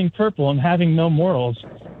we're going purple and having no morals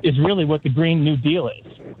is really what the Green New Deal is.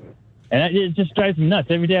 And it just drives me nuts.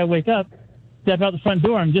 Every day I wake up, step out the front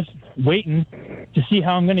door, I'm just waiting to see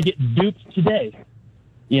how I'm going to get duped today.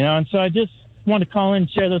 And so I just want to call in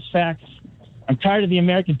and share those facts. I'm tired of the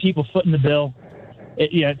American people footing the bill.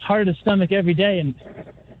 It's hard to stomach every day. And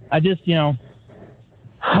I just,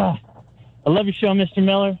 I love your show, Mr.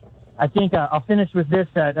 Miller. I think I'll finish with this.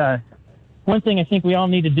 That one thing I think we all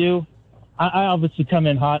need to do, I obviously come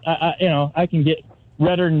in hot. I can get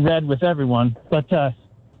redder and red with everyone. But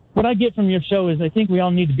what I get from your show is I think we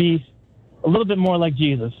all need to be a little bit more like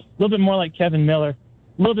Jesus, a little bit more like Kevin Miller,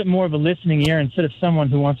 a little bit more of a listening ear instead of someone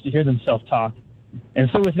who wants to hear themselves talk. And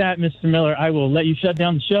so with that, Mr. Miller, I will let you shut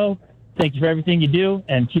down the show. Thank you for everything you do,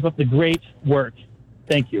 and keep up the great work.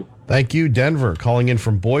 Thank you. Thank you, Denver, calling in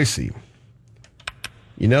from Boise.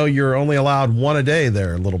 You're only allowed one a day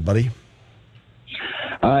there, little buddy.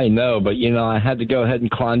 I know, but, I had to go ahead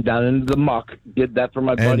and climb down into the muck. Did that for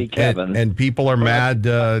my buddy Kevin. And people are mad.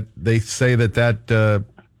 They say that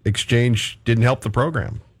exchange didn't help the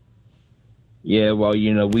program. Yeah, well,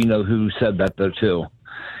 we know who said that, though, too.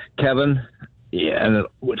 Kevin, yeah, and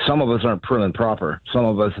some of us aren't prim and proper. Some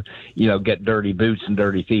of us, get dirty boots and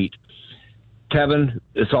dirty feet. Kevin,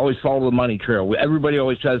 it's always follow the money trail. Everybody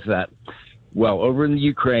always says that. Well, over in the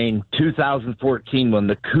Ukraine, 2014, when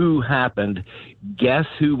the coup happened, guess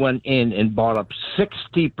who went in and bought up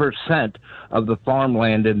 60% of the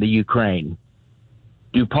farmland in the Ukraine?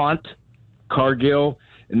 DuPont, Cargill,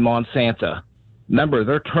 and Monsanto. Remember,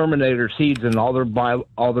 their Terminator seeds and all their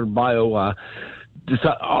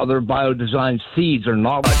bio-designed seeds are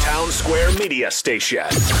not a Town Square media station.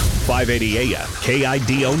 580 AM,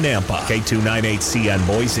 KIDO Nampa, K298CN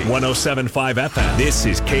Boise, 107.5 FM. This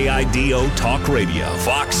is KIDO Talk Radio,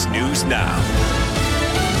 Fox News Now.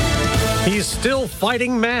 He's still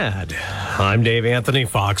fighting mad. I'm Dave Anthony,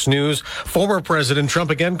 Fox News. Former President Trump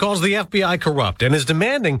again calls the FBI corrupt and is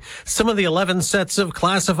demanding some of the 11 sets of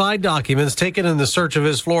classified documents taken in the search of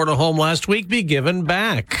his Florida home last week be given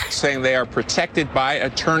back. Saying they are protected by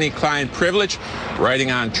attorney-client privilege.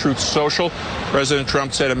 Writing on Truth Social, President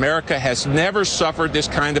Trump said America has never suffered this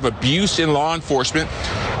kind of abuse in law enforcement.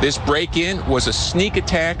 This break-in was a sneak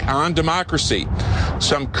attack on democracy.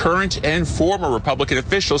 Some current and former Republican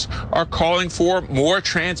officials are calling for more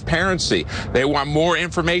transparency. They want more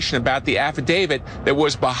information about the affidavit that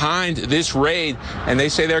was behind this raid, and they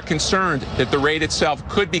say they're concerned that the raid itself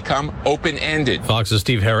could become open-ended. Fox's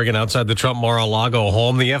Steve Harrigan outside the Trump Mar-a-Lago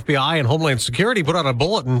home. The FBI and Homeland Security put out a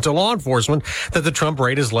bulletin to law enforcement that the Trump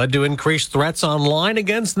raid has led to increased threats online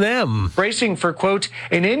against them. Bracing for, quote,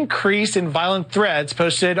 an increase in violent threats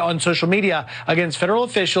posted on social media against federal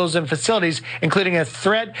officials and facilities, including a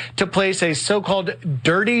threat to place a so-called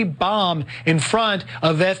dirty bomb in front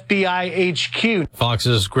of FBI HQ.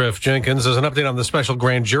 Fox's Griff Jenkins has an update on the special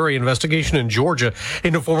grand jury investigation in Georgia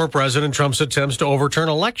into former President Trump's attempts to overturn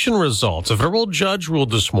election results. A federal judge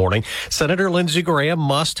ruled this morning Senator Lindsey Graham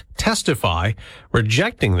must testify,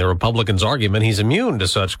 rejecting the Republicans' argument he's immune to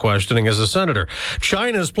such questioning as a senator.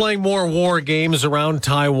 China's playing more war games around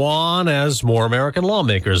Taiwan as more American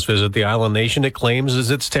lawmakers visit the island nation it claims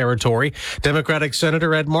is its territory. Democratic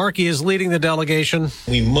Senator Ed Markey is leading the delegation.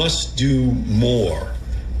 We must do more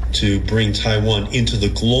to bring Taiwan into the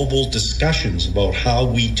global discussions about how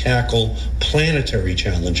we tackle planetary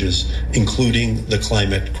challenges, including the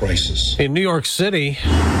climate crisis. In New York City,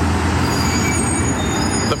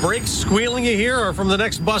 the brakes squealing you hear are from the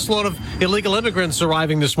next busload of illegal immigrants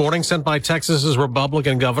arriving this morning, sent by Texas's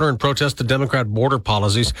Republican governor in protest to Democrat border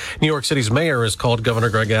policies. New York City's mayor has called Governor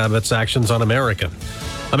Greg Abbott's actions un-American.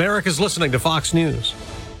 America's listening to Fox News.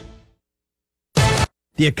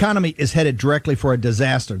 The economy is headed directly for a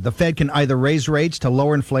disaster. The Fed can either raise rates to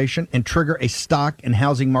lower inflation and trigger a stock and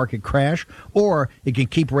housing market crash, or it can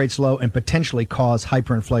keep rates low and potentially cause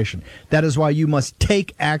hyperinflation. That is why you must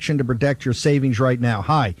take action to protect your savings right now.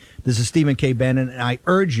 Hi, this is Stephen K. Bannon, and I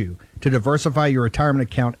urge you to diversify your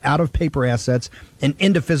retirement account out of paper assets and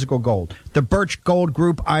into physical gold. The Birch Gold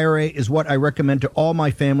Group IRA is what I recommend to all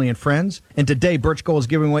my family and friends. And today, Birch Gold is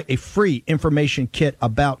giving away a free information kit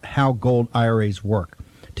about how gold IRAs work.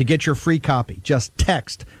 To get your free copy, just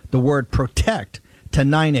text the word PROTECT to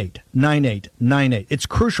 989898. It's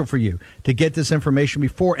crucial for you to get this information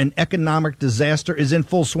before an economic disaster is in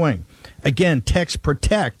full swing. Again, text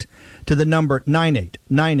PROTECT to the number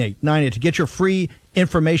 989898 to get your free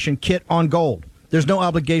information kit on gold. There's no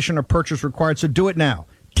obligation or purchase required, so do it now.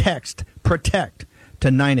 Text PROTECT to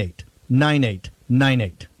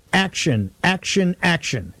 989898. Action, action,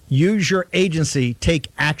 action. Use your agency. Take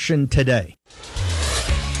action today.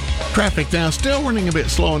 Traffic now still running a bit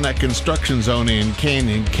slow in that construction zone in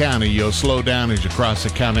Canyon County. You'll slow down as you cross the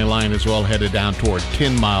county line as well, headed down toward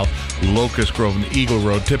 10 Mile, Locust Grove, and Eagle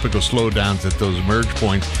Road. Typical slowdowns at those merge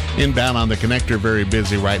points. Inbound on the connector, very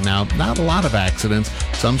busy right now. Not a lot of accidents.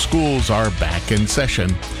 Some schools are back in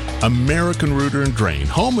session. American Rooter and Drain,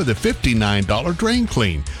 home of the $59 Drain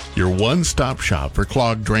Clean. Your one-stop shop for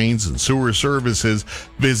clogged drains and sewer services.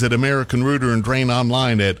 Visit American Rooter and Drain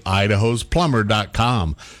online at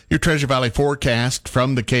idahosplumber.com. Your Treasure Valley forecast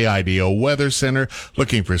from the KIDO Weather Center.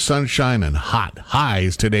 Looking for sunshine and hot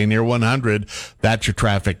highs today near 100. That's your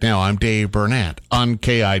traffic now. I'm Dave Burnett on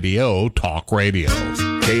KIDO Talk Radio.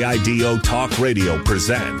 KIDO Talk Radio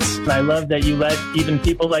presents. I love that you let even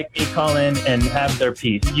people like me call in and have their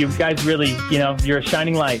piece. You guys really, you're a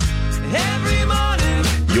shining light. Every morning.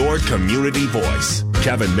 Your community voice,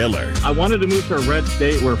 Kevin Miller. I wanted to move to a red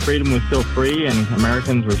state where freedom was still free and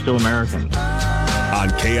Americans were still Americans. On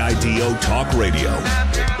KIDO Talk Radio,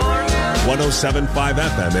 107.5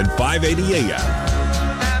 FM and 580 AM.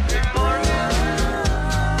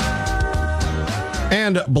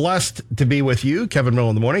 And blessed to be with you, Kevin Miller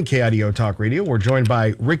in the morning, KIDO Talk Radio. We're joined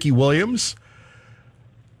by Ricky Williams,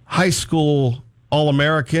 high school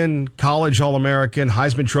All-American, college All-American,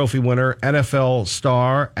 Heisman Trophy winner, NFL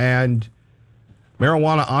star, and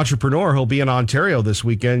marijuana entrepreneur. He'll be in Ontario this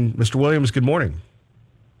weekend. Mr. Williams, good morning.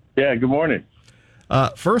 Yeah, good morning.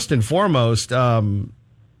 First and foremost, you are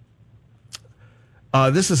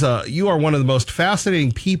one of the most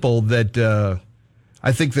fascinating people that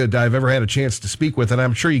I think that I've ever had a chance to speak with, and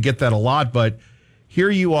I'm sure you get that a lot, but here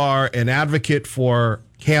you are, an advocate for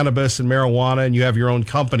cannabis and marijuana, and you have your own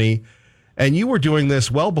company, and you were doing this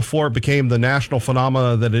well before it became the national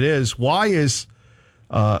phenomena that it is. Why is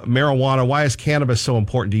marijuana, why is cannabis so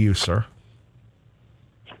important to you, sir?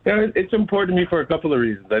 Yeah, it's important to me for a couple of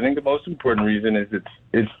reasons. I think the most important reason is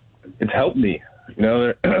it's helped me.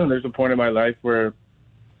 There's a point in my life where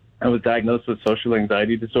I was diagnosed with social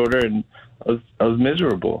anxiety disorder, and I was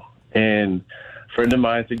miserable. And a friend of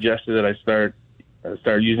mine suggested that I start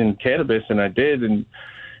using cannabis, and I did. And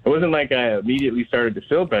it wasn't like I immediately started to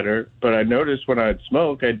feel better, but I noticed when I'd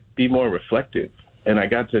smoke, I'd be more reflective, and I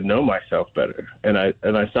got to know myself better. And I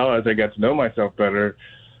saw as I got to know myself better,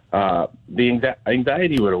 the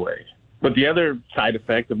anxiety went away. But the other side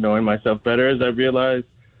effect of knowing myself better is I realized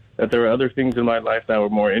that there were other things in my life that were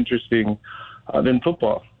more interesting than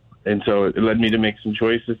football. And so it led me to make some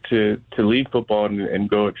choices to leave football and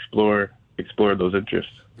go explore those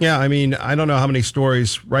interests. Yeah, I mean, I don't know how many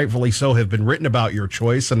stories, rightfully so, have been written about your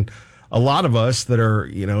choice. And a lot of us that are,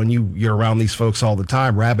 and you're around these folks all the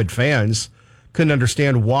time, rabid fans, couldn't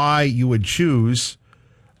understand why you would choose,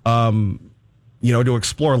 to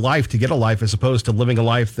explore life, to get a life, as opposed to living a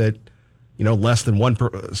life that, less than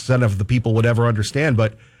 1% of the people would ever understand.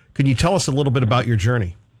 But can you tell us a little bit about your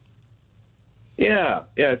journey? Yeah.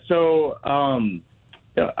 So I'll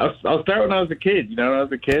start when I was a kid. When I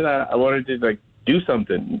was a kid, I wanted to do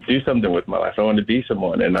something with my life. I wanted to be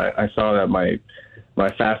someone, and I saw that my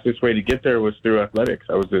fastest way to get there was through athletics.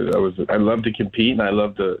 I loved to compete, and I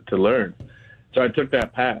loved to learn. So I took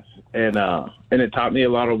that path, and it taught me a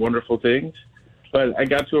lot of wonderful things. But I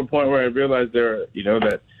got to a point where I realized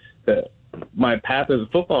that my path as a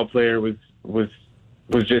football player was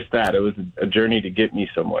just that. It was a journey to get me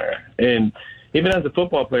somewhere. And even as a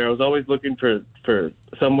football player, I was always looking for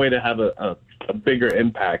some way to have a bigger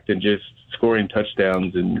impact than just scoring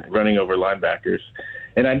touchdowns and running over linebackers.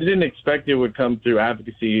 And I didn't expect it would come through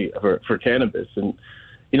advocacy for cannabis. And,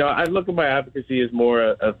 I look at my advocacy as more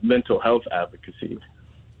of mental health advocacy.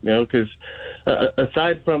 because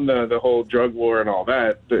aside from the whole drug war and all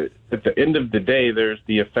that, at the end of the day, there's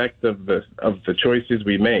the effect of the choices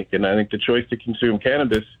we make. And I think the choice to consume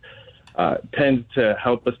cannabis tends to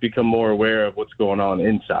help us become more aware of what's going on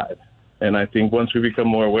inside. And I think once we become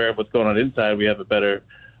more aware of what's going on inside, we have a better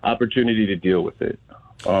opportunity to deal with it.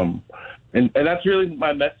 And that's really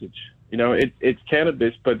my message. It's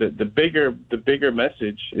cannabis, but the bigger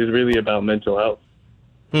message is really about mental health.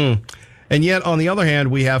 And yet, on the other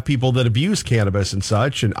hand, we have people that abuse cannabis and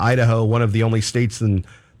such. And Idaho, one of the only states in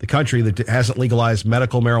the country that hasn't legalized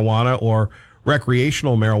medical marijuana or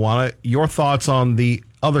recreational marijuana. Your thoughts on the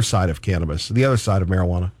other side of cannabis, the other side of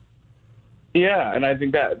marijuana? Yeah, and I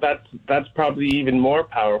think that's probably even more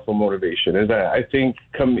powerful motivation. Is that I think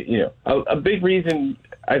a big reason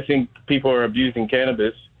I think people are abusing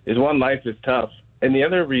cannabis is one, life is tough, and the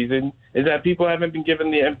other reason is that people haven't been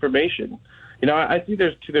given the information. I see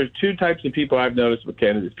there's two types of people I've noticed with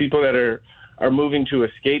cannabis: people that are moving to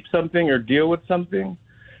escape something or deal with something,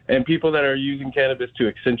 and people that are using cannabis to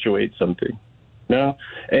accentuate something.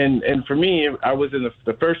 And for me, I was in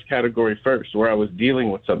the first category first, where I was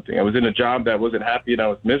dealing with something. I was in a job that wasn't happy and I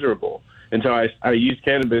was miserable. And so I used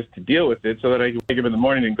cannabis to deal with it so that I could wake up in the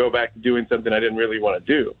morning and go back to doing something I didn't really want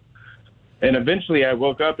to do. And eventually I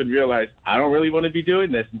woke up and realized I don't really want to be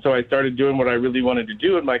doing this. And so I started doing what I really wanted to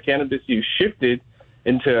do. And my cannabis use shifted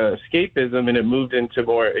into escapism, and it moved into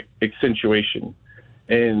more accentuation.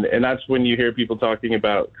 And that's when you hear people talking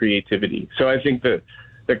about creativity. So I think that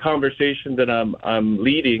the conversation that I'm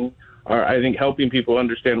leading are, I think, helping people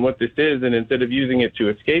understand what this is, and instead of using it to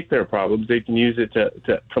escape their problems, they can use it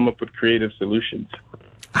to come up with creative solutions.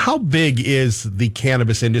 How big is the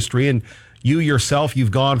cannabis industry? And you yourself, you've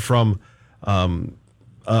gone from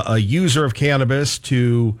a user of cannabis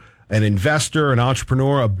to an investor, an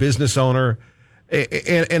entrepreneur, a business owner.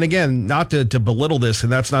 And again, not to belittle this,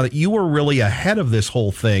 and that's not that you were really ahead of this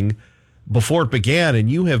whole thing before it began, and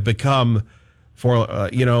you have become,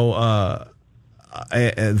 the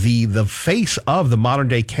face of the modern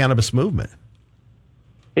day cannabis movement.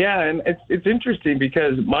 Yeah, and it's interesting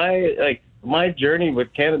because my journey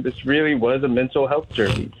with cannabis really was a mental health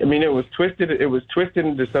journey. I mean, it was twisted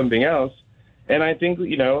into something else, and I think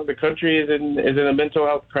the country is in a mental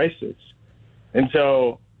health crisis, and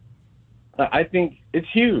so I think it's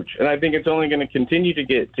huge, and I think it's only going to continue to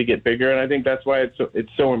get bigger, and I think that's why it's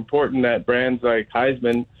so important that brands like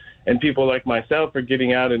Heisman and people like myself are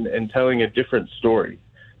getting out and telling a different story,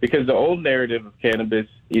 because the old narrative of cannabis,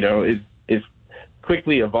 is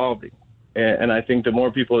quickly evolving. And I think the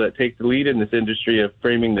more people that take the lead in this industry of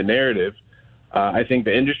framing the narrative, I think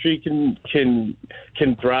the industry can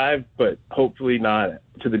thrive, but hopefully not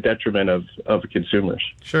to the detriment of consumers.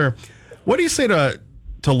 Sure. What do you say to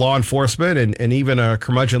law enforcement and even a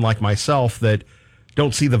curmudgeon like myself that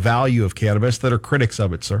don't see the value of cannabis, that are critics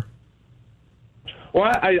of it, sir? Well,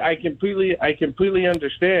 I completely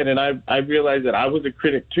understand, and I realized that I was a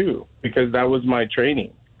critic too, because that was my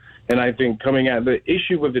training. And I think coming out, the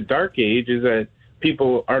issue with the dark age is that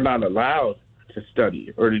people are not allowed to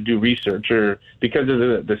study or to do research, or because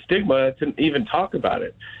of the stigma to even talk about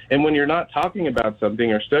it. And when you're not talking about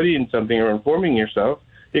something or studying something or informing yourself,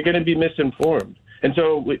 you're going to be misinformed. And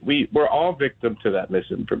so we're all victim to that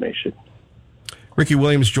misinformation. Ricky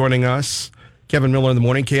Williams joining us. Kevin Miller in the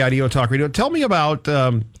morning, KIDO Talk Radio. Tell me about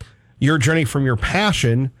your journey from your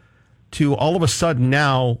passion to all of a sudden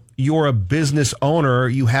now you're a business owner,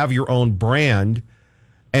 you have your own brand,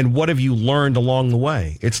 and what have you learned along the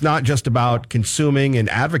way? It's not just about consuming and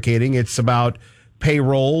advocating, it's about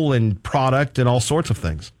payroll and product and all sorts of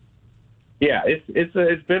things. Yeah,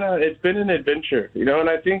 it's been an adventure, and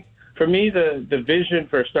I think for me the vision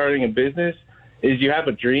for starting a business is you have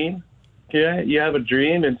a dream. Yeah, you have a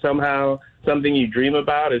dream, and somehow something you dream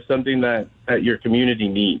about is something that your community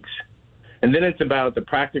needs. And then it's about the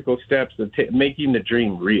practical steps of making the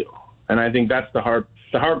dream real. And I think that's the hard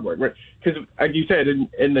work, right? Because like you said,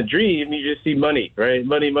 in the dream, you just see money, right?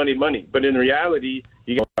 Money. But in reality,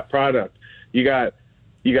 you got product, you got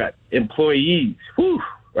employees,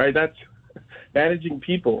 right? That's managing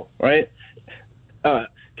people, right?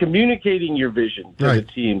 Communicating your vision to the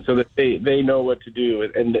team so that they know what to do.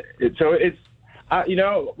 And so it's,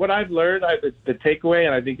 what I've learned, the takeaway,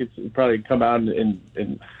 and I think it's probably come out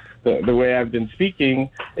in the way I've been speaking,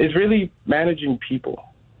 is really managing people.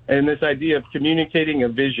 And this idea of communicating a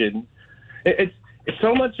vision, it's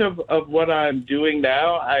so much of what I'm doing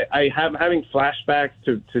now. I'm having flashbacks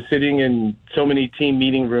to sitting in so many team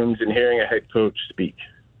meeting rooms and hearing a head coach speak.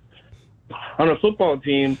 On a football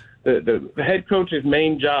team, the head coach's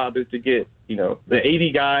main job is to get, the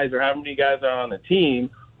 80 guys or how many guys are on the team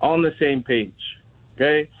on the same page.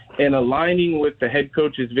 okay, and aligning with the head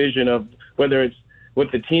coach's vision of whether it's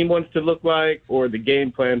what the team wants to look like or the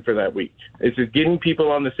game plan for that week. It's just getting people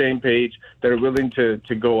on the same page that are willing to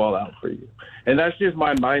go all out for you. And that's just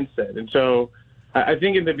my mindset. And so I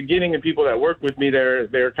think in the beginning, the people that work with me,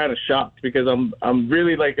 they're kind of shocked because I'm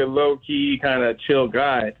really like a low key kind of chill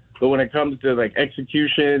guy. But when it comes to like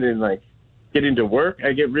execution and like getting to work,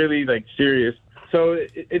 I get really like serious. So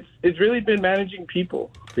it's really been managing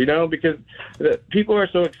people, because people are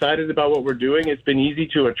so excited about what we're doing. It's been easy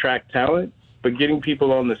to attract talent, but getting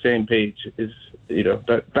people on the same page is,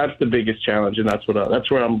 that's the biggest challenge, and that's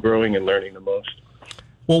where I'm growing and learning the most.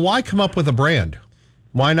 Well, why come up with a brand?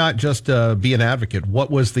 Why not just be an advocate?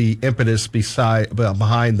 What was the impetus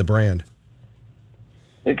behind the brand?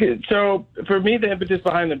 Okay, so for me, the impetus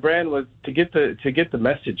behind the brand was to get the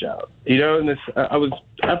message out. And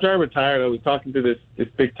after I retired, I was talking to this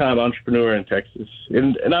big time entrepreneur in Texas,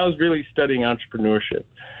 and I was really studying entrepreneurship.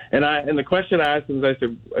 And the question I asked him was,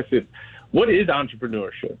 I said, what is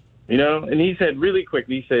entrepreneurship? And he said really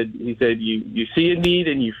quickly, he said you see a need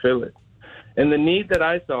and you fill it. And the need that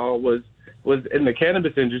I saw was in the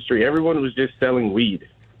cannabis industry. Everyone was just selling weed.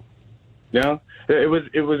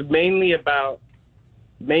 It was mainly about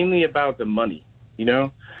the money,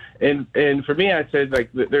 and for me, I said,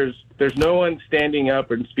 like, there's no one standing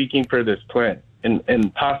up and speaking for this plant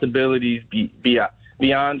and possibilities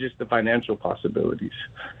beyond just the financial possibilities.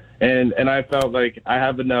 And I felt like I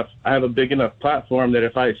have a big enough platform that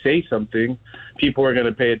if I say something, people are going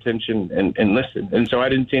to pay attention and listen. And so I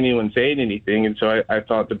didn't see anyone saying anything. And so I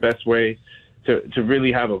thought the best way to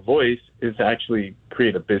really have a voice is to actually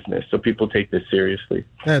create a business so people take this seriously.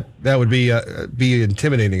 That would be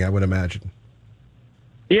intimidating, I would imagine.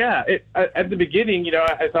 Yeah, at the beginning,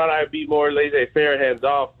 I thought I'd be more laissez-faire, hands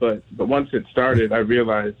off, but once it started, I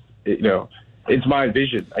realized, it's my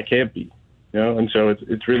vision. I can't be, and so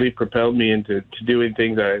it's really propelled me into doing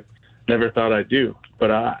things I never thought I'd do.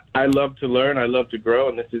 But I love to learn, I love to grow,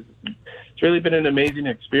 and it's really been an amazing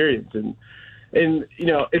experience. And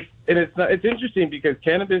it's interesting because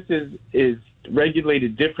cannabis is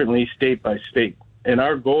regulated differently state by state, and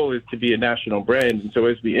our goal is to be a national brand. And so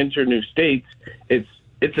as we enter new states,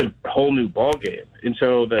 it's a whole new ball game. And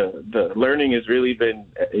so the learning has really been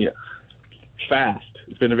fast.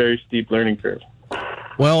 It's been a very steep learning curve.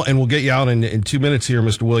 Well, and we'll get you out in 2 minutes here,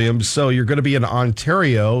 Mr. Williams. So you're going to be in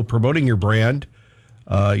Ontario promoting your brand.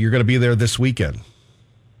 You're going to be there this weekend.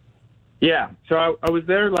 Yeah, so I was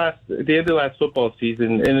there at the end of last football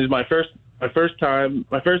season, and it was my first time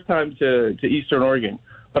to Eastern Oregon.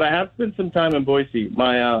 But I have spent some time in Boise.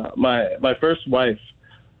 My first wife,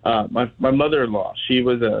 my mother-in-law, she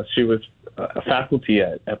was a faculty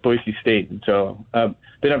at Boise State, and so I've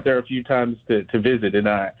been up there a few times to visit. And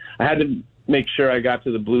I had to make sure I got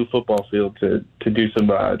to the blue football field to do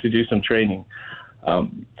some training.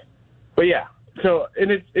 But yeah. So, and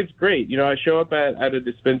it's great. I show up at a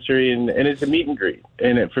dispensary and it's a meet and greet.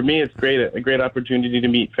 And for me, it's a great opportunity to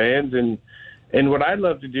meet fans. And what I'd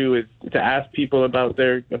love to do is to ask people about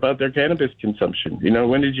their cannabis consumption.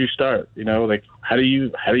 When did you start? Like, how do you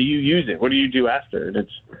use it? What do you do after? And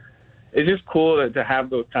it's just cool to have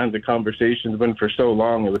those kinds of conversations when for so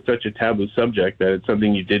long it was such a taboo subject that it's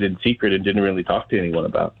something you did in secret and didn't really talk to anyone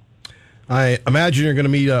about. I imagine you're going to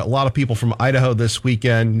meet a lot of people from Idaho this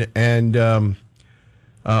weekend, and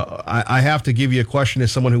I have to give you a question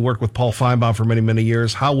as someone who worked with Paul Feinbaum for many, many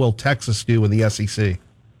years. How will Texas do in the SEC?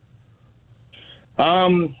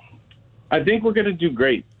 I think we're going to do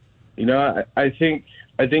great. I think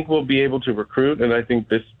we'll be able to recruit, and I think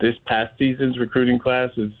this past season's recruiting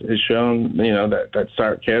class has shown that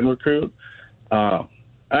Start can recruit.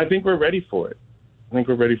 I think we're ready for it.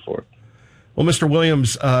 Well, Mr.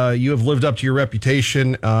 Williams, you have lived up to your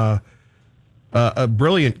reputation. A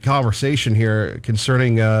brilliant conversation here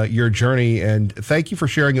concerning your journey, and thank you for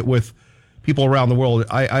sharing it with people around the world.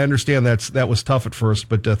 I understand that was tough at first,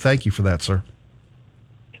 but thank you for that, sir.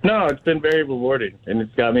 No, it's been very rewarding, and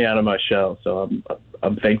it's got me out of my shell, so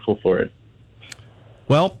I'm thankful for it.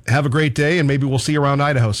 Well, have a great day, and maybe we'll see you around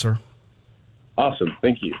Idaho, sir. Awesome.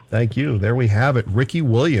 Thank you. Thank you. There we have it. Ricky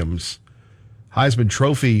Williams, Heisman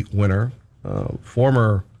Trophy winner,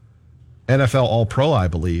 former NFL All-Pro, I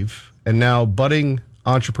believe, and now budding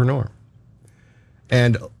entrepreneur.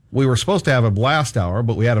 And we were supposed to have him last hour,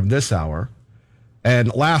 but we had him this hour.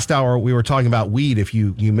 And last hour, we were talking about weed if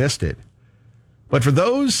you missed it. But for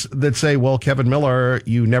those that say, well, Kevin Miller,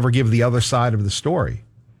 you never give the other side of the story,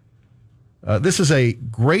 this is a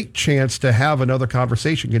great chance to have another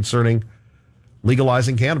conversation concerning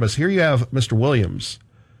legalizing cannabis. Here you have Mr. Williams.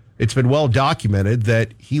 It's been well documented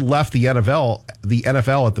that he left the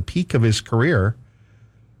NFL at the peak of his career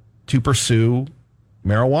to pursue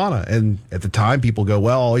marijuana. And at the time, people go,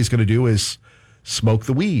 well, all he's going to do is smoke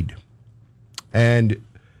the weed. And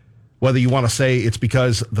whether you want to say it's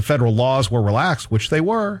because the federal laws were relaxed, which they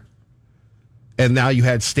were, and now you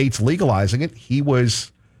had states legalizing it, he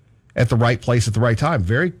was at the right place at the right time.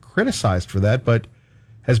 Very criticized for that, but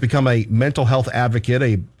has become a mental health advocate,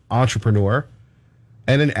 a entrepreneur,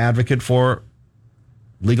 and an advocate for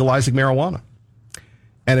legalizing marijuana.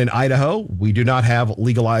 And in Idaho, we do not have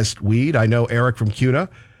legalized weed. I know Eric from CUNA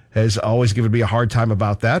has always given me a hard time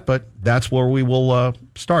about that, but that's where we will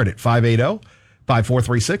start it. 580-5436,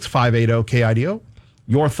 580-KIDO.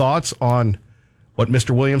 Your thoughts on what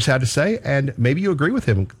Mr. Williams had to say, and maybe you agree with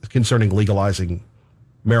him concerning legalizing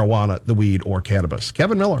marijuana, the weed, or cannabis.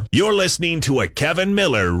 Kevin Miller. You're listening to a Kevin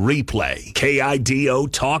Miller replay.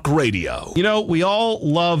 KIDO Talk Radio. You know, we all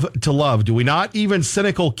love to love, do we not? Even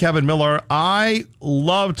cynical Kevin Miller. I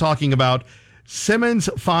love talking about Simmons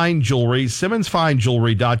Fine Jewelry,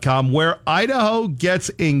 SimmonsFineJewelry.com, where Idaho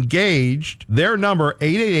gets engaged. Their number,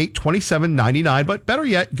 888-2799. But better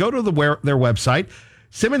yet, go to their website,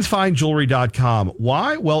 SimmonsFineJewelry.com.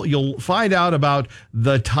 Why? Well, you'll find out about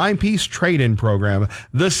the Timepiece Trade-In Program,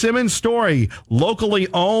 the Simmons Story, locally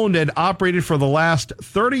owned and operated for the last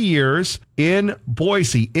 30 years in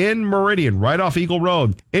Boise, in Meridian, right off Eagle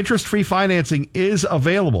Road. Interest-free financing is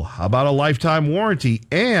available. How about a lifetime warranty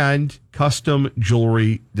and custom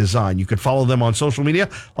jewelry design? You could follow them on social media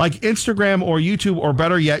like Instagram or YouTube, or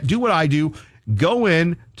better yet, do what I do. Go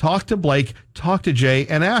in, talk to Blake, talk to Jay,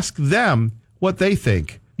 and ask them what they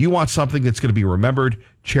think. You want something that's going to be remembered,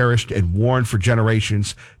 cherished, and worn for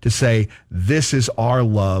generations, to say, this is our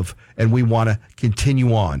love, and we want to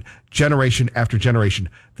continue on generation after generation.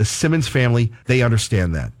 The Simmons family, they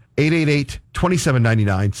understand that. 888-2799,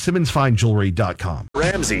 SimmonsFineJewelry.com.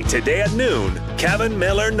 Ramsey, today at noon. Kevin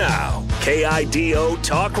Miller now. KIDO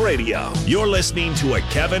Talk Radio. You're listening to a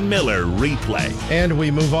Kevin Miller replay. And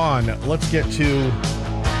we move on. Let's get to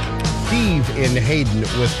Steve in Hayden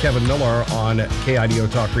with Kevin Miller on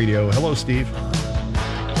KIDO Talk Radio. Hello, Steve.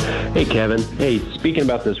 Hey, Kevin. Hey, speaking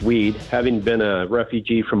about this weed, having been a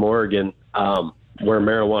refugee from Oregon, where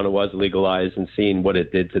marijuana was legalized, and seeing what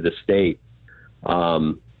it did to the state,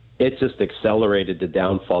 it just accelerated the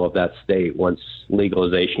downfall of that state once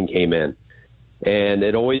legalization came in. And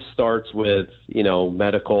it always starts with,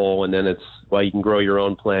 medical, and then it's, well, you can grow your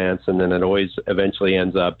own plants, and then it always eventually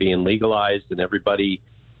ends up being legalized and everybody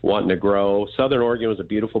wanting to grow. Southern Oregon was a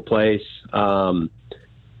beautiful place,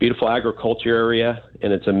 beautiful agriculture area,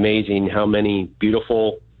 and it's amazing how many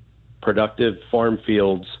beautiful, productive farm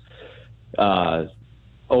fields,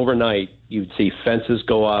 overnight you'd see fences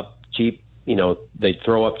go up, cheap, they'd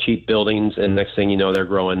throw up cheap buildings, and next thing you know, they're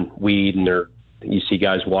growing weed, and you see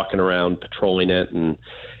guys walking around patrolling it, and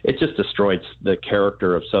it just destroyed the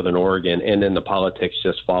character of Southern Oregon, and then the politics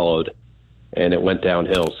just followed, and it went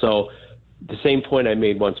downhill. So the same point I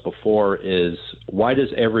made once before is, why does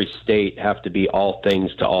every state have to be all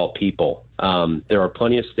things to all people? There are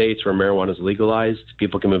plenty of states where marijuana is legalized.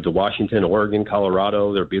 People can move to Washington, Oregon,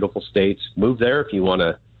 Colorado. They're beautiful states. Move there if you want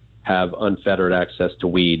to have unfettered access to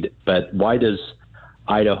weed. But why does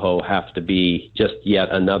Idaho have to be just yet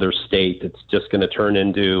another state that's just going to turn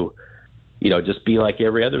into, just be like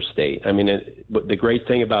every other state? I mean, the great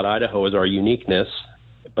thing about Idaho is our uniqueness,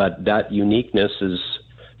 but that uniqueness is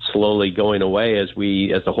slowly going away as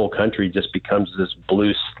the whole country just becomes this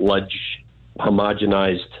blue sludge,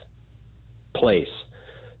 homogenized place.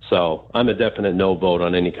 So I'm a definite no vote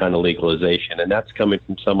on any kind of legalization. And that's coming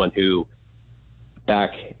from someone who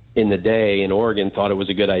back in the day in Oregon thought it was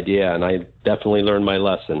a good idea. And I definitely learned my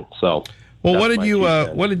lesson. So, well, what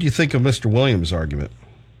did you think of Mr. Williams' argument?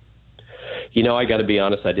 I got to be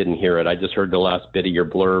honest, I didn't hear it. I just heard the last bit of your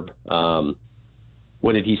blurb.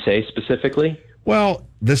 What did he say specifically? Well,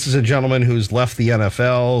 this is a gentleman who's left the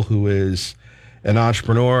NFL, who is an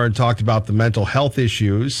entrepreneur, and talked about the mental health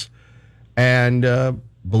issues, and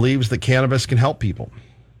believes that cannabis can help people.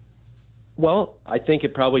 Well, I think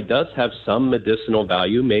it probably does have some medicinal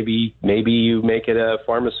value. Maybe you make it a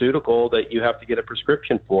pharmaceutical that you have to get a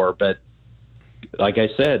prescription for. But like I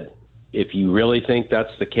said, if you really think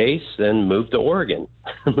that's the case, then move to Oregon,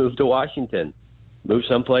 move to Washington, move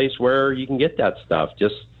someplace where you can get that stuff.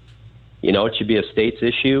 Just, it should be a state's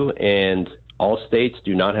issue, and all states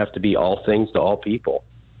do not have to be all things to all people.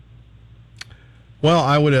 Well,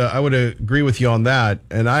 I would agree with you on that,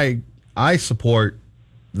 and I support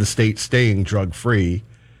the state staying drug-free,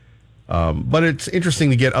 but it's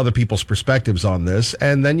interesting to get other people's perspectives on this.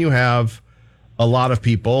 And then you have a lot of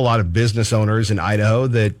business owners in Idaho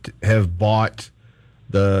that have bought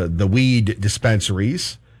the weed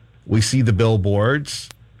dispensaries. We see the billboards.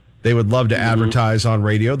 They would love to advertise on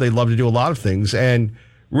radio. They'd love to do a lot of things. And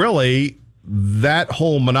really, that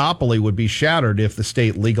whole monopoly would be shattered if the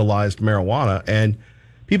state legalized marijuana. And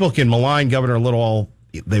people can malign Governor Little all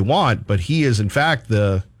they want, but he is, in fact,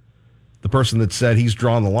 the person that said he's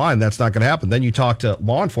drawn the line. That's not going to happen. Then you talk to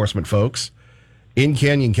law enforcement folks in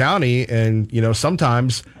Canyon County, and,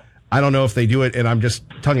 sometimes, I don't know if they do it, and I'm just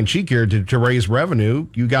tongue-in-cheek here, to raise revenue.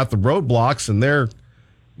 You got the roadblocks, and they're,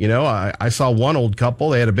 I saw one old couple,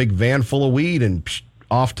 they had a big van full of weed and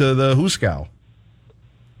off to the Hooskow.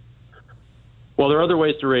 Well, there are other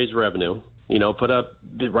ways to raise revenue. Put up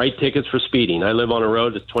the right tickets for speeding. I live on a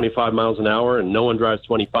road that's 25 miles an hour, and no one drives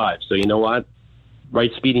 25. So you know what?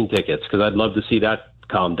 Write speeding tickets, because I'd love to see that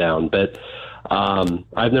calm down. But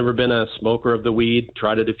I've never been a smoker of the weed.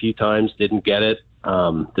 Tried it a few times, didn't get it,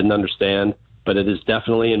 didn't understand. But it is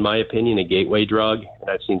definitely, in my opinion, a gateway drug. And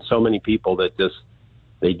I've seen so many people that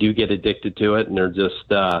they do get addicted to it, and they're just,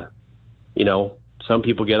 some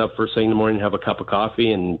people get up first thing in the morning and have a cup of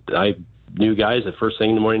coffee, and I knew guys that first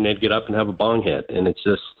thing in the morning they'd get up and have a bong hit, and it's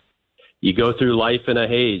just, you go through life in a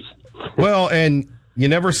haze. Well, and you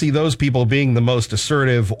never see those people being the most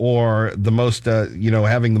assertive or the most,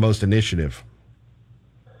 having the most initiative.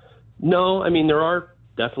 No, I mean, there are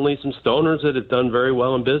definitely some stoners that have done very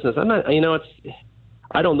well in business. I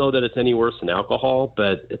don't know that it's any worse than alcohol,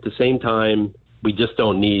 but at the same time, we just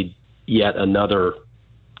don't need yet another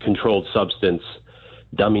controlled substance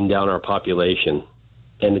dumbing down our population.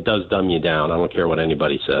 And it does dumb you down. I don't care what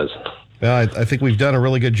anybody says. Yeah, I think we've done a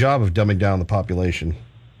really good job of dumbing down the population.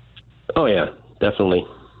 Oh, yeah, definitely.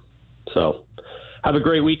 So have a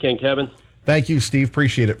great weekend, Kevin. Thank you, Steve.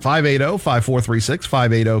 Appreciate it. 580-5436,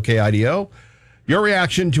 580-KIDO. Your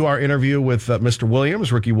reaction to our interview with Mr.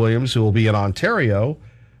 Williams, Ricky Williams, who will be in Ontario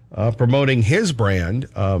promoting his brand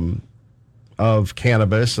of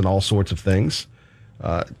cannabis and all sorts of things.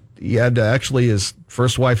 He had actually his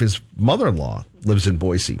first wife, his mother-in-law, lives in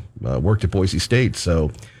Boise, worked at Boise State,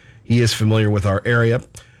 so he is familiar with our area.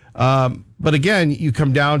 But again, you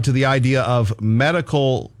come down to the idea of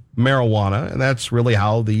medical marijuana, and that's really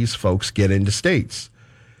how these folks get into states.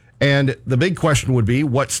 And the big question would be,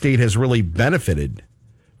 what state has really benefited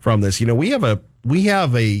from this? We have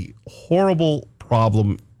a horrible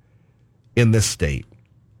problem in this state,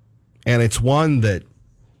 and it's one that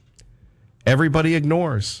everybody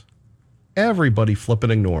ignores. Everybody flipping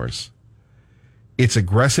ignores. It's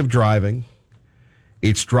aggressive driving.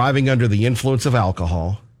 It's driving under the influence of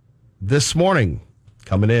alcohol. This morning,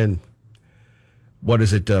 coming in,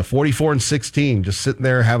 44 and 16, just sitting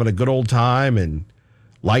there having a good old time, and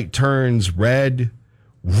light turns red,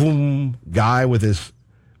 boom, guy with his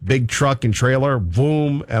big truck and trailer,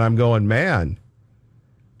 boom, and I'm going, man,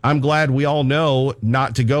 I'm glad we all know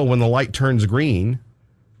not to go when the light turns green.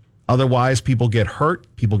 Otherwise, people get hurt,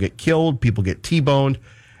 people get killed, people get T-boned,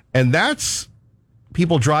 and that's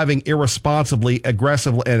people driving irresponsibly,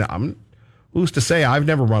 aggressively. And who's to say I've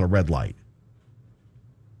never run a red light?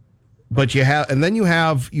 But you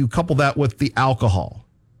couple that with the alcohol.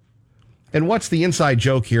 And what's the inside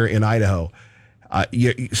joke here in Idaho?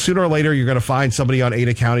 Sooner or later, you're going to find somebody on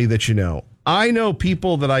Ada County that you know. I know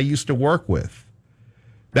people that I used to work with.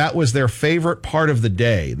 That was their favorite part of the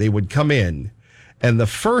day. They would come in, and the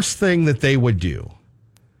first thing that they would do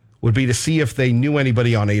would be to see if they knew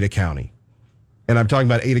anybody on Ada County. And I'm talking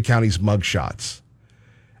about Ada County's mugshots.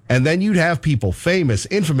 And then you'd have people, famous,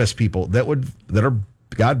 infamous people, that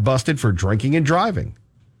got busted for drinking and driving.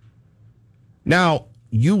 Now,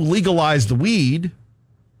 you legalize the weed,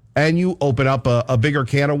 and you open up a bigger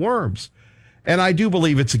can of worms. And I do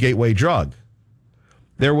believe it's a gateway drug.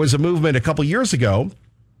 There was a movement a couple years ago.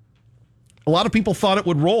 A lot of people thought it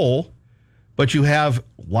would roll, but you have,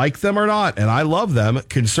 like them or not, and I love them,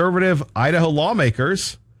 conservative Idaho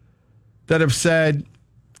lawmakers that have said,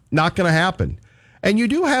 not going to happen. And you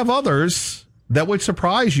do have others that would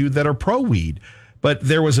surprise you that are pro-weed. But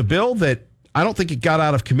there was a bill that I don't think it got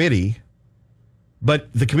out of committee,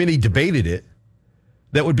 but the committee debated it,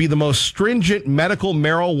 that would be the most stringent medical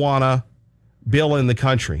marijuana bill in the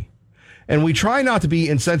country. And we try not to be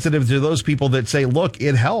insensitive to those people that say, look,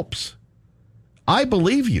 it helps. I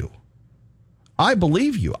believe you. I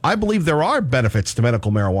believe there are benefits to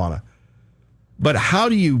medical marijuana. But how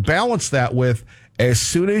do you balance that with, as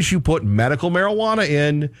soon as you put medical marijuana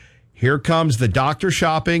in, here comes the doctor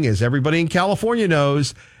shopping, as everybody in California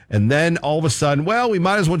knows, and then all of a sudden, well, we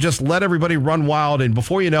might as well just let everybody run wild, and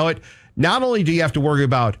before you know it, not only do you have to worry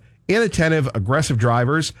about inattentive, aggressive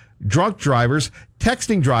drivers, drunk drivers,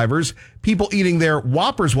 texting drivers, people eating their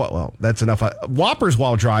Whoppers Whoppers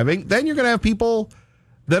while driving, then you're going to have people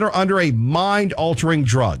that are under a mind-altering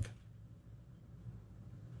drug.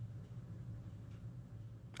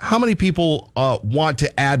 how many people want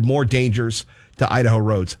to add more dangers to Idaho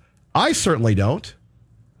roads? I certainly don't.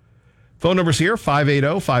 Phone numbers here,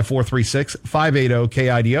 580-5436,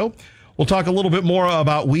 580-KIDO. We'll talk a little bit more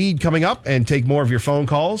about weed coming up and take more of your phone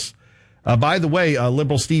calls. By the way,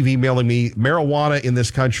 Liberal Steve emailing me, marijuana in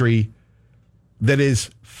this country that is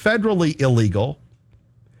federally illegal,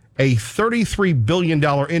 a $33 billion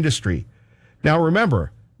industry. Now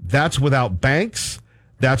remember, that's without banks,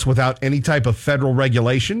 that's without any type of federal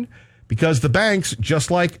regulation, because the banks,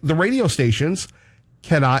 just like the radio stations,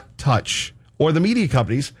 cannot touch, or the media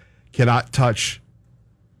companies cannot touch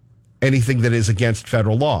anything that is against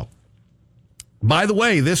federal law. By the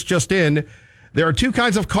way, this just in, there are two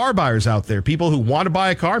kinds of car buyers out there, people who want to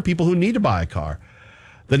buy a car and people who need to buy a car.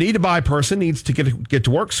 The need to buy person needs to get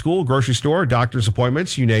to work, school, grocery store, doctor's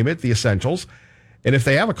appointments, you name it, the essentials. And if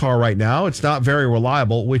they have a car right now, it's not very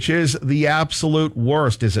reliable, which is the absolute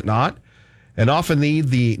worst, is it not? And often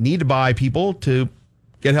the need to buy people to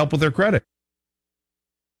get help with their credit.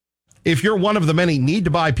 If you're one of the many need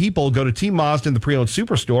to buy people, go to Team Mazda in the pre-owned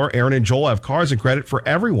superstore. Aaron and Joel have cars and credit for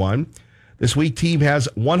everyone. This week, Team has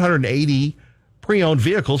 180 pre-owned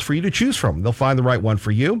vehicles for you to choose from. They'll find the right one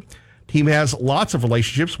for you. Team has lots of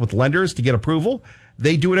relationships with lenders to get approval.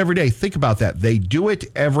 They do it every day. Think about that. They do it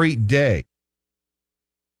every day.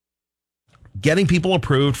 Getting people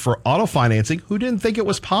approved for auto financing who didn't think it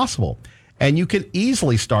was possible. And you can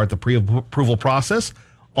easily start the pre-approval process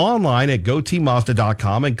online at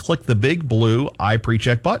goteammazda.com and click the big blue I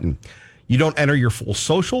pre-check button. You don't enter your full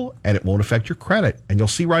social and it won't affect your credit. And you'll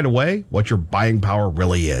see right away what your buying power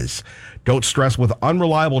really is. Don't stress with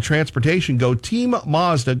unreliable transportation. Go Team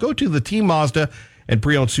Mazda. Go to the Team Mazda and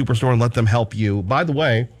pre-owned superstore and let them help you. By the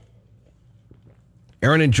way,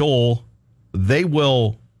 Aaron and Joel, they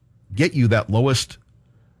will get you that lowest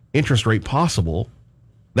interest rate possible.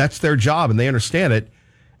 That's their job and they understand it.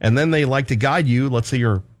 And then they like to guide you. Let's say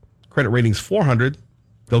your credit rating's 400.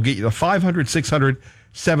 They'll get you to 500, 600,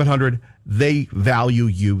 700. They value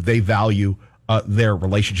you. They value their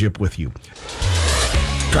relationship with you.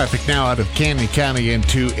 Traffic now out of Canyon County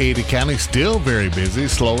into Ada County. Still very busy,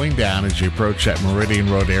 slowing down as you approach that Meridian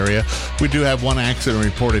Road area. We do have one accident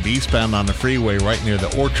reported eastbound on the freeway right near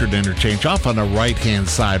the Orchard interchange. Off on the right-hand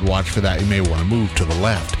side, watch for that. You may want to move to the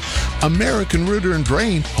left. American Rooter and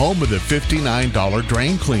Drain, home of the $59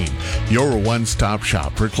 Drain Clean. Your one-stop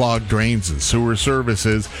shop for clogged drains and sewer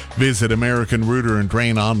services. Visit American Rooter and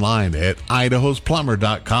Drain online at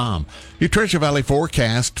idahosplumber.com. Your Treasure Valley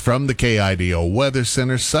forecast from the KIDO Weather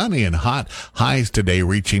Center. Sunny and hot. Highs today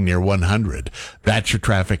reaching near 100. That's your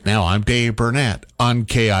traffic now. I'm Dave Burnett on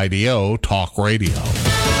KIDO Talk Radio.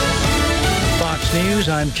 Fox News,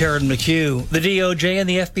 I'm Karen McHugh. The DOJ and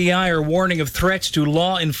the FBI are warning of threats to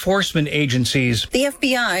law enforcement agencies. The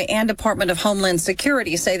FBI and Department of Homeland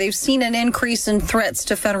Security say they've seen an increase in threats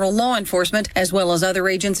to federal law enforcement, as well as other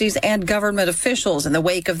agencies and government officials in the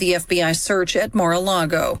wake of the FBI search at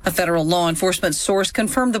Mar-a-Lago. A federal law enforcement source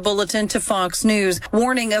confirmed the bulletin to Fox News,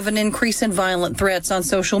 warning of an increase in violent threats on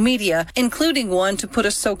social media, including one to put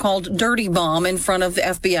a so-called dirty bomb in front of the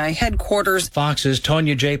FBI headquarters. Fox's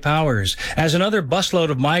Tonya J. Powers. As another busload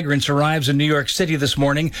of migrants arrives in New York City this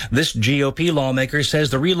morning, this GOP lawmaker says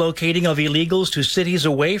the relocating of illegals to cities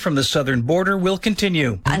away from the southern border will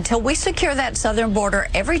continue. Until we secure that southern border,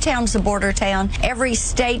 every town's a border town, every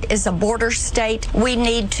state is a border state. We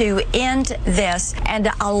need to end this and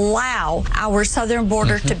allow our southern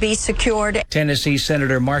border to be secured. Tennessee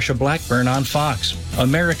Senator Marsha Blackburn on Fox.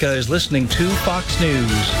 America is listening to Fox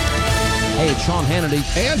News. Hey, it's Sean Hannity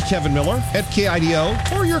and Kevin Miller at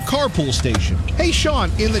KIDO or your carpool station. Hey, Sean,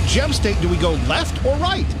 in the Gem State, do we go left or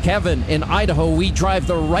right? Kevin, in Idaho, we drive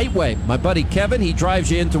the right way. My buddy Kevin, he drives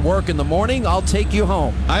you into work in the morning. I'll take you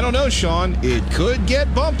home. I don't know, Sean. It could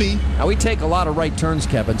get bumpy. Now, we take a lot of right turns,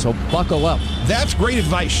 Kevin, so buckle up. That's great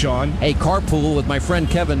advice, Sean. Hey, carpool with my friend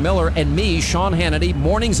Kevin Miller and me, Sean Hannity,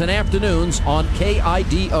 mornings and afternoons on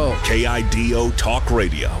KIDO. KIDO Talk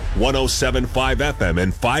Radio, 107.5 FM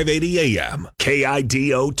and 580 AM.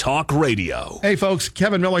 KIDO Talk Radio. Hey folks,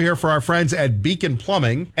 Kevin Miller here for our friends at Beacon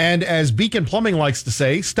Plumbing. And as Beacon Plumbing likes to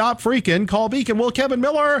say, stop freaking, call Beacon. Well, Kevin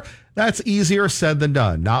Miller, that's easier said than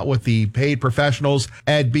done. Not with the paid professionals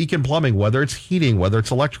at Beacon Plumbing. Whether it's heating, whether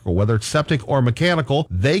it's electrical, whether it's septic or mechanical,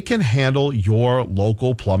 they can handle your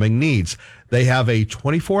local plumbing needs. They have a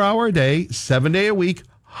 24-hour-a-day, 7-day-a-week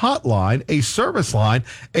hotline, a service line,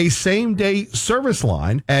 a same-day service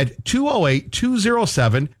line at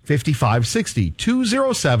 208-207 5560.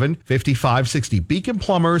 207-5560. Beacon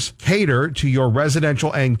Plumbers cater to your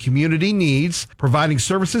residential and community needs, providing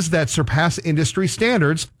services that surpass industry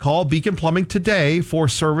standards. Call Beacon Plumbing today for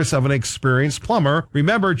service of an experienced plumber.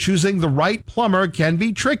 Remember, choosing the right plumber can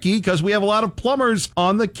be tricky because we have a lot of plumbers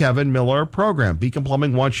on the Kevin Miller program. Beacon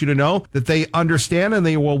Plumbing wants you to know that they understand and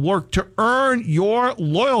they will work to earn your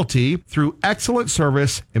loyalty through excellent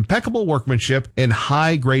service, impeccable workmanship, and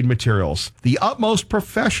high-grade materials. The utmost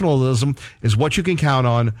professionalism is what you can count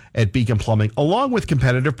on at Beacon Plumbing, along with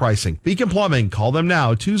competitive pricing. Beacon Plumbing, call them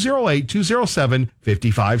now,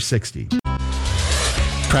 208-207-5560.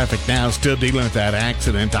 Traffic now still dealing with that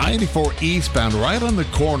accident. I-84 eastbound right on the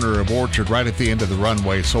corner of Orchard, right at the end of the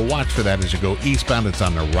runway. So watch for that as you go eastbound. It's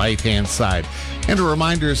on the right-hand side. And a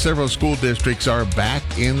reminder, several school districts are back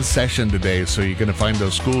in session today, so you're going to find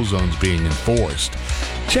those school zones being enforced.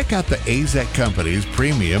 Check out the AZEK Company's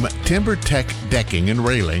premium TimberTech decking and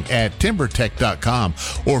railing at timbertech.com.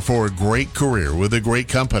 Or for a great career with a great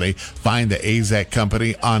company, find the AZEK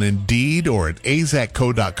Company on Indeed or at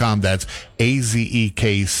azekco.com. That's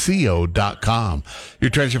azekco.com. Your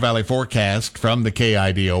Treasure Valley forecast from the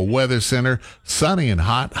KIDO Weather Center. Sunny and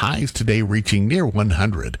hot, highs today reaching near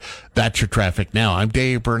 100. That's your traffic now. I'm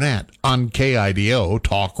Dave Burnett on KIDO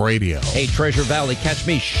Talk Radio. Hey, Treasure Valley, catch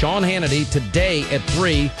me, Sean Hannity, today at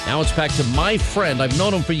 3. Now it's back to my friend. I've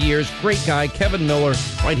known him for years. Great guy, Kevin Miller,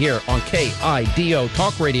 right here on KIDO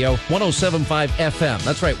Talk Radio, 107.5 FM.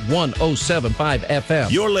 That's right, 107.5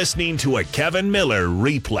 FM. You're listening to a Kevin Miller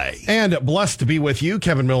replay. And blessed to be with you,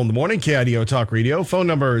 Kevin Miller in the morning, KIDO Talk Radio. Phone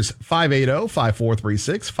number is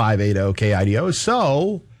 580-5436, 580-KIDO.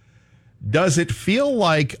 So, does it feel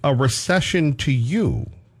like a recession to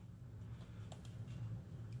you?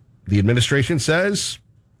 The administration says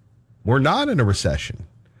we're not in a recession.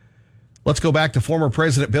 Let's go back to former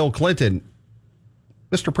President Bill Clinton.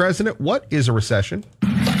 Mr. President, what is a recession?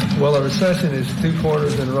 Well, a recession is 2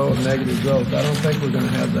 quarters in a row of negative growth. I don't think we're going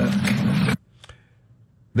to have that.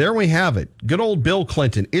 There we have it. Good old Bill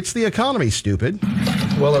Clinton. It's the economy, stupid.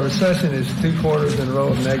 Well, a recession is 2 quarters in a row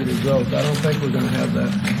of negative growth. I don't think we're going to have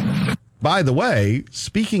that. By the way,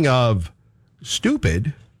 speaking of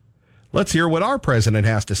stupid, let's hear what our president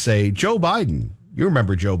has to say. Joe Biden. You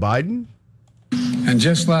remember Joe Biden? And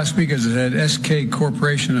just last week, as it had SK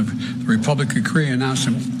Corporation of the Republic of Korea announced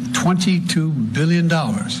 $22 billion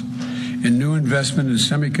in new investment in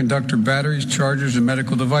semiconductor batteries, chargers, and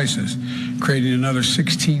medical devices, creating another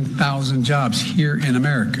 16,000 jobs here in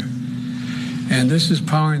America. And this is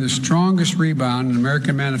powering the strongest rebound in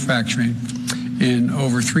American manufacturing in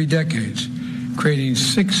over 3 decades, creating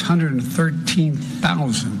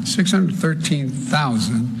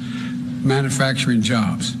 613,000 manufacturing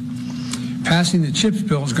jobs. Passing the CHIPS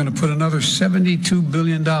bill is going to put another $72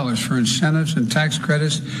 billion for incentives and tax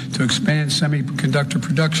credits to expand semiconductor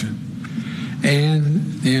production.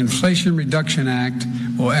 And the Inflation Reduction Act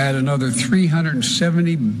will add another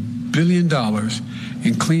 $370 billion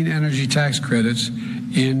in clean energy tax credits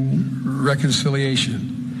in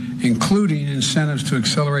reconciliation, including incentives to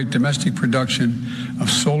accelerate domestic production of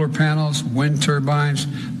solar panels, wind turbines,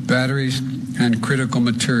 batteries, and critical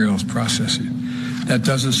materials processing. That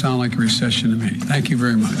doesn't sound like a recession to me. Thank you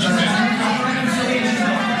very much.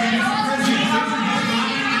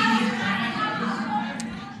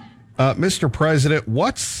 Mr. President,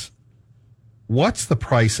 what's the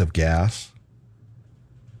price of gas?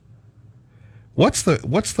 What's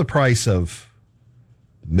the price of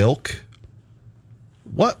milk?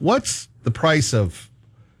 What's the price of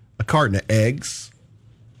a carton of eggs?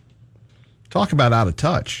 Talk about out of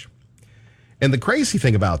touch. And the crazy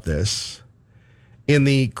thing about this, in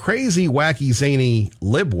the crazy, wacky, zany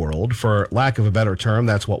lib world, for lack of a better term,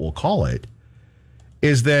 that's what we'll call it,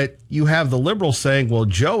 is that you have the liberals saying, well,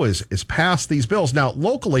 Joe is passed these bills. Now,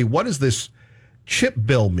 locally, what does this chip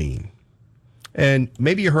bill mean? And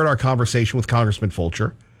maybe you heard our conversation with Congressman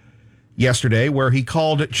Fulcher yesterday where he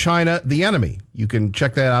called China the enemy. You can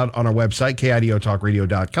check that out on our website,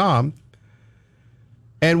 KIDOTalkRadio.com.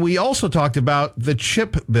 And we also talked about the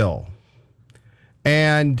chip bill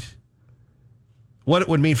and what it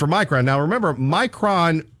would mean for Micron. Now, remember,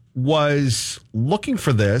 Micron was looking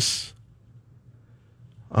for this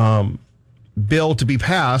bill to be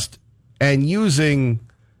passed and using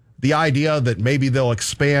the idea that maybe they'll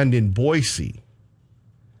expand in Boise.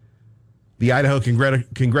 The Idaho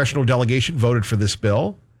congressional delegation voted for this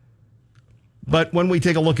bill. But when we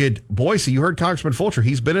take a look at Boise, you heard Congressman Fulcher,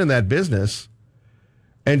 he's been in that business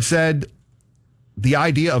and said the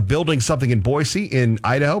idea of building something in Boise, in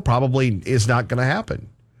Idaho, probably is not going to happen.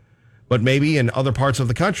 But maybe in other parts of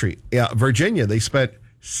the country. Virginia, they spent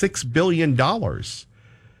 $6 billion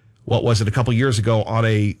what was it, a couple years ago on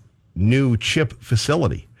a new chip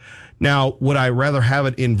facility. Now, would I rather have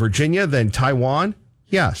it in Virginia than Taiwan?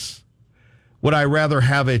 Yes. Would I rather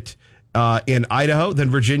have it in Idaho than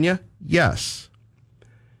Virginia? Yes.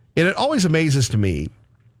 And it always amazes to me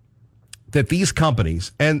that these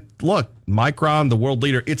companies, and look, Micron, the world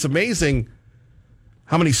leader, it's amazing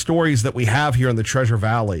how many stories that we have here in the Treasure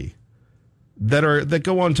Valley that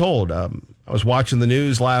go untold. I was watching the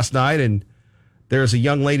news last night, and there's a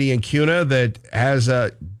young lady in Cuna that has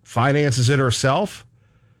finances it herself,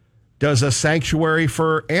 does a sanctuary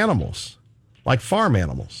for animals, like farm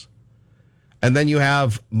animals. And then you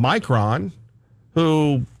have Micron,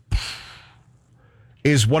 who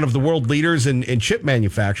is one of the world leaders in chip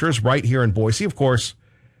manufacturers right here in Boise. Of course,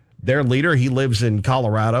 their leader, he lives in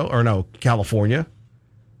California.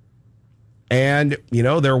 And,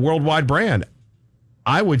 they're a worldwide brand.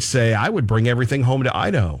 I would say I would bring everything home to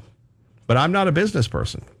Idaho, but I'm not a business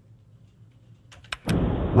person.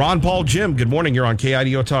 Ron Paul Jim, good morning. You're on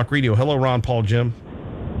KIDO Talk Radio. Hello, Ron Paul Jim.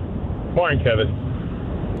 Morning, Kevin.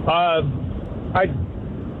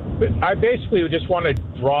 I basically just want to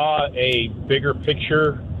draw a bigger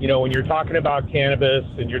picture. When you're talking about cannabis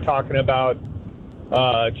and you're talking about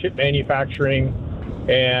chip manufacturing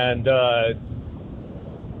and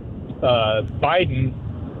Biden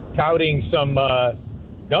touting some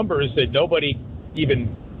numbers that nobody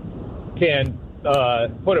even can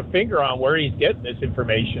put a finger on where he's getting this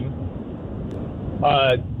information.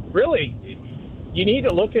 Really, you need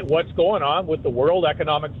to look at what's going on with the World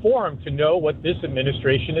Economic Forum to know what this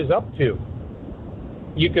administration is up to.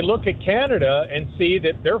 You can look at Canada and see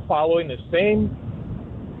that they're following the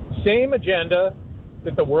same agenda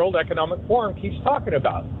that the World Economic Forum keeps talking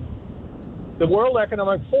about. The World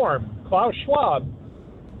Economic Forum, Klaus Schwab,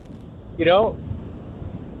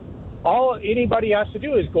 all anybody has to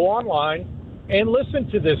do is go online and listen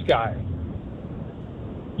to this guy.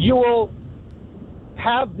 You will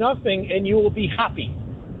have nothing and you will be happy.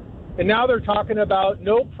 And now they're talking about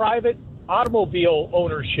no private automobile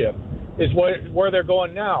ownership is where they're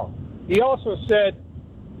going now. He also said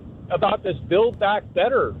about this Build Back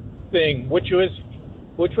Better thing, which was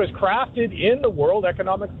crafted in the World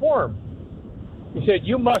Economic Forum. He said,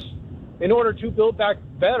 in order to build back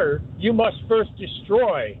better, you must first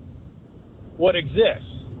destroy what exists.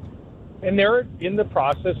 And they're in the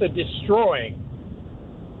process of destroying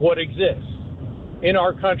what exists in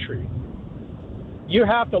our country. You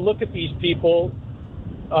have to look at these people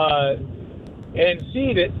and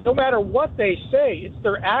see that no matter what they say, it's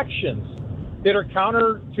their actions that are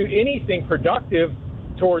counter to anything productive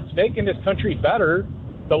towards making this country better.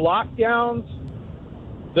 The lockdowns,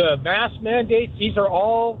 the mask mandates, these are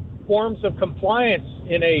all forms of compliance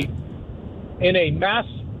in a mass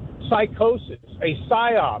psychosis, a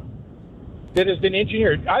psyop that has been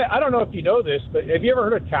engineered. I don't know if you know this, but have you ever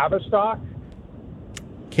heard of Tavistock?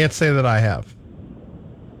 Can't say that I have.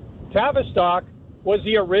 Tavistock was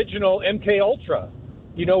the original MK Ultra.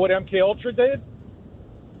 You know what MK Ultra did?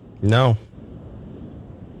 No.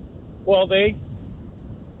 Well, they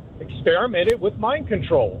experimented with mind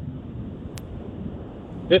control.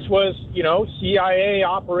 This was, CIA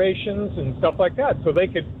operations and stuff like that. So they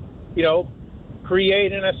could,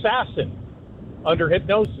 create an assassin under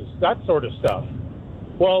hypnosis, that sort of stuff.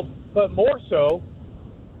 Well, but more so,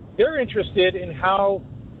 they're interested in how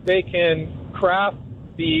they can craft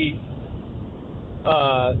the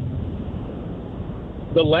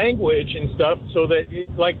language and stuff so that,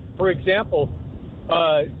 for example,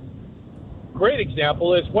 great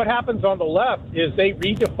example is what happens on the left is they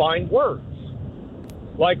redefine words.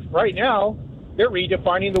 Like right now, they're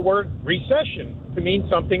redefining the word recession to mean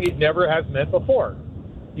something it never has meant before.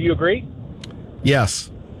 Do you agree? Yes.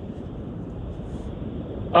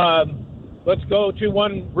 Let's go to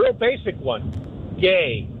one real basic one.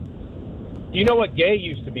 Gay. You know what gay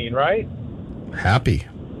used to mean, right? Happy.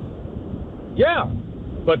 Yeah,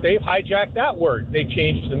 but they've hijacked that word. They've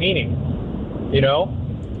changed the meaning.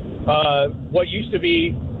 What used to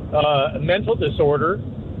be a mental disorder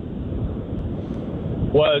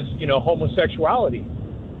was, homosexuality.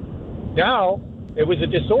 Now it was a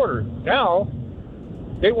disorder. Now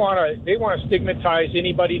they want to stigmatize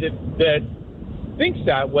anybody that thinks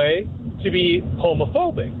that way to be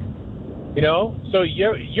homophobic. So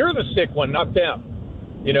you're the sick one, not them.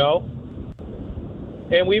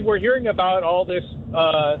 And we were hearing about all this,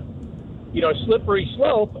 slippery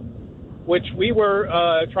slope, which we were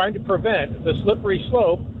trying to prevent, the slippery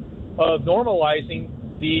slope of normalizing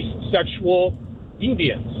these sexual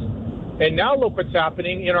deviants. And now look what's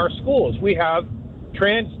happening in our schools. We have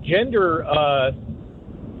transgender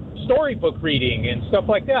storybook reading and stuff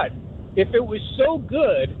like that. If it was so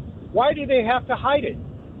good Why do they have to hide it?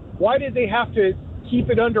 Why did they have to keep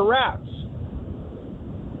it under wraps?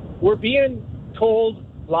 We're being told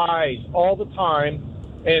lies all the time,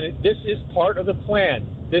 and this is part of the plan.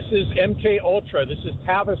 This is MK Ultra. This is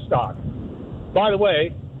Tavistock. By the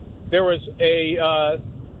way, there was a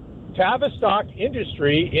Tavistock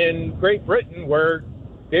industry in Great Britain where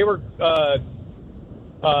they were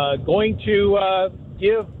going to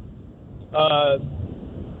give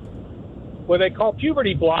what they call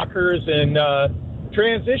puberty blockers and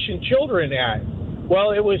transition children at.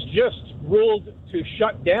 Well, it was just ruled to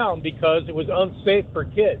shut down because it was unsafe for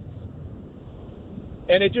kids.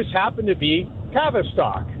 And it just happened to be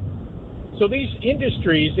Tavistock. So these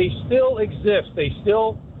industries, they still exist.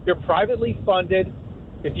 They're privately funded.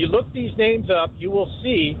 If you look these names up, you will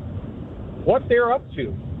see what they're up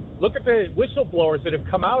to. Look at the whistleblowers that have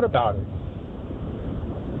come out about it.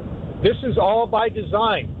 This is all by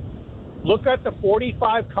design. Look at the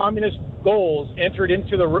 45 communist goals entered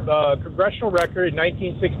into the congressional record in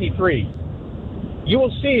 1963. You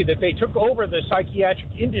will see that they took over the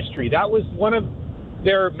psychiatric industry. That was one of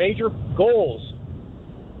their major goals,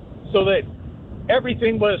 so that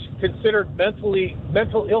everything was considered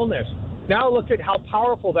mental illness. Now look at how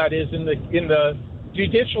powerful that is in the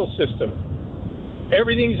judicial system.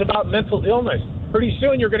 Everything's about mental illness. Pretty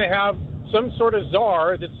soon you're going to have some sort of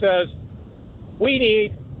czar that says, we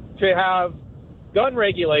need to have gun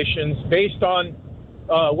regulations based on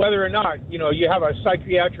whether or not, you have a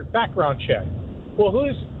psychiatric background check. Well,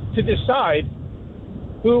 who's to decide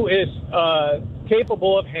who is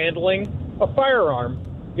capable of handling a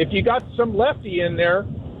firearm? If you got some lefty in there,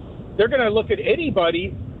 they're going to look at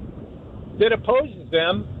anybody that opposes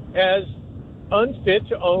them as unfit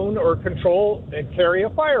to own or control and carry a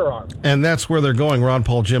firearm. And that's where they're going. Ron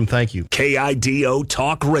Paul, Jim, thank you. KIDO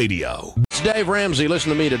Talk Radio. It's Dave Ramsey.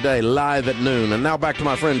 Listen to me today live at noon. And now back to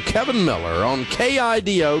my friend Kevin Miller on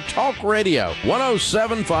KIDO Talk Radio,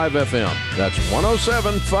 107.5 FM. That's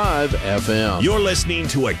 107.5 FM. You're listening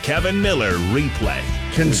to a Kevin Miller replay.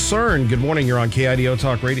 Concern. Good morning. You're on KIDO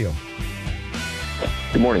Talk Radio.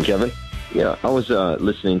 Good morning, Kevin. Yeah, I was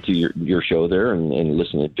listening to your show there and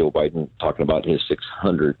listening to Joe Biden talking about his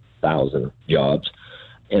 600,000 jobs.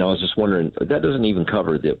 And I was just wondering, that doesn't even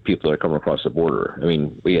cover the people that are coming across the border. I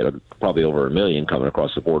mean, we had probably over 1 million coming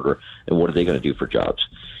across the border, and what are they going to do for jobs?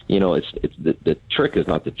 It's the trick is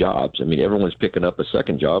not the jobs. I mean, everyone's picking up a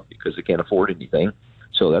second job because they can't afford anything.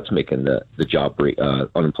 So that's making the job rate,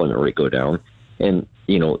 unemployment rate go down. And,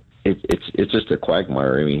 it's just a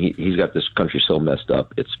quagmire. I mean, he's got this country so messed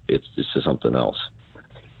up. It's just something else.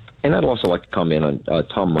 And I'd also like to comment on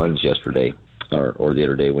Tom Munns yesterday or the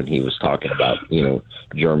other day when he was talking about,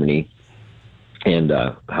 Germany and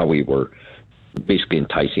how we were basically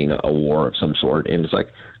enticing a war of some sort. And it's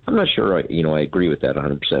like, I'm not sure, I agree with that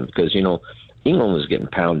 100% because, England was getting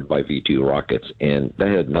pounded by V2 rockets, and that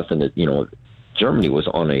had nothing to, Germany was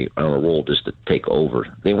on a roll just to take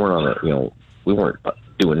over. They weren't on we weren't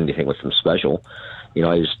doing anything with them special.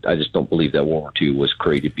 I just don't believe that World War II was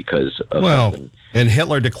created because of something. And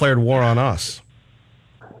Hitler declared war on us.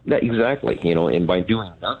 That exactly, and by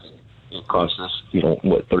doing nothing, it cost us,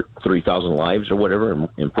 3,000 lives or whatever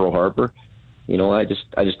in Pearl Harbor. I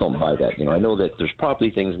just don't buy that. I know that there's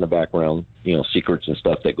probably things in the background, secrets and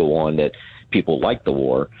stuff that go on that people like the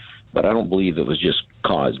war, but I don't believe it was just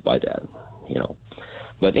caused by that,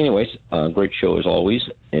 But anyways, great show as always,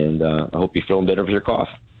 and I hope you're feeling better with your cough.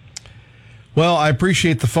 Well, I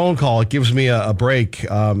appreciate the phone call. It gives me a break.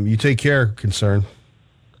 You take care, Concern.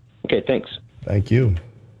 Okay, thanks. Thank you.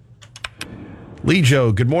 Lee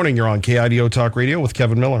Joe, good morning. You're on KIDO Talk Radio with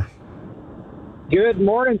Kevin Miller. Good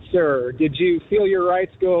morning, sir. Did you feel your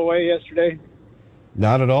rights go away yesterday?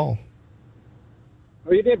 Not at all.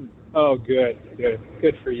 Oh, you didn't? Oh, good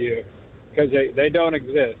for you. Because they don't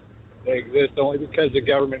exist. They exist only because the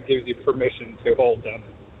government gives you permission to hold them.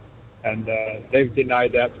 And they've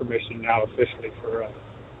denied that permission now officially for a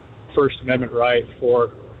First Amendment right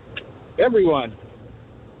for everyone,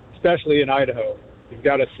 especially in Idaho. You've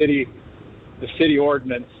got the city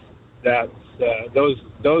ordinance that's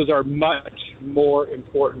those are much more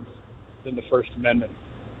important than the First Amendment.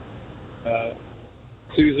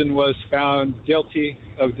 Susan was found guilty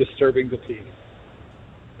of disturbing the peace.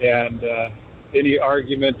 And any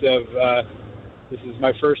argument of this is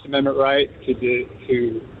my First Amendment right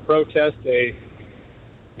to protest a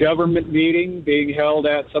government meeting being held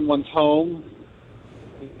at someone's home.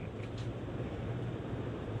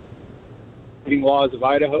 Meeting laws of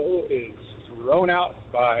Idaho is thrown out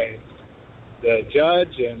by the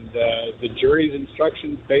judge, and the jury's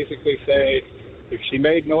instructions basically say if she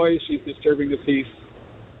made noise, she's disturbing the peace,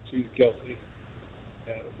 she's guilty.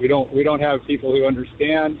 We don't have people who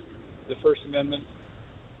understand the First Amendment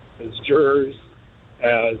as jurors,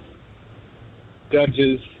 as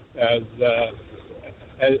judges, as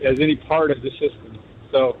any part of the system.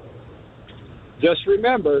 So just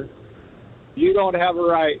remember, you don't have a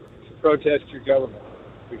right to protest your government.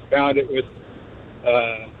 We found it with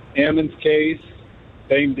Ammon's case,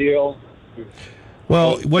 same deal.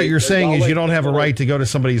 Well, what you're saying is you don't have a right to go to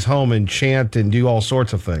somebody's home and chant and do all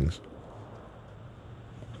sorts of things.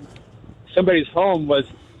 Somebody's home was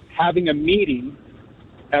having a meeting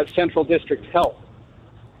at Central District Health.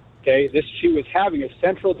 Okay, she was having a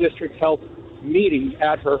Central District Health meeting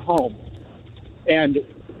at her home, and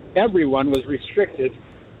everyone was restricted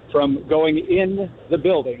from going in the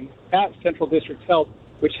building at Central District Health,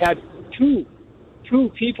 which had two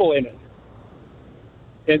people in it.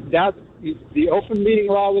 And that the open meeting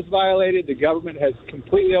law was violated. The government has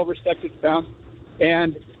completely overstepped its bounds,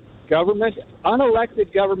 and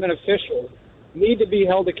unelected government officials need to be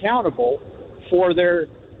held accountable for their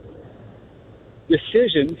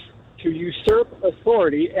decisions to usurp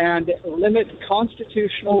authority and limit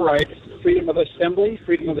constitutional rights, freedom of assembly,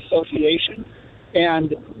 freedom of association,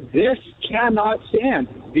 and this cannot stand.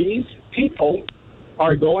 These people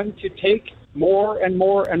are going to take more and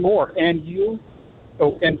more and more, and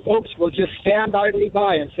folks will just stand idly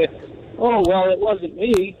by and say, "Oh well, it wasn't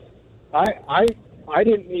me. I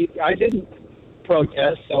didn't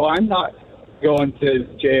protest, so I'm not going to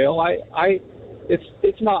jail.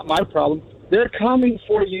 It's not my problem." They're coming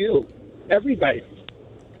for you, everybody.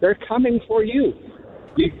 They're coming for you.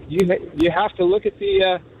 You have to look at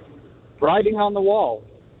the writing on the wall.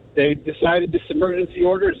 They decided this emergency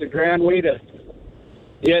order is a grand way to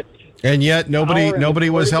get. And yet nobody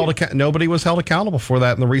was held accountable for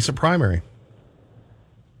that in the recent primary.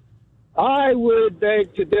 I would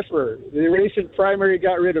beg to differ. The recent primary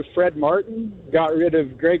got rid of Fred Martin, got rid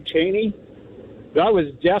of Greg Chaney. That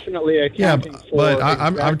was definitely accounting for. But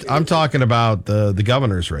I'm talking about the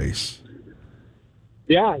governor's race.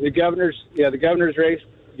 Yeah, the governor's race.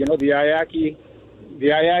 You know, the Iyaki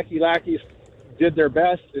lackeys did their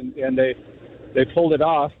best and they pulled it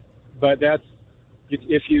off. But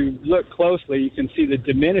if you look closely, you can see the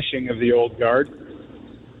diminishing of the old guard.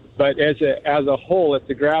 But as a whole, at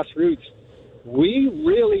the grassroots, we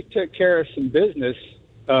really took care of some business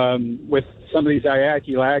with some of these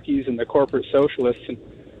Iyaki lackeys and the corporate socialists. And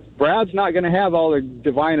Brad's not going to have all the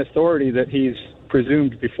divine authority that he's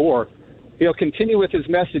presumed before. He'll continue with his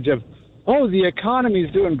message of, "Oh, the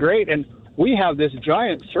economy's doing great, and we have this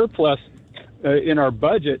giant surplus in our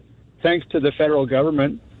budget thanks to the federal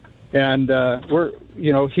government." And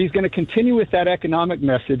he's going to continue with that economic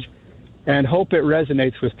message and hope it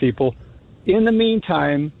resonates with people. In the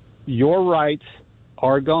meantime, your rights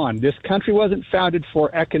are gone. This country wasn't founded for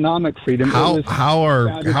economic freedom. How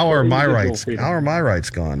are my rights? Freedom. How are my rights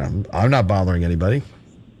gone? I'm not bothering anybody.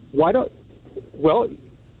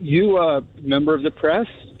 You member of the press?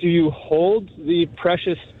 Do you hold the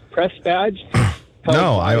precious press badge?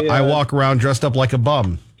 No, I walk around dressed up like a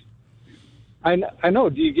bum. I know.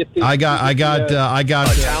 Do you get the? I got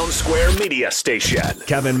a Town Square media station.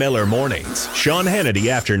 Kevin Miller mornings. Sean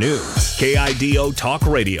Hannity afternoons. KIDO Talk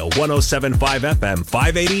Radio 107.5 FM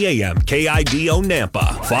 580 AM. KIDO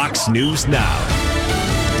Nampa. Fox News Now.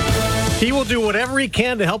 He will do whatever he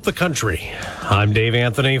can to help the country. I'm Dave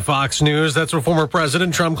Anthony, Fox News. That's what former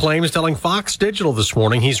President Trump claims, telling Fox Digital this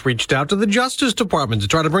morning he's reached out to the Justice Department to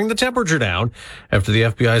try to bring the temperature down after the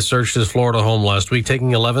FBI searched his Florida home last week,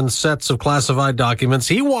 taking 11 sets of classified documents.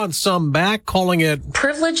 He wants some back, calling it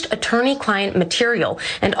privileged attorney-client material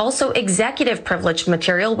and also executive privileged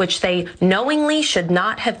material, which they knowingly should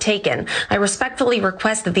not have taken. I respectfully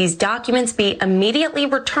request that these documents be immediately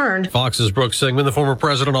returned. Fox's Brooke Sigmund, the former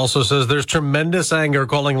president, also says there's tremendous anger,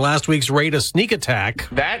 calling last week's raid a sneak attack.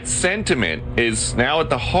 That sentiment is now at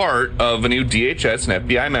the heart of a new DHS and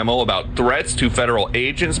FBI memo about threats to federal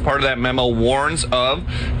agents. Part of that memo warns of,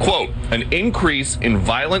 quote, an increase in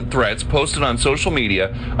violent threats posted on social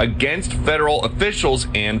media against federal officials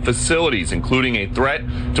and facilities, including a threat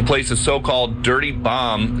to place a so-called dirty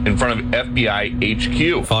bomb in front of FBI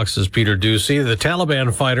HQ. Fox's Peter Ducey. The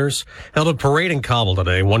Taliban fighters held a parade in Kabul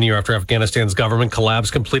today, 1 year after Afghanistan's government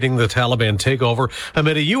collapsed, completing the Taliban takeover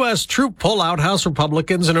amid a U.S. troop pullout. House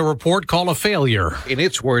Republicans in a report call a failure. In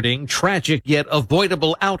its wording, tragic yet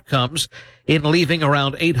avoidable outcomes in leaving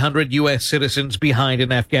around 800 U.S. citizens behind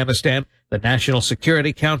in Afghanistan. The National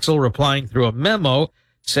Security Council, replying through a memo,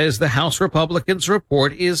 says the House Republicans'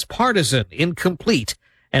 report is partisan, incomplete,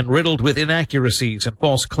 and riddled with inaccuracies and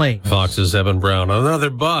false claims. Fox's Evan Brown. Another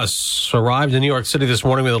bus arrived in New York City this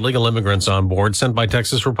morning with illegal immigrants on board, sent by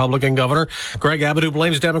Texas Republican Governor Greg Abbott, who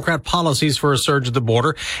blames Democrat policies for a surge at the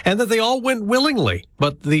border, and that they all went willingly.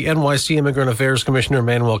 But the NYC Immigrant Affairs Commissioner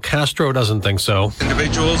Manuel Castro doesn't think so.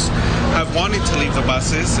 Individuals have wanted to leave the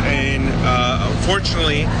buses, and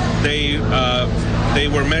unfortunately, they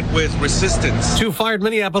were met with resistance. Two fired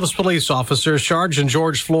Minneapolis police officers charged in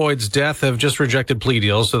George Floyd's death have just rejected plea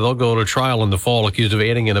deals, so they'll go to trial in the fall, accused of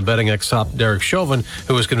aiding and abetting ex-cop Derek Chauvin,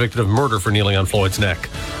 who was convicted of murder for kneeling on Floyd's neck.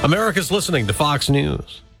 America's listening to Fox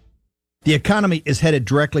News. The economy is headed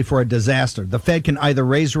directly for a disaster. The Fed can either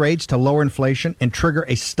raise rates to lower inflation and trigger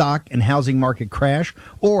a stock and housing market crash,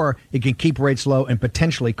 or it can keep rates low and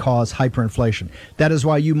potentially cause hyperinflation. That is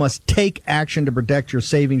why you must take action to protect your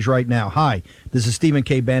savings right now. Hi, this is Stephen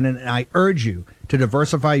K. Bannon, and I urge you to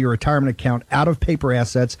diversify your retirement account out of paper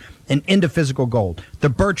assets and into physical gold. The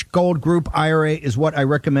Birch Gold Group IRA is what I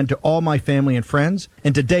recommend to all my family and friends.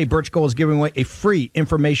 And today, Birch Gold is giving away a free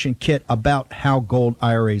information kit about how gold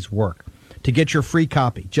IRAs work. To get your free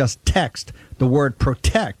copy, just text the word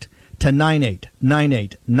PROTECT to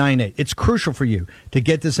 989898. It's crucial for you to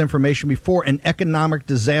get this information before an economic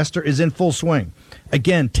disaster is in full swing.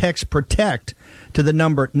 Again, text PROTECT to the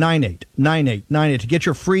number 989898 to get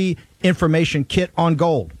your free information kit on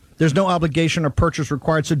gold. There's no obligation or purchase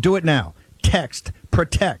required, so do it now. Text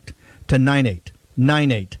PROTECT to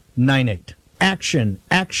 989898. Action,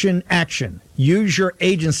 action, action. Use your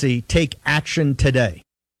agency. Take action today.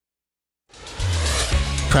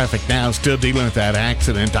 Traffic now still dealing with that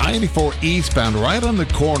accident. I-84 eastbound right on the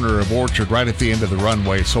corner of Orchard, right at the end of the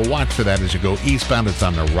runway. So watch for that as you go eastbound. It's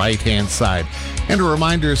on the right-hand side. And a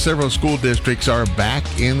reminder, several school districts are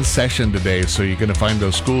back in session today, so you're going to find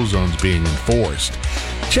those school zones being enforced.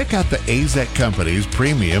 Check out the AZEK Company's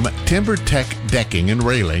premium TimberTech decking and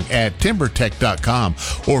railing at timbertech.com.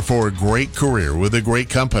 Or for a great career with a great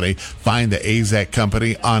company, find the AZEK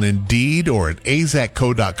Company on Indeed or at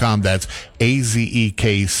azekco.com. That's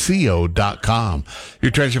azekco.com.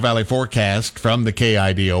 Your Treasure Valley forecast from the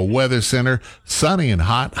KIDO Weather Center. Sunny and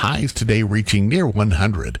hot, highs today reaching near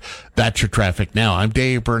 100. That's your traffic now. I'm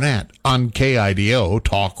Dave Burnett on KIDO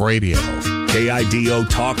Talk Radio. KIDO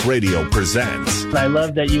Talk Radio presents. I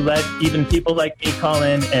love that you let even people like me call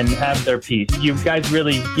in and have their piece. You guys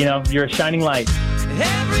really, you're a shining light.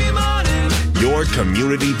 Every morning. Your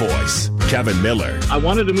community voice, Kevin Miller. I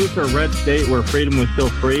wanted to move to a red state where freedom was still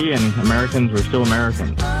free and Americans were still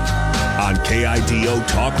Americans. On KIDO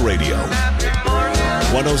Talk Radio.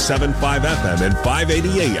 107.5 FM and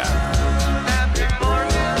 580 AM.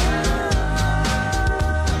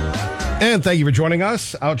 And thank you for joining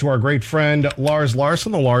us. Out to our great friend, Lars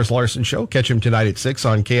Larson, The Lars Larson Show. Catch him tonight at 6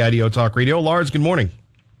 on KIDO Talk Radio. Lars, good morning.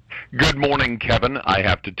 Good morning, Kevin. I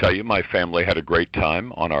have to tell you, my family had a great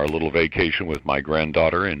time on our little vacation with my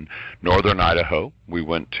granddaughter in northern Idaho. We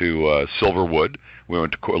went to Silverwood. We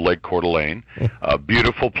went to Lake Coeur d'Alene. A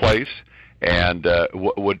beautiful place. And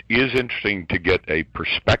what is interesting to get a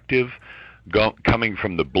perspective coming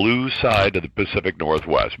from the blue side of the Pacific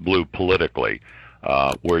Northwest, blue politically,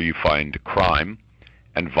 where you find crime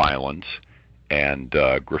and violence and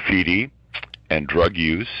graffiti and drug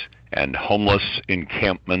use and homeless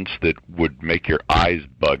encampments that would make your eyes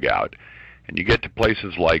bug out. And you get to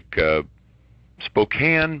places like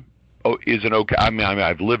Spokane. Oh, isn't okay. I mean,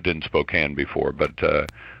 I've lived in Spokane before, but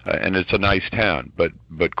and it's a nice town. But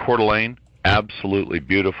Coeur d'Alene, absolutely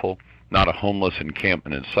beautiful. Not a homeless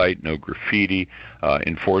encampment in sight, no graffiti,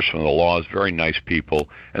 enforcement of the laws, very nice people.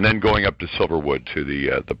 And then going up to Silverwood to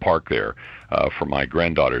the park there for my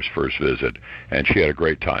granddaughter's first visit, and she had a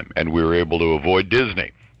great time. And we were able to avoid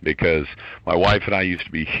Disney because my wife and I used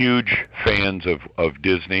to be huge fans of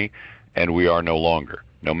Disney, and we are no longer.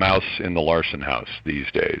 No mouse in the Larson house these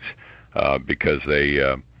days because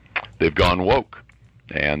they've gone woke.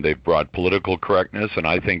 And they've brought political correctness, and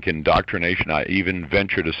I think indoctrination, I even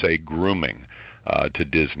venture to say grooming to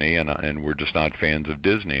Disney, and we're just not fans of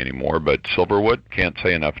Disney anymore. But Silverwood, can't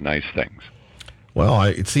say enough nice things. Well,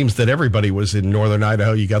 it seems that everybody was in northern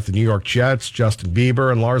Idaho. You got the New York Jets, Justin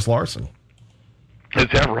Bieber, and Lars Larson. Is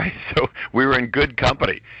that right? So we were in good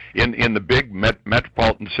company in the big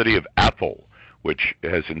metropolitan city of Athol, which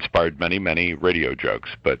has inspired many, many radio jokes,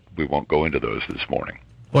 but we won't go into those this morning.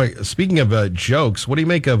 Boy, speaking of jokes, what do you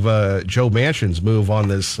make of Joe Manchin's move on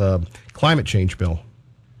this climate change bill?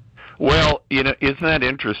 Well, isn't that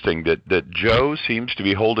interesting that Joe seems to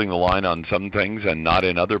be holding the line on some things and not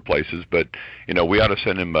in other places, but, we ought to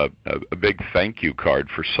send him a big thank you card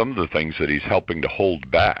for some of the things that he's helping to hold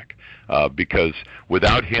back. because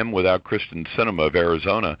without him, without Kristen Sinema of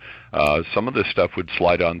Arizona, some of this stuff would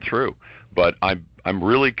slide on through. But I'm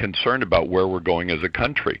really concerned about where we're going as a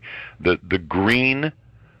country.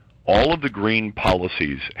 All of the green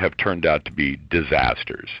policies have turned out to be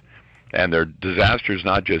disasters. And they're disasters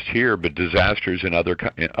not just here, but disasters in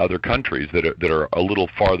other countries that are a little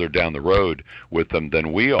farther down the road with them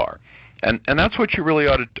than we are. And that's what you really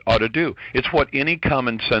ought to do. It's what any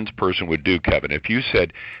common sense person would do, Kevin. If you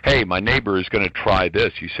said, hey, my neighbor is going to try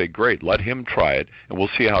this, you say, great, let him try it, and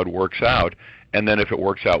we'll see how it works out. And then if it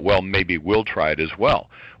works out well, maybe we'll try it as well.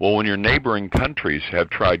 Well, when your neighboring countries have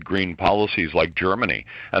tried green policies like Germany,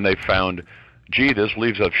 and they found, gee, this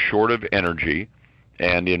leaves us short of energy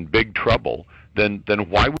and in big trouble, then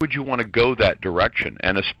why would you want to go that direction?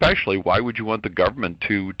 And especially, why would you want the government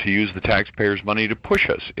to use the taxpayers' money to push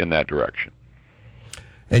us in that direction?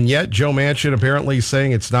 And yet, Joe Manchin apparently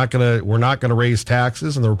saying we're not gonna raise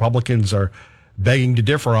taxes, and the Republicans are begging to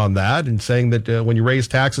differ on that and saying that when you raise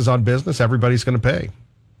taxes on business, everybody's going to pay.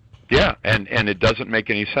 Yeah, and it doesn't make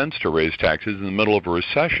any sense to raise taxes in the middle of a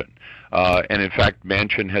recession. And in fact,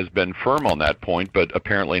 Manchin has been firm on that point, but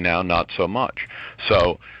apparently now not so much.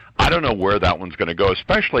 So I don't know where that one's going to go,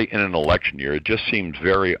 especially in an election year. It just seems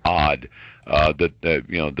very odd that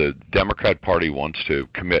the Democrat Party wants to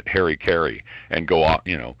commit hara-kiri and go off,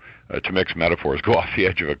 to mix metaphors, go off the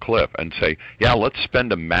edge of a cliff and say, yeah, let's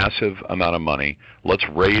spend a massive amount of money, let's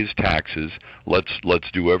raise taxes,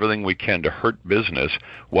 let's do everything we can to hurt business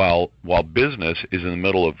while business is in the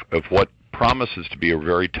middle of what promises to be a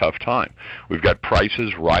very tough time. We've got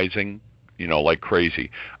prices rising, like crazy.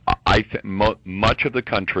 Much of the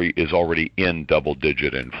country is already in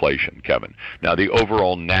double-digit inflation, Kevin. Now, the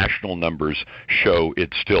overall national numbers show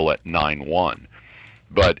it's still at 9.1.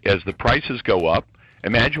 But as the prices go up,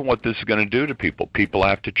 imagine what this is going to do to people. People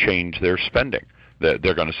have to change their spending. They're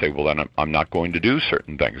going to say, well, then I'm not going to do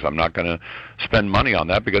certain things. I'm not going to spend money on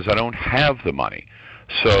that because I don't have the money.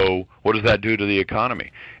 So what does that do to the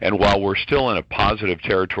economy? And while we're still in a positive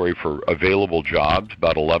territory for available jobs,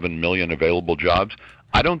 about 11 million available jobs,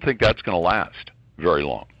 I don't think that's going to last very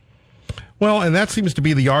long. Well, and that seems to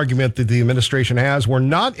be the argument that the administration has. We're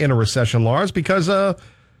not in a recession, Lars, because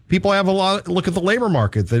people have a lot. Look at the labor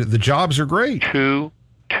market. The jobs are great. Two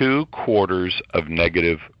quarters of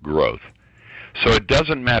negative growth. So it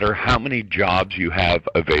doesn't matter how many jobs you have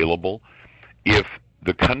available if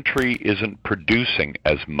the country isn't producing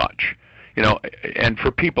as much. And for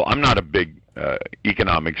people, I'm not a big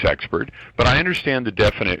economics expert, but I understand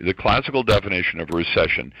the classical definition of a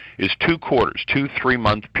recession is 2 quarters, 2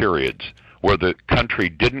 3-month periods where the country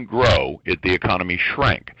didn't grow, the economy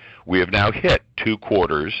shrank. We have now hit 2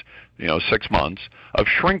 quarters, 6 months of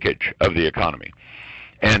shrinkage of the economy.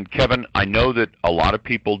 And Kevin, I know that a lot of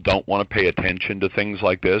people don't want to pay attention to things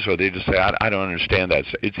like this, or they just say, I don't understand that.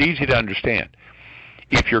 It's easy to understand.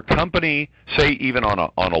 If your company, say even on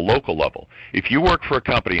a local level, if you work for a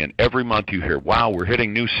company and every month you hear, wow, we're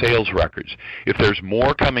hitting new sales records, if there's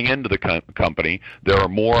more coming into the company, there are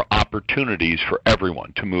more opportunities for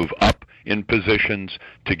everyone to move up in positions,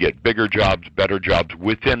 to get bigger jobs, better jobs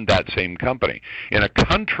within that same company. In a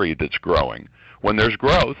country that's growing, when there's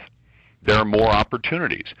growth, there are more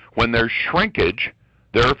opportunities. When there's shrinkage,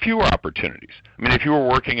 there are fewer opportunities. I mean, if you were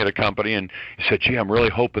working at a company and you said, gee, I'm really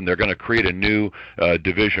hoping they're going to create a new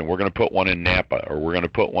division. We're going to put one in Napa, or we're going to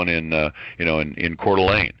put one in, in Coeur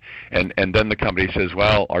d'Alene. And then the company says,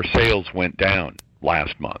 well, our sales went down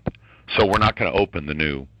last month, so we're not going to open the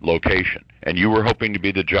new location. And you were hoping to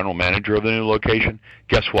be the general manager of the new location.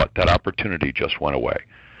 Guess what? That opportunity just went away.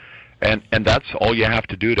 And that's all you have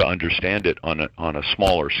to do to understand it on a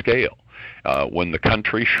smaller scale. When the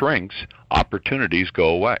country shrinks, opportunities go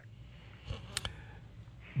away.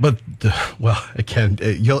 But, again,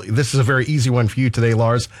 this is a very easy one for you today,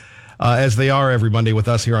 Lars, as they are every Monday with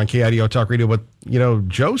us here on KIDO Talk Radio. But,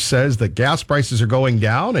 Joe says that gas prices are going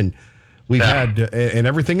down, and we've and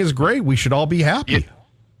everything is great. We should all be happy.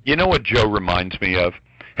 You know what Joe reminds me of?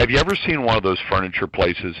 Have you ever seen one of those furniture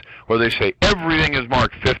places where they say everything is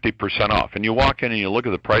marked 50% off, and you walk in and you look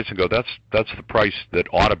at the price and go, that's the price that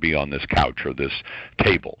ought to be on this couch or this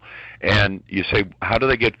table, and you say, how do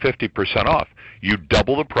they get 50% off? You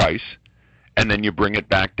double the price, and then you bring it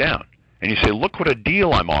back down, and you say, look what a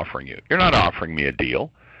deal I'm offering you. You're not offering me a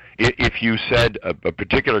deal. If you said a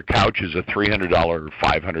particular couch is a $300 or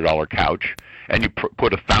 $500 couch, and you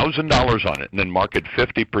put $1,000 on it and then mark it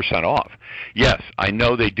 50% off, yes, I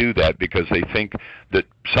know they do that because they think that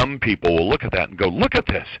some people will look at that and go, look at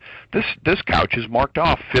this. This couch is marked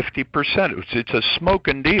off 50%. It's a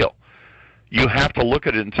smoking deal. you have to look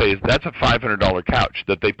at it and say, that's a $500 couch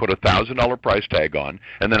that they put a $1,000 price tag on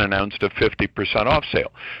and then announced a 50% off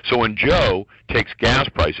sale. So when Joe takes gas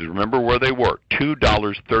prices, remember where they were,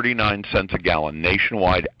 $2.39 a gallon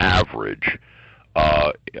nationwide average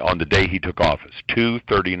on the day he took office,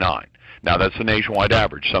 $2.39. Now, that's the nationwide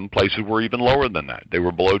average. Some places were even lower than that. They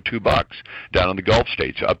were below $2 down in the Gulf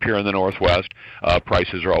states. Up here in the Northwest,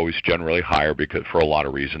 prices are always generally higher because for a lot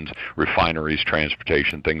of reasons, refineries,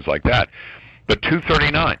 transportation, things like that. But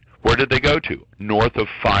 $2.39, where did they go to? North of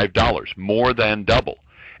 $5, more than double.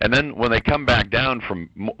 And then when they come back down from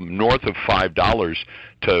north of $5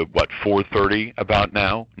 to, $4.30 about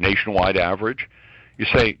now, nationwide average, you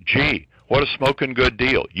say, gee, what a smoking good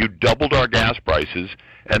deal. You doubled our gas prices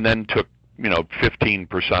and then took, 15%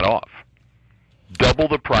 off. Double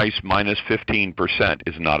the price minus 15%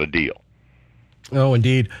 is not a deal. Oh,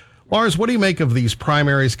 indeed. Lars, what do you make of these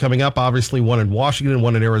primaries coming up? Obviously, one in Washington,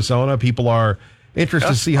 one in Arizona. People are interested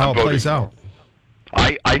to see how it plays out.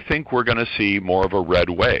 I think we're going to see more of a red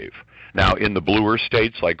wave. Now, in the bluer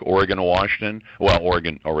states like Oregon and Washington, well,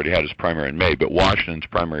 Oregon already had its primary in May, but Washington's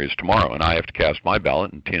primary is tomorrow, and I have to cast my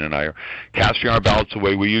ballot, and Tina and I are casting our ballots the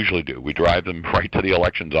way we usually do. We drive them right to the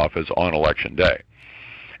elections office on Election Day.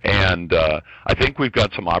 And I think we've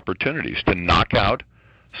got some opportunities to knock out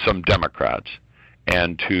some Democrats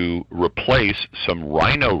and to replace some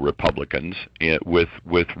rhino Republicans with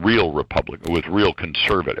real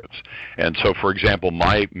conservatives. And so, for example,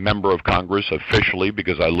 my member of Congress officially,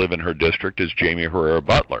 because I live in her district, is Jamie Herrera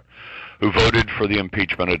Butler, who voted for the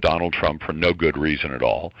impeachment of Donald Trump for no good reason at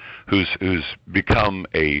all, who's become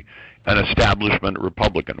an establishment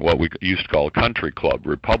Republican, what we used to call a country club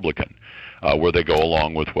Republican, where they go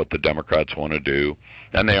along with what the Democrats want to do,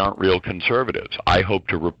 and they aren't real conservatives. I hope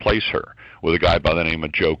to replace her with a guy by the name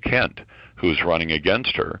of Joe Kent, who's running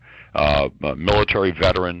against her, a military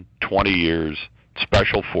veteran, 20 years,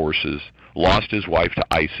 special forces, lost his wife to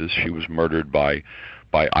ISIS. She was murdered by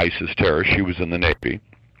ISIS terrorists. She was in the Navy.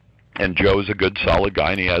 And Joe's a good, solid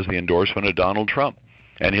guy, and he has the endorsement of Donald Trump.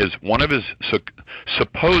 And one of his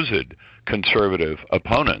supposed conservative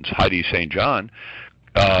opponents, Heidi St. John,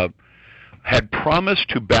 had promised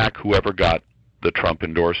to back whoever got the Trump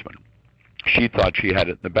endorsement. She thought she had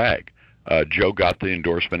it in the bag. Joe got the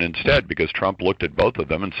endorsement instead because Trump looked at both of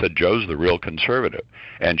them and said Joe's the real conservative,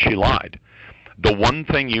 and she lied. The one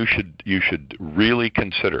thing you should really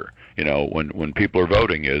consider, when people are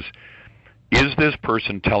voting is this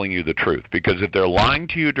person telling you the truth? Because if they're lying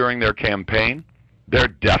to you during their campaign, they're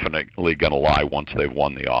definitely going to lie once they've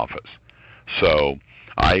won the office. So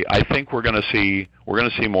I think we're going to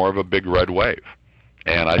see more of a big red wave.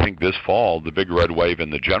 And I think this fall, the big red wave in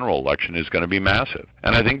the general election is going to be massive.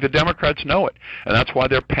 And I think the Democrats know it. And that's why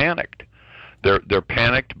they're panicked. They're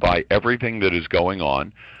panicked by everything that is going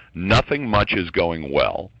on. Nothing much is going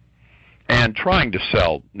well. And trying to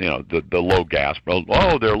sell, the low gas.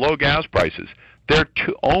 Oh, they're low gas prices. They're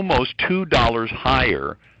almost $2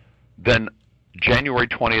 higher than January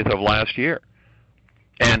 20th of last year.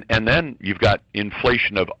 And then you've got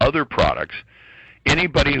inflation of other products.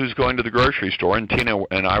 Anybody who's going to the grocery store, and Tina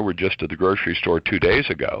and I were just at the grocery store 2 days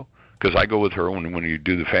ago, because I go with her when you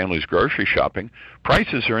do the family's grocery shopping,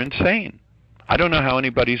 prices are insane. I don't know how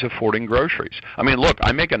anybody's affording groceries. I mean, look,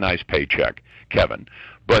 I make a nice paycheck, Kevin,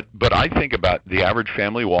 but I think about the average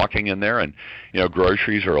family walking in there, and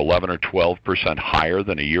groceries are 11 or 12% higher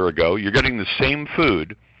than a year ago. You're getting the same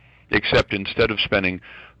food, except instead of spending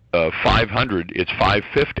 $500, it's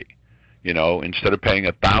 $550. Instead of paying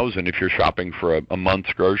 $1,000 if you're shopping for a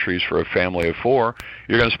month's groceries for a family of four,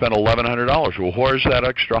 you're going to spend $1,100. Well, where's that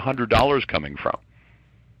extra $100 coming from?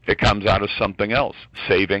 It comes out of something else: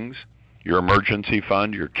 savings, your emergency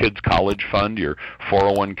fund, your kids' college fund, your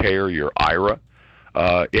 401k or your IRA.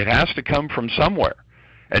 It has to come from somewhere,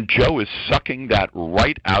 and Joe is sucking that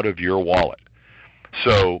right out of your wallet.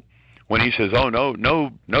 So when he says, "Oh,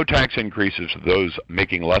 no tax increases to those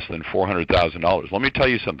making less than $400,000," let me tell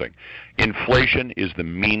you something. Inflation is the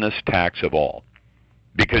meanest tax of all,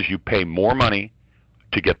 because you pay more money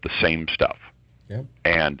to get the same stuff. Yep.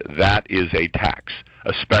 And that is a tax,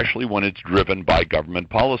 especially when it's driven by government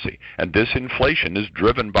policy. And this inflation is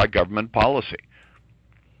driven by government policy.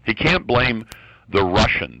 He can't blame the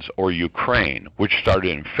Russians or Ukraine, which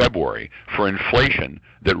started in February, for inflation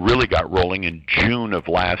that really got rolling in June of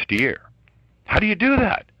last year. How do you do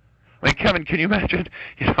that? I mean, Kevin, can you imagine?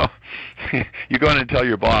 You go in and tell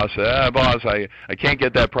your boss, boss, I can't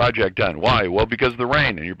get that project done. Why? Well, because of the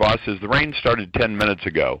rain. And your boss says, the rain started 10 minutes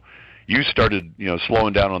ago. You started,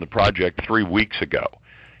 slowing down on the project 3 weeks ago.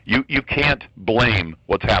 You can't blame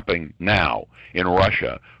what's happening now in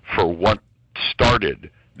Russia for what started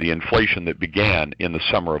the inflation that began in the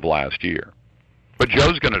summer of last year. But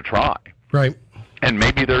Joe's going to try. Right. And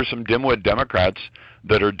maybe there's some dimwit Democrats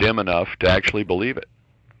that are dim enough to actually believe it.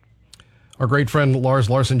 Our great friend Lars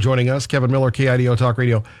Larson joining us. Kevin Miller, KIDO Talk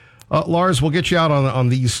Radio. Lars, we'll get you out on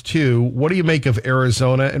these two. What do you make of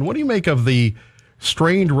Arizona, and what do you make of the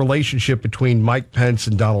strained relationship between Mike Pence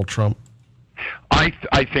and Donald Trump?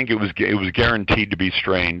 I think it was guaranteed to be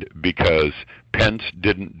strained because Pence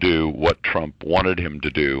didn't do what Trump wanted him to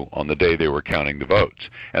do on the day they were counting the votes.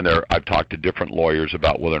 And I've talked to different lawyers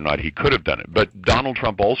about whether or not he could have done it. But Donald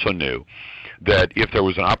Trump also knew that if there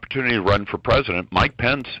was an opportunity to run for president, Mike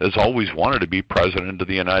Pence has always wanted to be president of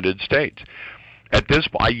the United States. At this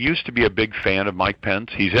point, I used to be a big fan of Mike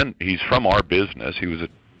Pence. He's from our business. He was a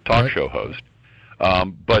talk show host.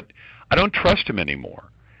 But I don't trust him anymore.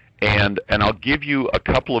 And I'll give you a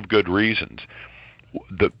couple of good reasons.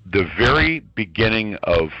 The very beginning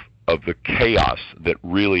of the chaos that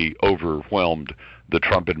really overwhelmed the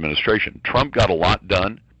Trump administration, Trump got a lot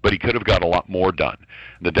done, but he could have got a lot more done.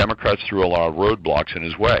 The Democrats threw a lot of roadblocks in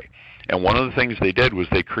his way. And one of the things they did was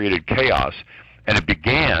they created chaos, and it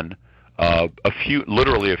began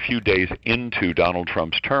literally a few days into Donald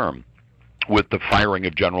Trump's term with the firing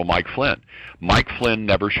of General Mike Flynn. Mike Flynn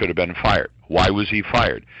never should have been fired. Why was he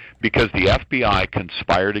fired? Because the FBI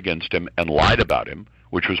conspired against him and lied about him,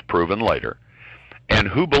 which was proven later. And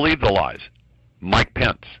who believed the lies? Mike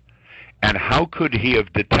Pence. And how could he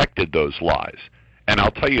have detected those lies? And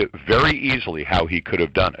I'll tell you very easily how he could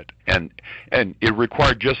have done it. And it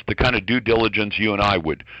required just the kind of due diligence you and I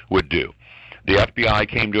would do. The FBI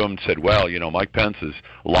came to him and said, well, Mike Pence has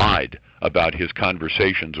lied about his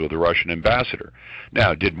conversations with the Russian ambassador.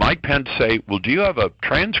 Now, did Mike Pence say, well, do you have a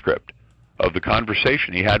transcript of the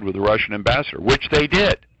conversation he had with the Russian ambassador? Which they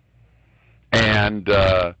did. And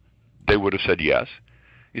they would have said yes.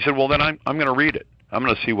 He said, well, then I'm going to read it. I'm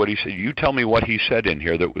going to see what he said. You tell me what he said in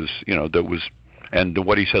here that was, and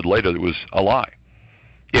what he said later that was a lie.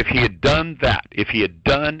 If he had done that, if he had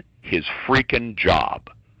done his freaking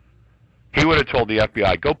job, he would have told the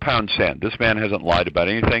FBI, go pound sand. This man hasn't lied about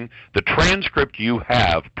anything. The transcript you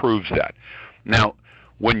have proves that. Now,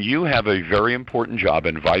 when you have a very important job,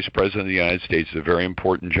 and Vice President of the United States is a very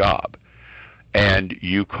important job, and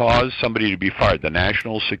you cause somebody to be fired, the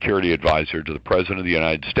National Security Advisor to the President of the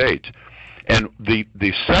United States, and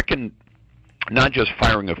the second, not just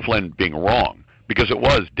firing of Flynn being wrong, because it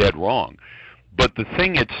was dead wrong, but the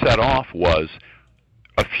thing it set off was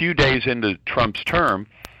a few days into Trump's term,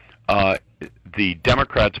 the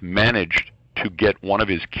Democrats managed to get one of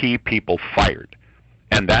his key people fired.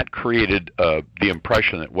 And that created the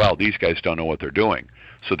impression that, well, these guys don't know what they're doing.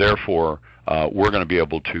 So therefore, we're going to be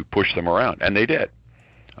able to push them around. And they did.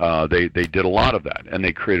 They did a lot of that. And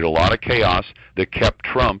they created a lot of chaos that kept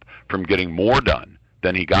Trump from getting more done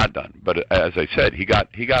than he got done. But as I said, he got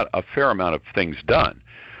a fair amount of things done.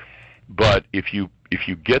 But if you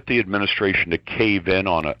get the administration to cave in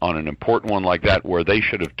on an important one like that, where they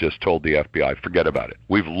should have just told the FBI, forget about it.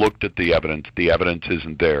 We've looked at the evidence. The evidence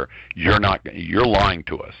isn't there. You're lying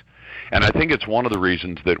to us. And I think it's one of the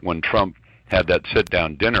reasons that when Trump had that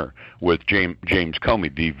sit-down dinner with James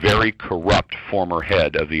Comey, the very corrupt former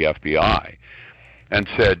head of the FBI, and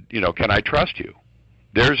said, can I trust you?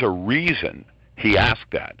 There's a reason he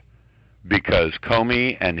asked that. Because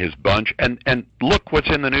Comey and his bunch, and look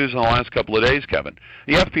what's in the news in the last couple of days, Kevin.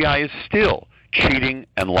 The FBI is still cheating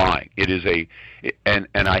and lying. It is and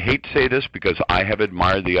I hate to say this because I have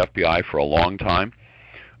admired the FBI for a long time,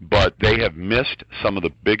 but they have missed some of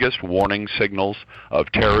the biggest warning signals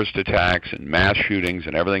of terrorist attacks and mass shootings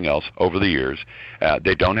and everything else over the years.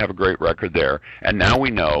 They don't have a great record there, and now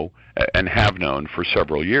we know, and have known for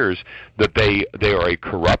several years, that they are a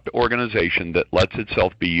corrupt organization that lets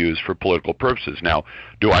itself be used for political purposes. Now,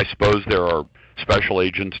 do I suppose there are special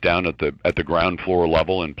agents down at the ground floor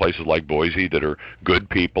level in places like Boise that are good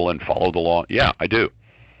people and follow the law? Yeah, I do.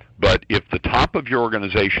 But if the top of your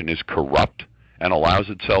organization is corrupt and allows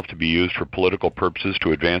itself to be used for political purposes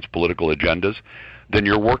to advance political agendas, then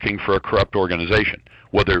you're working for a corrupt organization.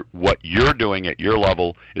 Whether what you're doing at your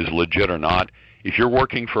level is legit or not, if you're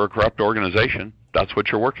working for a corrupt organization, that's what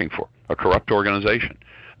you're working for, a corrupt organization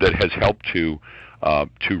that has helped to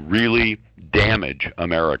really damage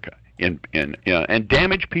America and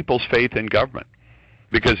damage people's faith in government.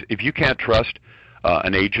 Because if you can't trust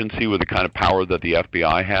an agency with the kind of power that the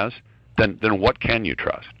FBI has, then what can you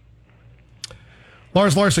trust?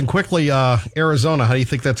 Lars Larson, quickly, Arizona, how do you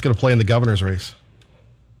think that's going to play in the governor's race?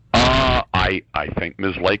 I I think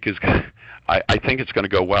Ms. Lake is. I think it's going to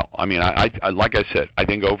go well. I mean, I like I said, I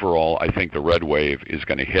think overall, I think the red wave is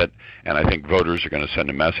going to hit, and I think voters are going to send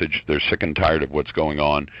a message. They're sick and tired of what's going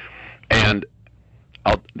on. And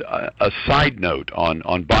a side note on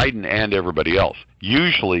Biden and everybody else.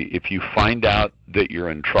 Usually, if you find out that you're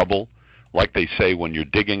in trouble, like they say when you're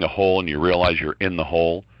digging a hole and you realize you're in the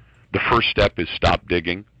hole, the first step is stop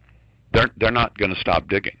digging. They're not going to stop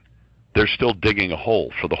digging. They're still digging a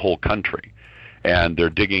hole for the whole country. And they're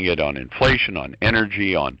digging it on inflation, on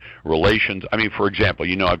energy, on relations. I mean, for example,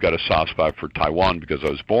 I've got a soft spot for Taiwan because I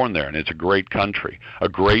was born there, and it's a great country, a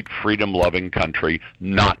great freedom-loving country,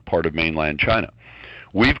 not part of mainland China.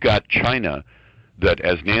 We've got China that,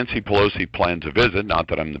 as Nancy Pelosi plans a visit, not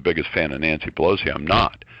that I'm the biggest fan of Nancy Pelosi, I'm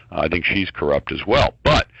not. I think she's corrupt as well.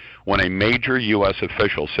 But when a major U.S.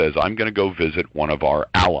 official says, I'm going to go visit one of our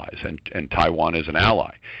allies, and Taiwan is an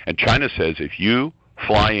ally, and China says, if you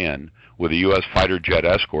fly in with a U.S. fighter jet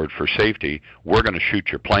escort for safety, we're going to shoot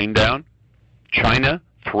your plane down. China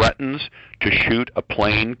threatens to shoot a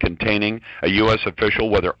plane containing a U.S.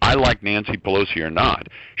 official, whether I like Nancy Pelosi or not.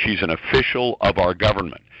 She's an official of our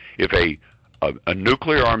government. If a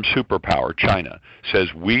nuclear-armed superpower, China,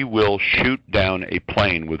 says we will shoot down a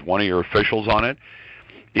plane with one of your officials on it,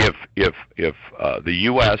 if the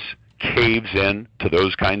U.S. caves in to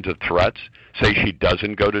those kinds of threats, say she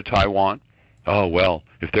doesn't go to Taiwan, oh, well,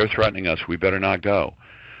 if they're threatening us, we better not go.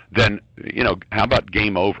 Then, how about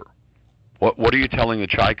game over? What are you telling the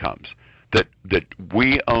Chi-Coms? That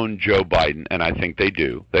we own Joe Biden, and I think they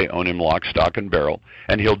do. They own him lock, stock, and barrel,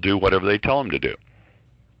 and he'll do whatever they tell him to do.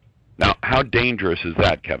 Now, how dangerous is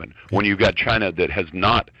that, Kevin, when you've got China that has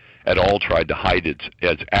not at all tried to hide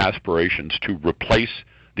its aspirations to replace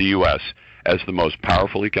the U.S. as the most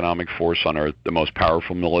powerful economic force on Earth, the most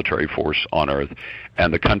powerful military force on Earth,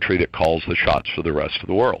 and the country that calls the shots for the rest of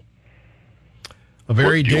the world? Do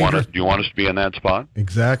you want us to be in that spot?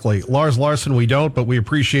 Exactly. Lars Larson, we don't, but we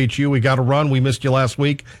appreciate you. We got to run. We missed you last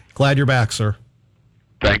week. Glad you're back, sir.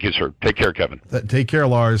 Thank you, sir. Take care, Kevin. Take care,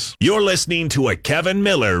 Lars. You're listening to a Kevin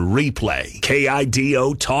Miller replay.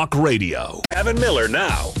 KIDO Talk Radio. Kevin Miller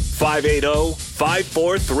now.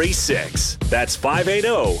 580-5436. That's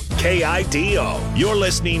 580-KIDO. You're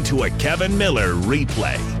listening to a Kevin Miller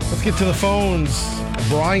replay. Let's get to the phones.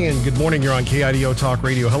 Brian, good morning. You're on KIDO Talk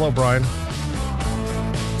Radio. Hello, Brian.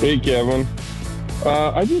 Hey, Kevin.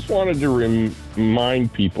 I just wanted to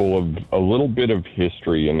remind people of a little bit of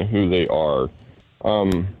history and who they are.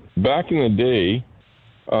 Back in the day,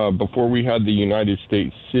 before we had the United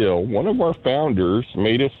States seal, one of our founders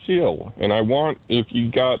made a seal. And I want, if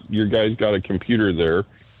your guys got a computer there,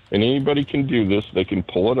 and anybody can do this, they can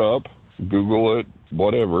pull it up, Google it,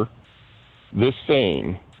 whatever. This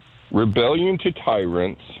saying, rebellion to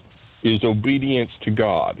tyrants is obedience to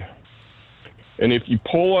God. And if you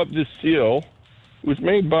pull up this seal, it was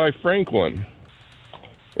made by Franklin.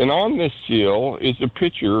 And on this seal is a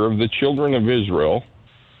picture of the children of Israel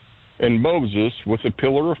and Moses with a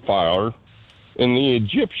pillar of fire and the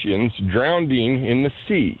Egyptians drowning in the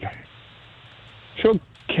sea. So,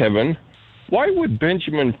 Kevin, why would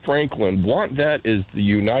Benjamin Franklin want that as the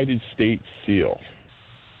United States seal?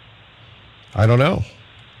 I don't know.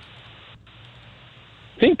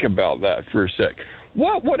 Think about that for a sec.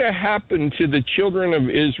 What would have happened to the children of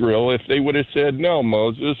Israel if they would have said, no,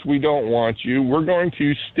 Moses, we don't want you. We're going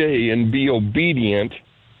to stay and be obedient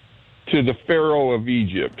to the Pharaoh of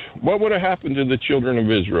Egypt. What would have happened to the children of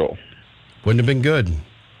Israel? Wouldn't have been good.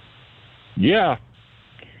 Yeah.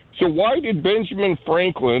 So why did Benjamin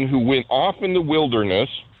Franklin, who went off in the wilderness,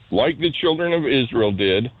 like the children of Israel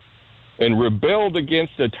did, and rebelled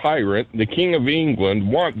against a tyrant, the King of England,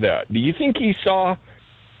 want that? Do you think he saw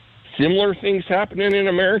similar things happening in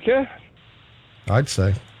America? I'd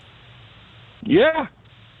say. Yeah.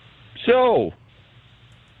 So,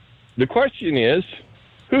 the question is,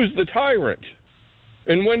 who's the tyrant?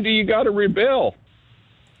 And when do you got to rebel?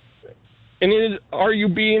 And are you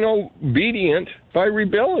being obedient by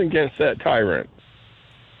rebelling against that tyrant?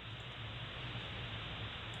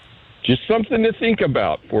 Just something to think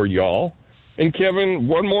about for y'all. And Kevin,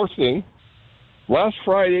 one more thing. Last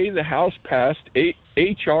Friday, the House passed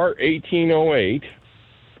H.R. 1808.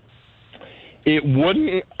 It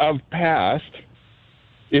wouldn't have passed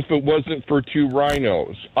if it wasn't for two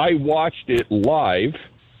rhinos. I watched it live,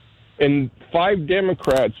 and 5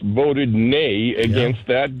 Democrats voted nay against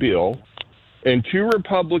that bill, and 2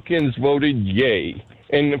 Republicans voted yay.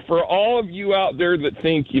 And for all of you out there that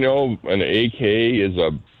think, an AK is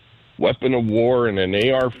a weapon of war and an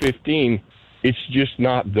AR-15, it's just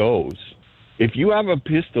not those. If you have a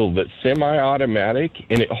pistol that's semi-automatic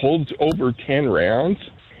and it holds over 10 rounds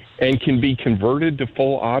and can be converted to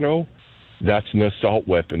full auto, that's an assault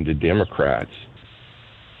weapon to Democrats.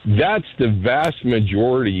 That's the vast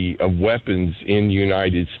majority of weapons in the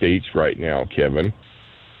United States right now, Kevin.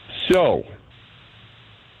 So,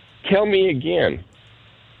 tell me again,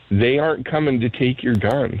 they aren't coming to take your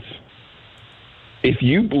guns. If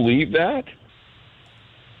you believe that,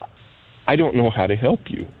 I don't know how to help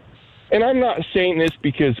you. And I'm not saying this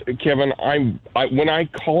because, Kevin, when I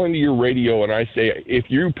call into your radio and I say,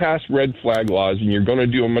 if you pass red flag laws and you're going to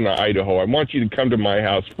do them in Idaho, I want you to come to my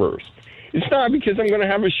house first. It's not because I'm going to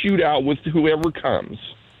have a shootout with whoever comes.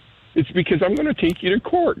 It's because I'm going to take you to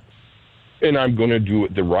court. And I'm going to do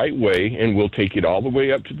it the right way, and we'll take it all the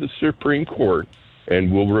way up to the Supreme Court,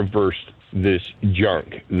 and we'll reverse this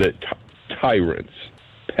junk that tyrants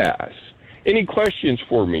pass. Any questions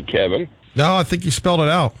for me, Kevin? No, I think you spelled it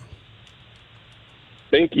out.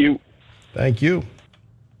 Thank you. Thank you.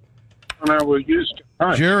 When I was used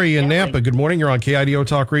to Jerry in Nampa, good morning. You're on KIDO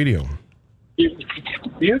Talk Radio.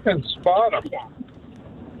 You can spot them.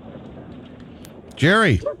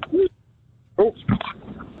 Jerry. Oh.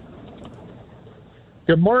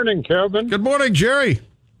 Good morning, Kevin. Good morning, Jerry.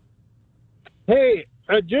 Hey,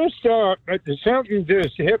 something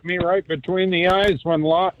just hit me right between the eyes when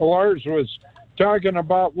Lars was talking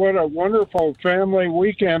about what a wonderful family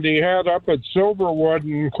weekend he had up at Silverwood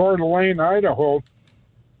in Coeur d'Alene, Idaho.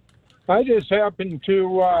 I just happened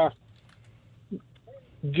to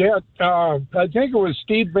get, I think it was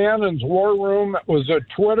Steve Bannon's War Room. It was a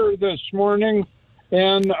Twitter this morning,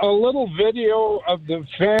 and a little video of the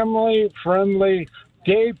family-friendly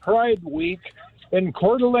Gay Pride Week in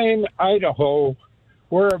Coeur d'Alene, Idaho,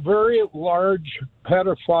 where a very large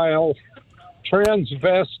pedophile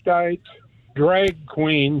transvestite drag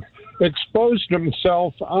queen exposed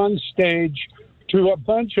himself on stage to a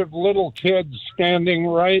bunch of little kids standing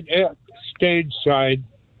right at stage side.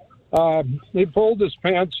 He pulled his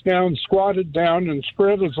pants down, squatted down, and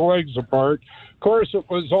spread his legs apart. Of course, it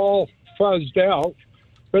was all fuzzed out,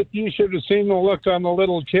 but you should have seen the look on the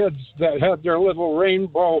little kids that had their little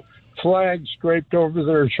rainbow flags draped over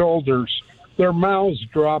their shoulders. Their mouths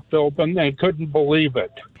dropped open. They couldn't believe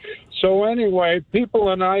it. So anyway,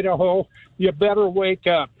 people in Idaho, you better wake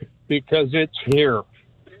up because it's here.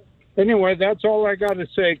 Anyway, that's all I got to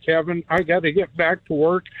say, Kevin. I got to get back to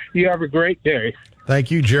work. You have a great day. Thank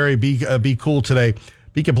you, Jerry. Be cool today.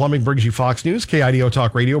 Beacon Plumbing brings you Fox News. KIDO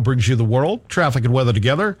Talk Radio brings you the world. Traffic and weather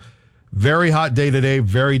together. Very hot day today.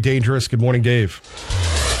 Very dangerous. Good morning, Dave.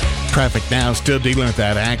 Traffic now still dealing with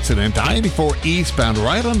that accident. I-84 eastbound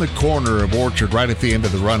right on the corner of Orchard, right at the end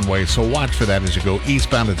of the runway. So watch for that as you go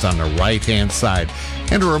eastbound. It's on the right-hand side.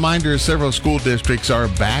 And a reminder, several school districts are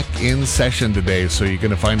back in session today, so you're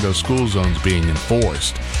going to find those school zones being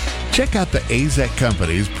enforced. Check out the AZEK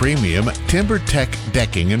Company's premium TimberTech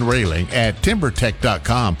decking and railing at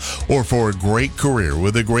timbertech.com. Or for a great career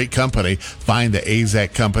with a great company, find the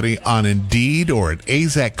AZEK Company on Indeed or at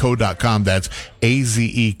azekco.com. That's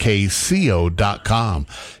azekco.com.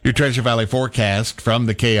 Your Treasure Valley forecast from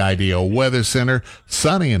the KIDO Weather Center.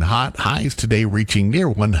 Sunny and hot, highs today reaching near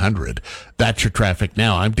 100. That's your traffic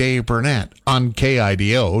now. I'm Dave Burnett on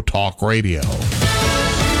KIDO Talk Radio.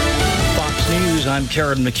 News, I'm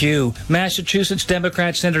Karen McHugh. Massachusetts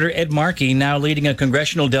Democrat Senator Ed Markey, now leading a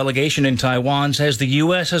congressional delegation in Taiwan, says the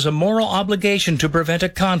U.S. has a moral obligation to prevent a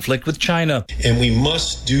conflict with China. And we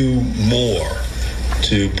must do more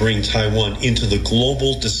to bring Taiwan into the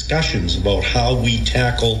global discussions about how we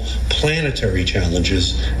tackle planetary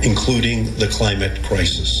challenges, including the climate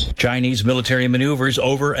crisis. Chinese military maneuvers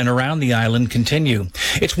over and around the island continue.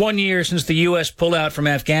 It's 1 year since the U.S. pullout from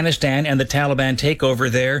Afghanistan and the Taliban takeover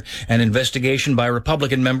there. An investigation by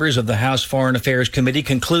Republican members of the House Foreign Affairs Committee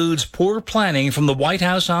concludes poor planning from the White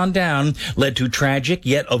House on down led to tragic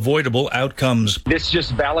yet avoidable outcomes. This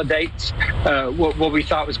just validates what we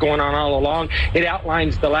thought was going on all along. It outlines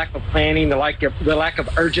the lack of planning, the lack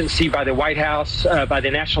of urgency by the White House, by the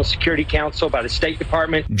National Security Council, by the State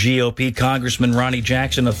Department. GOP Congressman Ronnie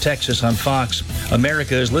Jackson of Texas on Fox.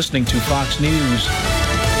 America is listening to Fox News.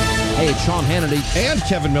 Hey, it's Sean Hannity and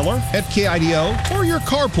Kevin Miller at KIDO or your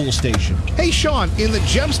carpool station. Hey, Sean, in the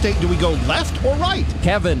Gem State, do we go left or right?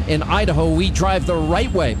 Kevin, in Idaho, we drive the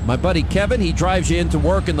right way. My buddy Kevin, he drives you into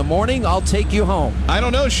work in the morning. I'll take you home. I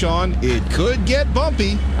don't know, Sean. It could get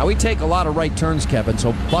bumpy. Now, we take a lot of right turns, Kevin,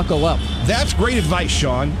 so buckle up. That's great advice,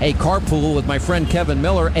 Sean. Hey, carpool with my friend Kevin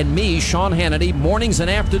Miller and me, Sean Hannity, mornings and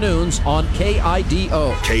afternoons on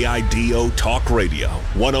KIDO. KIDO Talk Radio,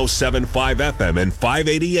 107.5 FM and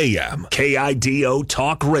 580 AM. KIDO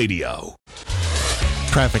Talk Radio.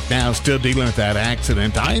 Traffic now still dealing with that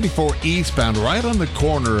accident. I-84 eastbound right on the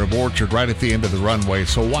corner of Orchard, right at the end of the runway.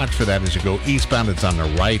 So watch for that as you go eastbound. It's on the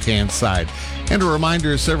right-hand side. And a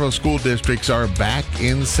reminder, several school districts are back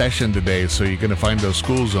in session today, so you're going to find those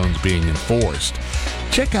school zones being enforced.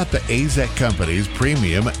 Check out the AZEK Company's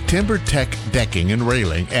premium TimberTech decking and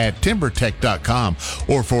railing at timbertech.com.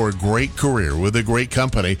 Or for a great career with a great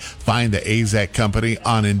company, find the AZEK Company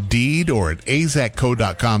on Indeed or at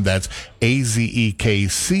azekco.com. That's azekco.com.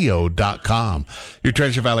 Your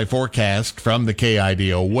Treasure Valley forecast from the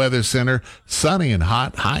KIDO Weather Center. Sunny and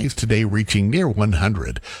hot, highs today reaching near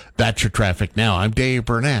 100. That's your traffic now. I'm Dave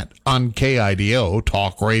Burnett on KIDO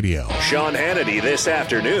Talk Radio. Sean Hannity this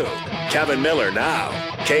afternoon. Kevin Miller now.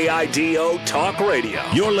 KIDO Talk Radio.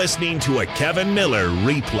 You're listening to a Kevin Miller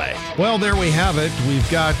replay. Well, there we have it. We've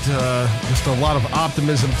got just a lot of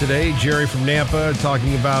optimism today. Jerry from Nampa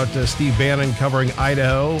talking about Steve Bannon covering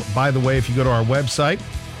Idaho. By the way, if you go to our website,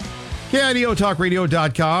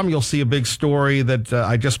 KIDOTalkRadio.com, you'll see a big story that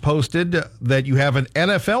I just posted that you have an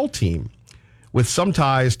NFL team with some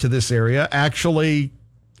ties to this area actually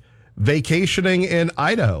vacationing in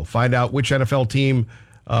Idaho. Find out which NFL team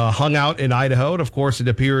hung out in Idaho. And of course, it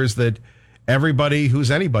appears that everybody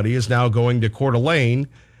who's anybody is now going to Coeur d'Alene.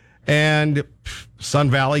 And Sun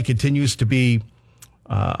Valley continues to be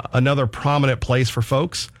another prominent place for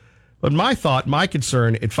folks. But my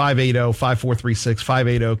concern at 580-5436,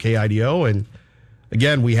 580-KIDO, and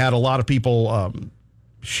again, we had a lot of people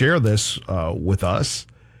share this with us,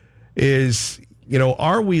 is,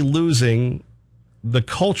 are we losing the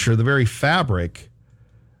culture, the very fabric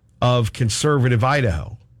of conservative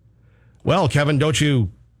Idaho? Well, Kevin, don't you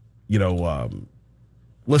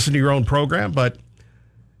listen to your own program? But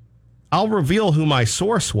I'll reveal who my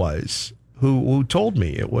source was, who told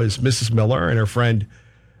me. It was Mrs. Miller and her friend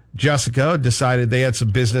Jessica decided they had some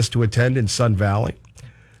business to attend in Sun Valley.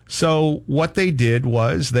 So what they did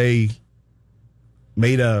was they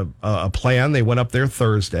made a plan. They went up there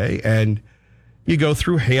Thursday, and you go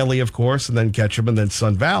through Haley, of course, and then Ketchum, and then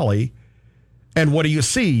Sun Valley. And what do you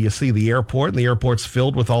see? You see the airport, and the airport's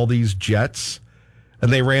filled with all these jets.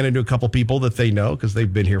 And they ran into a couple people that they know because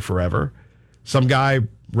they've been here forever. Some guy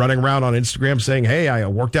running around on Instagram saying, hey, I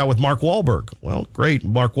worked out with Mark Wahlberg. Well, great.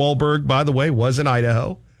 Mark Wahlberg, by the way, was in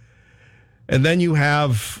Idaho. And then you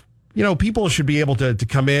have, people should be able to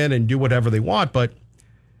come in and do whatever they want, but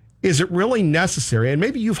is it really necessary? And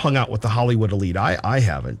maybe you've hung out with the Hollywood elite. I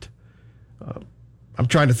haven't. I'm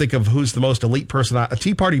trying to think of who's the most elite person. A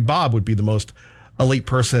Tea Party Bob would be the most elite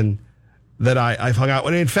person that I've hung out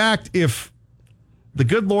with. And in fact, if the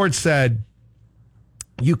good Lord said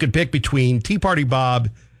you could pick between Tea Party Bob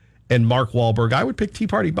and Mark Wahlberg, I would pick Tea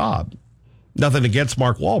Party Bob. Nothing against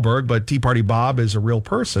Mark Wahlberg, but Tea Party Bob is a real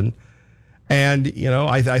person. And,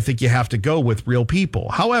 I think you have to go with real people.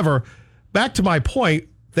 However, back to my point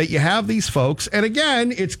that you have these folks, and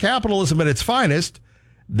again, it's capitalism at its finest.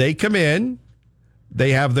 They come in,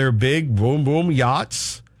 they have their big boom boom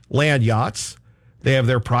yachts, land yachts. They have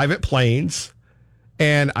their private planes,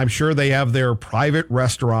 and I'm sure they have their private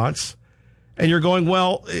restaurants. And you're going,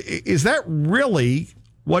 well, is that really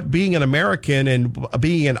what being an American and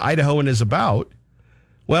being an Idahoan is about?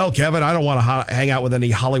 Well, Kevin, I don't want to hang out with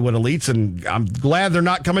any Hollywood elites, and I'm glad they're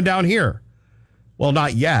not coming down here. Well,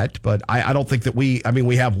 not yet, but I don't think that we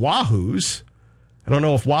have Wahoos. I don't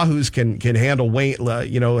know if Wahoos can handle Wayne,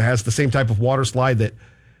 has the same type of water slide that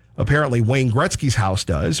apparently Wayne Gretzky's house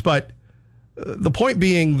does. But the point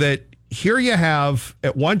being that here you have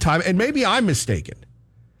at one time, and maybe I'm mistaken,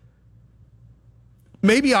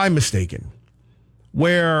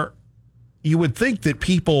 where you would think that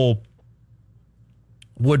people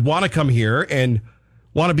would want to come here and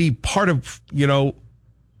want to be part of,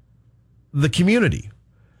 the community,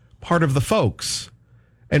 part of the folks.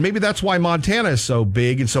 And maybe that's why Montana is so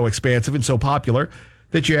big and so expansive and so popular,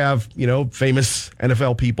 that you have, famous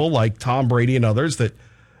NFL people like Tom Brady and others that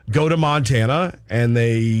go to Montana and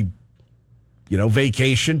they,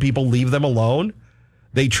 vacation. People leave them alone.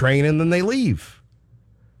 They train and then they leave.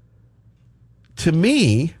 To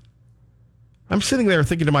me, I'm sitting there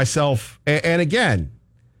thinking to myself, and again,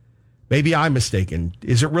 maybe I'm mistaken.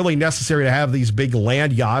 Is it really necessary to have these big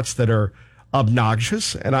land yachts that are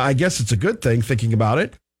obnoxious? And I guess it's a good thing thinking about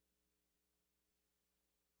it,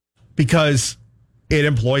 because it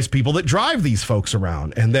employs people that drive these folks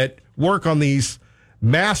around and that work on these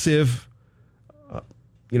massive,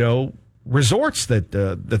 resorts that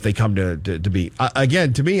they come to be.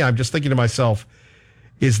 Again, to me, I'm just thinking to myself,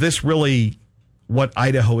 is this really what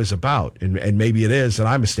Idaho is about? And maybe it is, and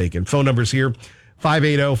I'm mistaken. Phone numbers here,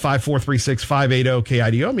 580-5436,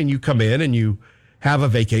 580-KIDO. I mean, you come in and you have a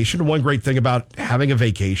vacation. One great thing about having a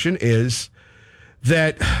vacation is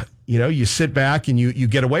that, you sit back and you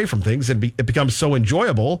get away from things, and it becomes so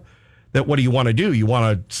enjoyable that what do you want to do? You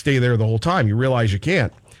want to stay there the whole time. You realize you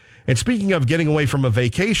can't. And speaking of getting away from a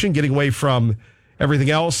vacation, getting away from everything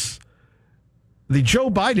else, the Joe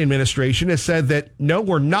Biden administration has said that, no,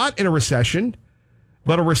 we're not in a recession,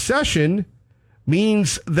 but a recession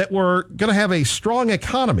means that we're going to have a strong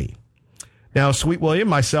economy. Now, Sweet William,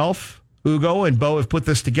 myself, Ugo, and Bo have put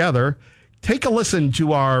this together. Take a listen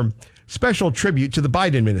to our special tribute to the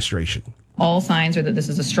Biden administration. All signs are that this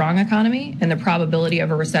is a strong economy, and the probability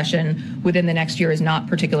of a recession within the next year is not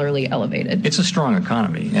particularly elevated. It's a strong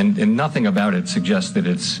economy, and nothing about it suggests that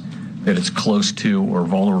it's close to or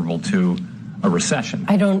vulnerable to a recession.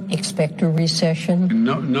 I don't expect a recession.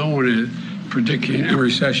 No one is predicting a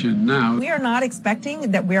recession now. We are not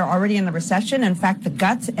expecting that we are already in a recession. In fact, the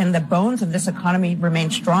guts and the bones of this economy remain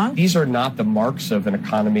strong. These are not the marks of an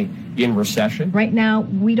economy in recession. Right now,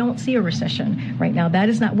 we don't see a recession. Right now,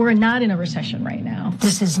 we're not in a recession right now.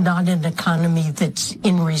 This is not an economy that's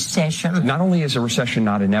in recession. Not only is a recession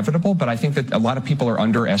not inevitable, but I think that a lot of people are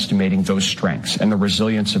underestimating those strengths and the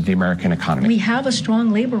resilience of the American economy. We have a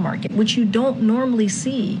strong labor market, which you don't normally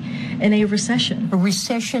see in a recession. A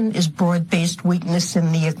recession is broad-based weakness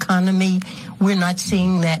in the economy. We're not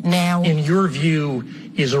seeing that now. In your view,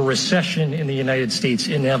 is a recession in the United States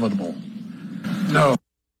inevitable? No.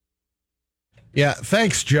 Yeah,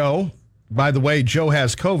 thanks, Joe. By the way, Joe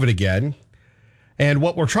has COVID again. And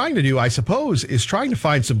what we're trying to do, I suppose, is trying to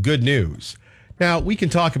find some good news. Now, we can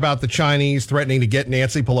talk about the Chinese threatening to get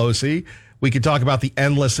Nancy Pelosi. We can talk about the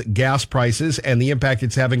endless gas prices and the impact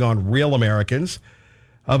it's having on real Americans.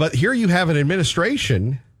 But here you have an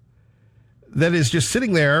administration that is just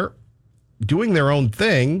sitting there doing their own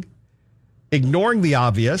thing, ignoring the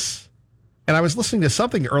obvious. And I was listening to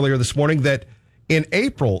something earlier this morning that in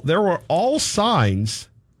April, there were all signs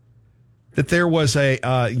that there was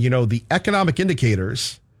the economic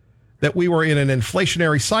indicators that we were in an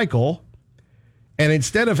inflationary cycle. And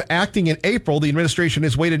instead of acting in April, the administration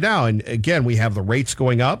has waited now. And again, we have the rates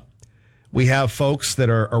going up. We have folks that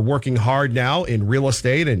are working hard now in real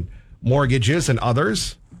estate and mortgages and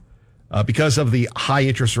others because of the high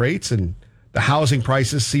interest rates, and the housing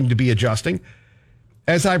prices seem to be adjusting.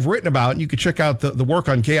 As I've written about, and you can check out the work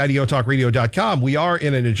on KIDOTalkRadio.com, we are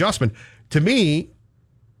in an adjustment. To me,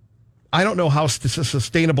 I don't know how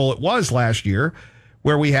sustainable it was last year,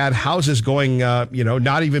 where we had houses going,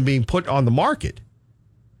 not even being put on the market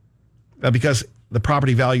because the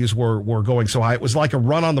property values were going so high. It was like a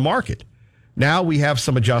run on the market. Now we have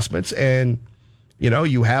some adjustments, and,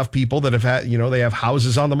 you have people that have had, they have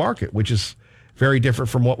houses on the market, which is very different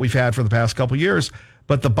from what we've had for the past couple of years.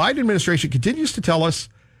 But the Biden administration continues to tell us,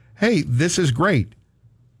 hey, this is great.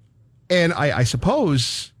 And I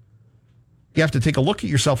suppose you have to take a look at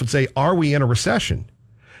yourself and say, are we in a recession?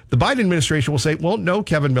 The Biden administration will say, well, no,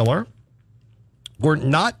 Kevin Miller, we're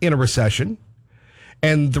not in a recession.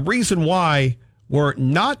 And the reason why we're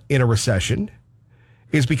not in a recession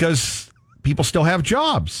is because people still have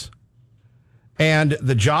jobs. And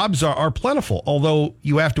the jobs are plentiful, although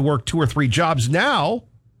you have to work two or three jobs now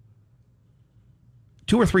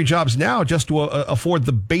just to afford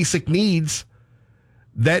the basic needs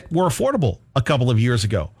that were affordable a couple of years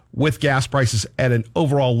ago with gas prices at an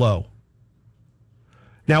overall low.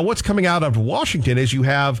 Now, what's coming out of Washington is you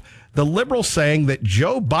have the liberals saying that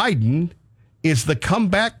Joe Biden is the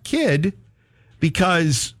comeback kid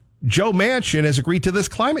because Joe Manchin has agreed to this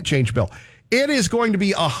climate change bill. It is going to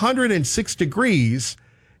be 106 degrees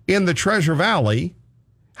in the Treasure Valley.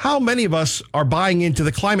 How many of us are buying into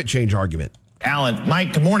the climate change argument? Alan,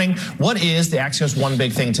 Mike, good morning. What is the Axios One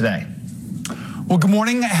Big Thing today? Well, good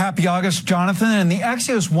morning. Happy August, Jonathan. And the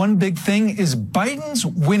Axios One Big Thing is Biden's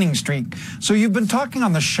winning streak. So you've been talking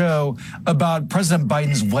on the show about President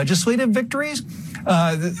Biden's legislative victories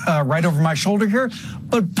right over my shoulder here.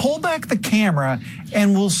 But pull back the camera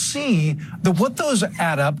and we'll see that what those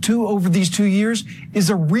add up to over these 2 years is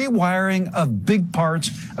a rewiring of big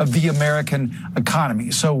parts of the American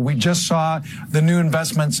economy. So we just saw the new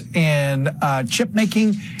investments in chip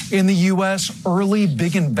making in the U.S., early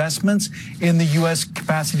big investments in the U.S.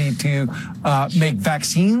 capacity to make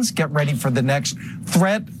vaccines, get ready for the next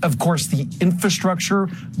threat. Of course, the infrastructure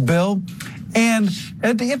bill. And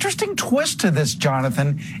the interesting twist to this,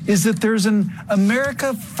 Jonathan, is that there's an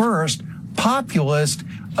America First populist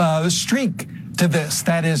streak to this.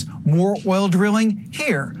 That is more oil drilling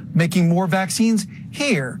here, making more vaccines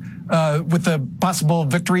here, with the possible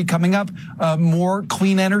victory coming up, more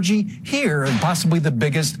clean energy here, and possibly the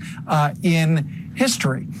biggest in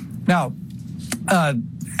history. Now,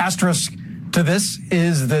 asterisk to this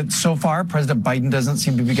is that so far, President Biden doesn't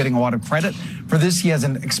seem to be getting a lot of credit for this. He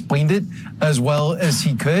hasn't explained it as well as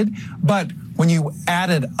he could. But when you add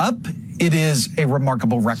it up, it is a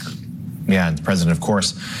remarkable record. Yeah, and the president, of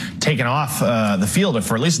course, taken off the field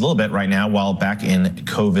for at least a little bit right now while back in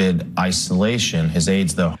COVID isolation. His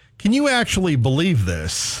aides, though. Can you actually believe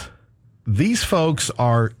this? These folks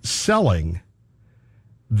are selling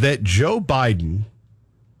that Joe Biden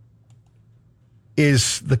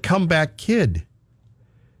is the comeback kid.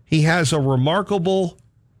 He has a remarkable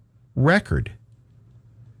record.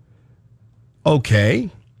 Okay.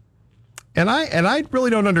 And I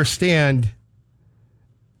really don't understand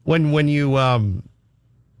when you go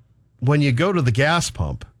to the gas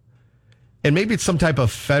pump, and maybe it's some type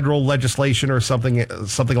of federal legislation or something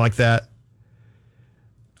like that.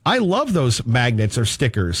 I love those magnets or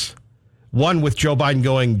stickers. One with Joe Biden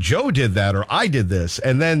going, Joe did that, or I did this.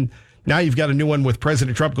 And then now you've got a new one with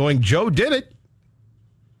President Trump going, Joe did it.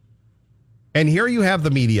 And here you have the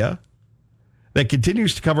media that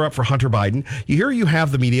continues to cover up for Hunter Biden. Here you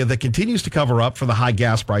have the media that continues to cover up for the high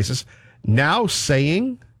gas prices, now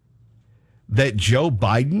saying that Joe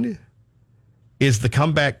Biden is the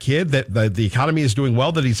comeback kid, that the economy is doing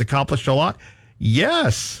well, that he's accomplished a lot.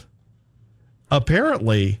 Yes.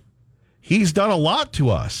 Apparently, he's done a lot to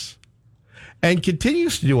us and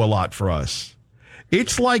continues to do a lot for us.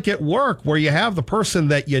 It's like at work where you have the person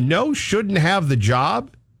that you know shouldn't have the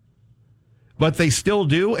job, but they still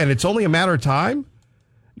do, and it's only a matter of time.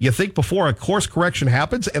 You think before a course correction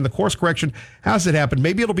happens, and the course correction hasn't happened.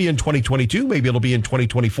 Maybe it'll be in 2022, maybe it'll be in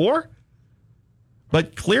 2024.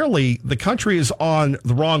 But clearly, the country is on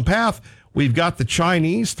the wrong path. We've got the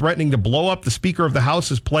Chinese threatening to blow up the Speaker of the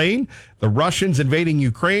House's plane, the Russians invading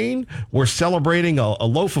Ukraine. We're celebrating a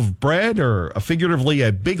loaf of bread, or figuratively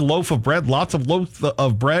a big loaf of bread, lots of loaf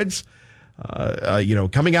of breads,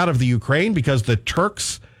 coming out of the Ukraine because the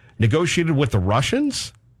Turks negotiated with the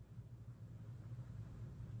Russians.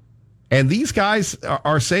 And these guys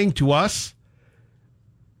are saying to us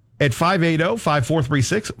at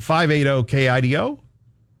 580-5436, 580-KIDO,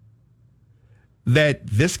 that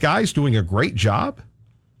this guy's doing a great job?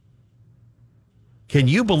 Can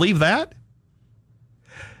you believe that?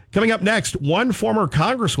 Coming up next, one former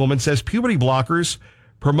congresswoman says puberty blockers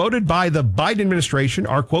promoted by the Biden administration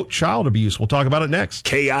are, quote, child abuse. We'll talk about it next.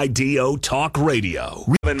 KIDO Talk Radio.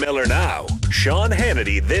 Kevin Miller now. Sean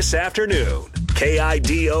Hannity this afternoon.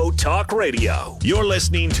 KIDO Talk Radio. You're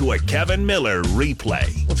listening to a Kevin Miller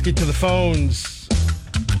replay. Let's get to the phones.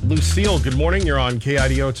 Lucille, good morning. You're on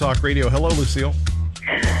KIDO Talk Radio. Hello, Lucille.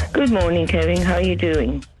 Good morning, Kevin. How are you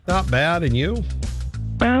doing? Not bad. And you?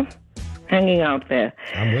 Well, hanging out there.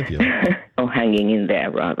 I'm with you. Oh, hanging in there,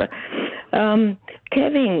 rather.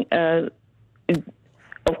 Kevin, of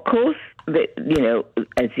course,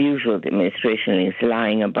 as usual, the administration is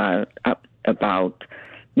lying about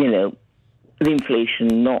the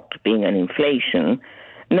inflation not being an inflation.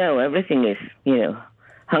 No, everything is,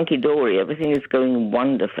 hunky-dory. Everything is going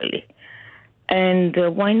wonderfully. And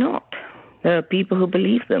why not? There are people who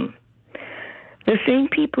believe them. The same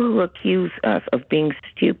people who accuse us of being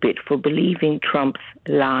stupid for believing Trump's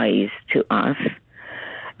lies to us,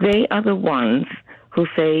 they are the ones who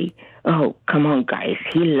say, oh, come on, guys,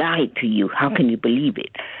 he lied to you. How can you believe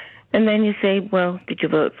it? And then you say, well, did you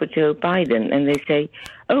vote for Joe Biden? And they say,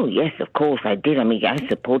 oh, yes, of course I did. I mean, I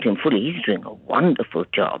support him fully. He's doing a wonderful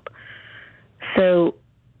job. So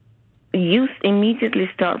you immediately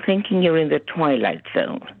start thinking you're in the twilight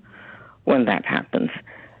zone when that happens.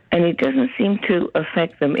 And it doesn't seem to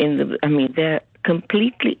affect them they're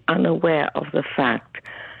completely unaware of the fact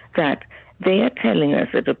that they are telling us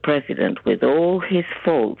that a president with all his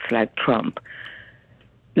faults, like Trump,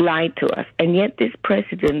 lied to us. And yet this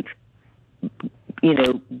president,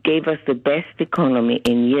 gave us the best economy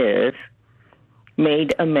in years,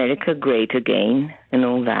 made America great again and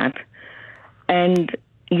all that. And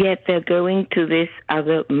yet they're going to this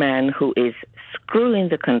other man who is screwing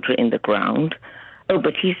the country in the ground. Oh,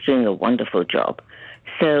 but he's doing a wonderful job.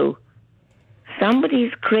 So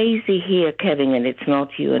somebody's crazy here, Kevin, and it's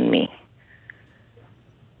not you and me.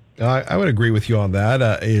 I would agree with you on that.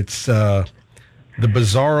 It's the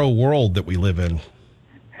bizarro world that we live in.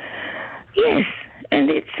 Yes, and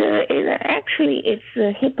it's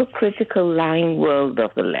a hypocritical, lying world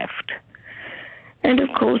of the left. And of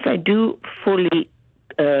course, I do fully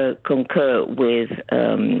concur with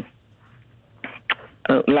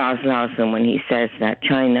Lars Larson when he says that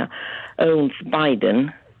China owns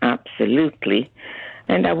Biden, absolutely.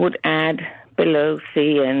 And I would add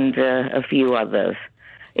Pelosi and a few others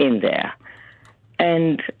in there.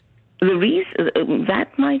 And the reason that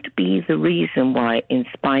might be the reason why, in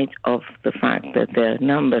spite of the fact that their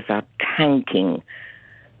numbers are tanking,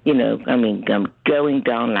 going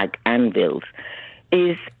down like anvils,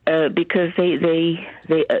 is because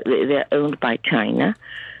they're owned by China.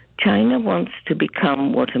 China wants to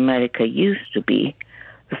become what America used to be,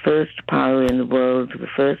 the first power in the world, the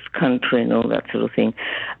first country, and all that sort of thing.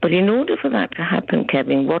 But in order for that to happen,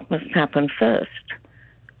 Kevin, what must happen first?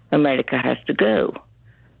 America has to go.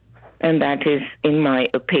 And that is, in my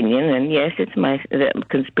opinion, and yes, it's my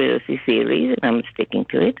conspiracy theory, and I'm sticking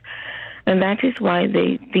to it, and that is why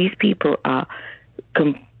these people are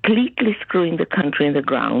completely screwing the country in the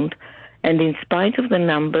ground, and in spite of the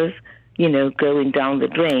numbers, going down the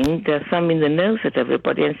drain, they're thumbing the nose at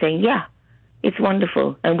everybody and saying, yeah, it's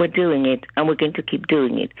wonderful, and we're doing it, and we're going to keep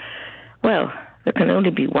doing it. Well, there can only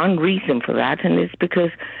be one reason for that, and it's because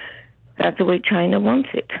that's the way China wants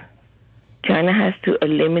it. China has to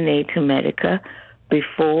eliminate America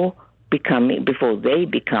before they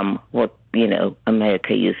become what,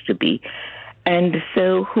 America used to be. And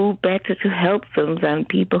so who better to help them than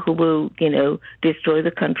people who will, destroy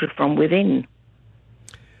the country from within?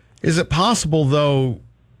 Is it possible, though,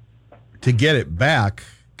 to get it back,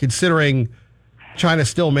 considering China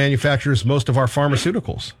still manufactures most of our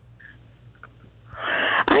pharmaceuticals?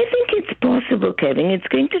 I think it's possible, Kevin. It's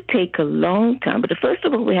going to take a long time. But first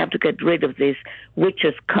of all, we have to get rid of this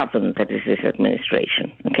witches' coven that is this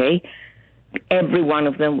administration, okay? Every one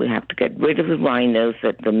of them, we have to get rid of the rhinos,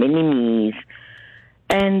 the mini-me's.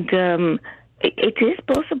 And it is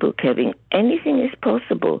possible, Kevin. Anything is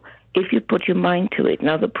possible if you put your mind to it.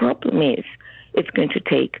 Now, the problem is it's going to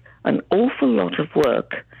take an awful lot of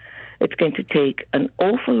work. It's going to take an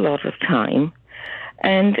awful lot of time.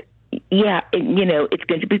 And, it's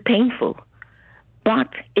going to be painful.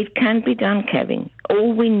 But it can be done, Kevin.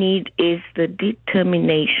 All we need is the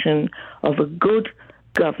determination of a good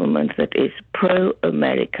government that is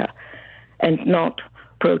pro-America and not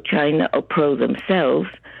pro-China or pro-themselves.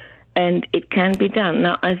 And it can be done.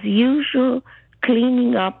 Now, as usual,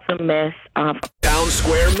 cleaning up the mess after. Town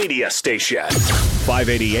Square Media Station.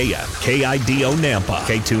 580 AM, KIDO Nampa,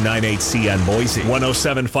 K298CN Boise,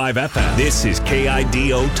 107.5 FM. This is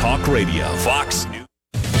KIDO Talk Radio, Fox News.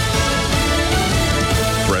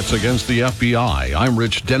 Threats against the FBI. I'm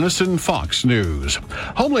Rich Dennison, Fox News.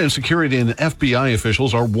 Homeland Security and FBI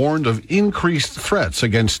officials are warned of increased threats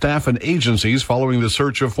against staff and agencies following the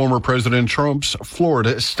search of former President Trump's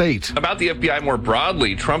Florida estate. About the FBI more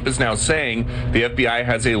broadly, Trump is now saying the FBI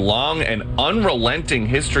has a long and unrelenting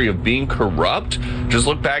history of being corrupt. Just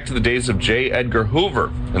look back to the days of J. Edgar Hoover.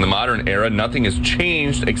 In the modern era, nothing has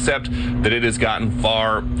changed except that it has gotten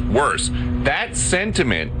far worse. That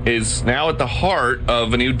sentiment is now at the heart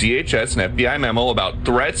of a new DHS and FBI memo about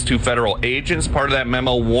threats to federal agents. Part of that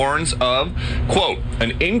memo warns of, quote,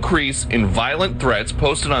 an increase in violent threats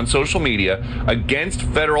posted on social media against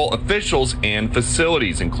federal officials and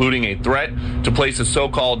facilities, including a threat to place a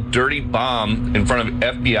so-called dirty bomb in front of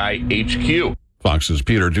FBI HQ. Fox's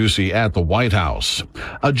Peter Ducey at the White House.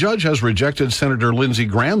 A judge has rejected Senator Lindsey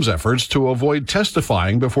Graham's efforts to avoid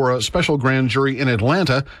testifying before a special grand jury in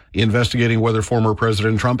Atlanta investigating whether former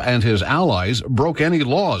President Trump and his allies broke any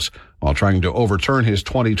laws while trying to overturn his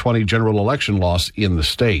 2020 general election loss in the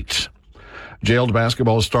state. Jailed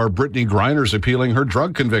basketball star Brittany Griner's appealing her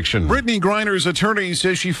drug conviction. Brittany Griner's attorney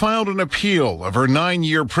says she filed an appeal of her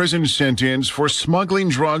 9-year prison sentence for smuggling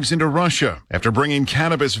drugs into Russia after bringing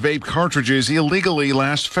cannabis vape cartridges illegally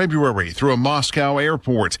last February through a Moscow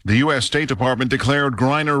airport. The U.S. State Department declared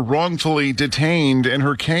Griner wrongfully detained, and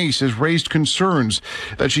her case has raised concerns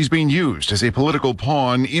that she's being used as a political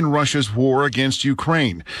pawn in Russia's war against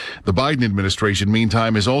Ukraine. The Biden administration,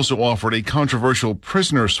 meantime, has also offered a controversial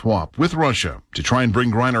prisoner swap with Russia to try and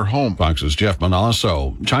bring Griner home. Fox's Jeff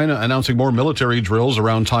Manasso. China announcing more military drills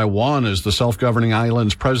around Taiwan as the self-governing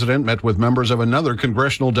island's president met with members of another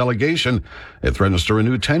congressional delegation. It threatens to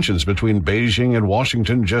renew tensions between Beijing and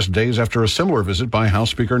Washington just days after a similar visit by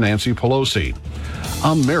House Speaker Nancy Pelosi.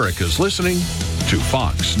 America's listening to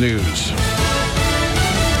Fox News.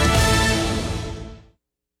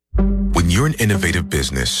 When you're an innovative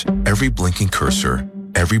business, every blinking cursor,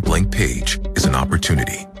 every blank page is an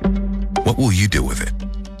opportunity. What will you do with it?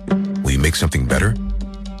 Will you make something better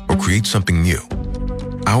or create something new?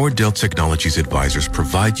 Our Dell Technologies advisors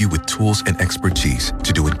provide you with tools and expertise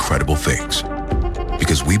to do incredible things.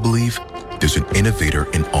 Because we believe there's an innovator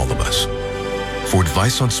in all of us. For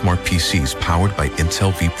advice on smart PCs powered by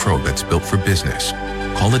Intel vPro that's built for business,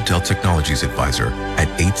 call a Dell Technologies advisor at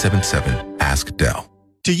 877-ASK-DELL.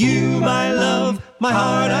 To you, my love, My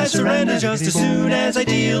heart I surrender just as soon as I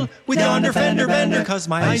deal with yonder fender bender. 'Cause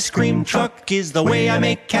my ice cream truck is the way I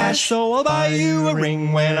make cash. So I'll buy you a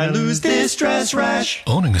ring when I lose this dress rash.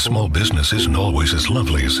 Owning a small business isn't always as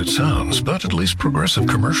lovely as it sounds, but at least Progressive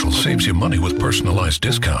Commercial saves you money with personalized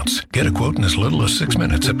discounts. Get a quote in as little as 6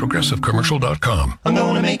 minutes at progressivecommercial.com. I'm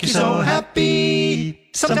gonna make you so happy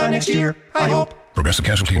sometime next year, I hope. Progressive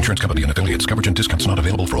Casualty Insurance Company and affiliates. Coverage and discounts not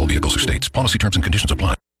available for all vehicles or states. Policy terms and conditions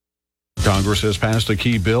apply. Congress has passed a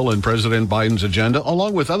key bill in President Biden's agenda,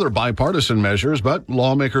 along with other bipartisan measures, but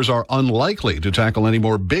lawmakers are unlikely to tackle any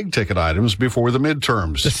more big-ticket items before the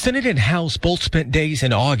midterms. The Senate and House both spent days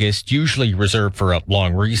in August, usually reserved for a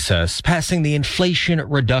long recess, passing the Inflation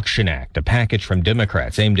Reduction Act, a package from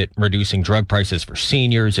Democrats aimed at reducing drug prices for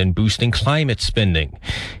seniors and boosting climate spending.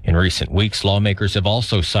 In recent weeks, lawmakers have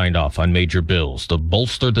also signed off on major bills to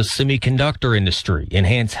bolster the semiconductor industry,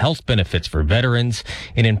 enhance health benefits for veterans,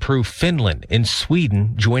 and improve Finland and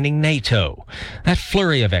Sweden joining NATO. That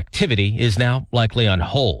flurry of activity is now likely on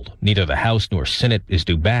hold. Neither the House nor Senate is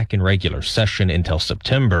due back in regular session until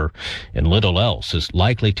September, and little else is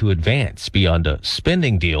likely to advance beyond a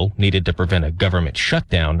spending deal needed to prevent a government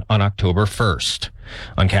shutdown on October 1st.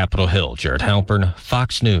 On Capitol Hill, Jared Halpern,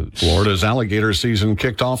 Fox News. Florida's alligator season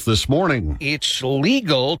kicked off this morning. It's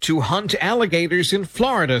legal to hunt alligators in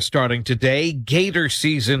Florida starting today. Gator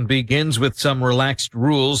season begins with some relaxed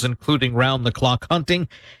rules, including round-the-clock hunting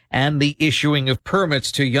and the issuing of permits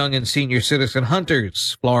to young and senior citizen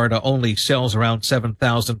hunters. Florida only sells around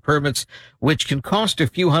 7,000 permits, which can cost a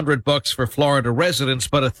few $100 for Florida residents,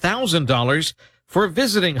 but $1,000 for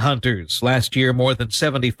visiting hunters. Last year, more than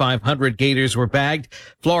 7,500 gators were bagged.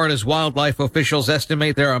 Florida's wildlife officials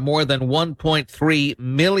estimate there are more than 1.3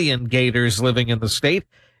 million gators living in the state.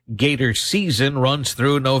 Gator season runs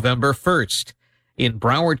through November 1st. In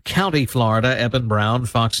Broward County, Florida, Eben Brown,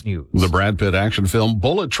 Fox News. The Brad Pitt action film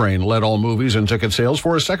Bullet Train led all movies and ticket sales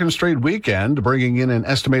for a second straight weekend, bringing in an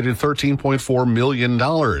estimated $13.4 million.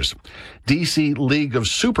 DC League of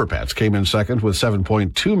Super Pets came in second with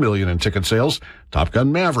 $7.2 million in ticket sales. Top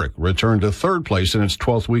Gun Maverick returned to third place in its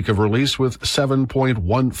 12th week of release with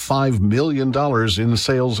 $7.15 million in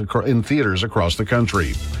sales in theaters across the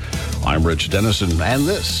country. I'm Rich Dennison, and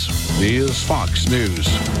this is Fox News.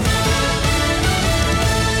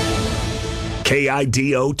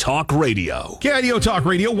 KIDO Talk Radio. KIDO Talk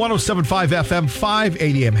Radio, 107.5 FM,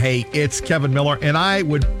 580 AM. Hey, it's Kevin Miller, and I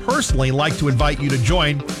would personally like to invite you to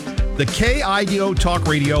join the KIDO Talk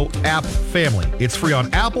Radio app family. It's free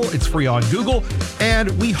on Apple, it's free on Google, and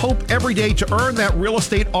we hope every day to earn that real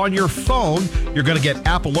estate on your phone. You're going to get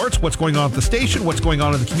app alerts, what's going on at the station, what's going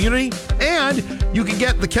on in the community, and you can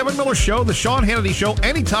get the Kevin Miller Show, the Sean Hannity Show,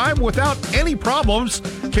 anytime without any problems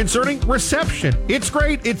concerning reception. It's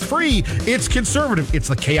great, it's free, it's conservative. It's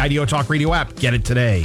the KIDO Talk Radio app. Get it today.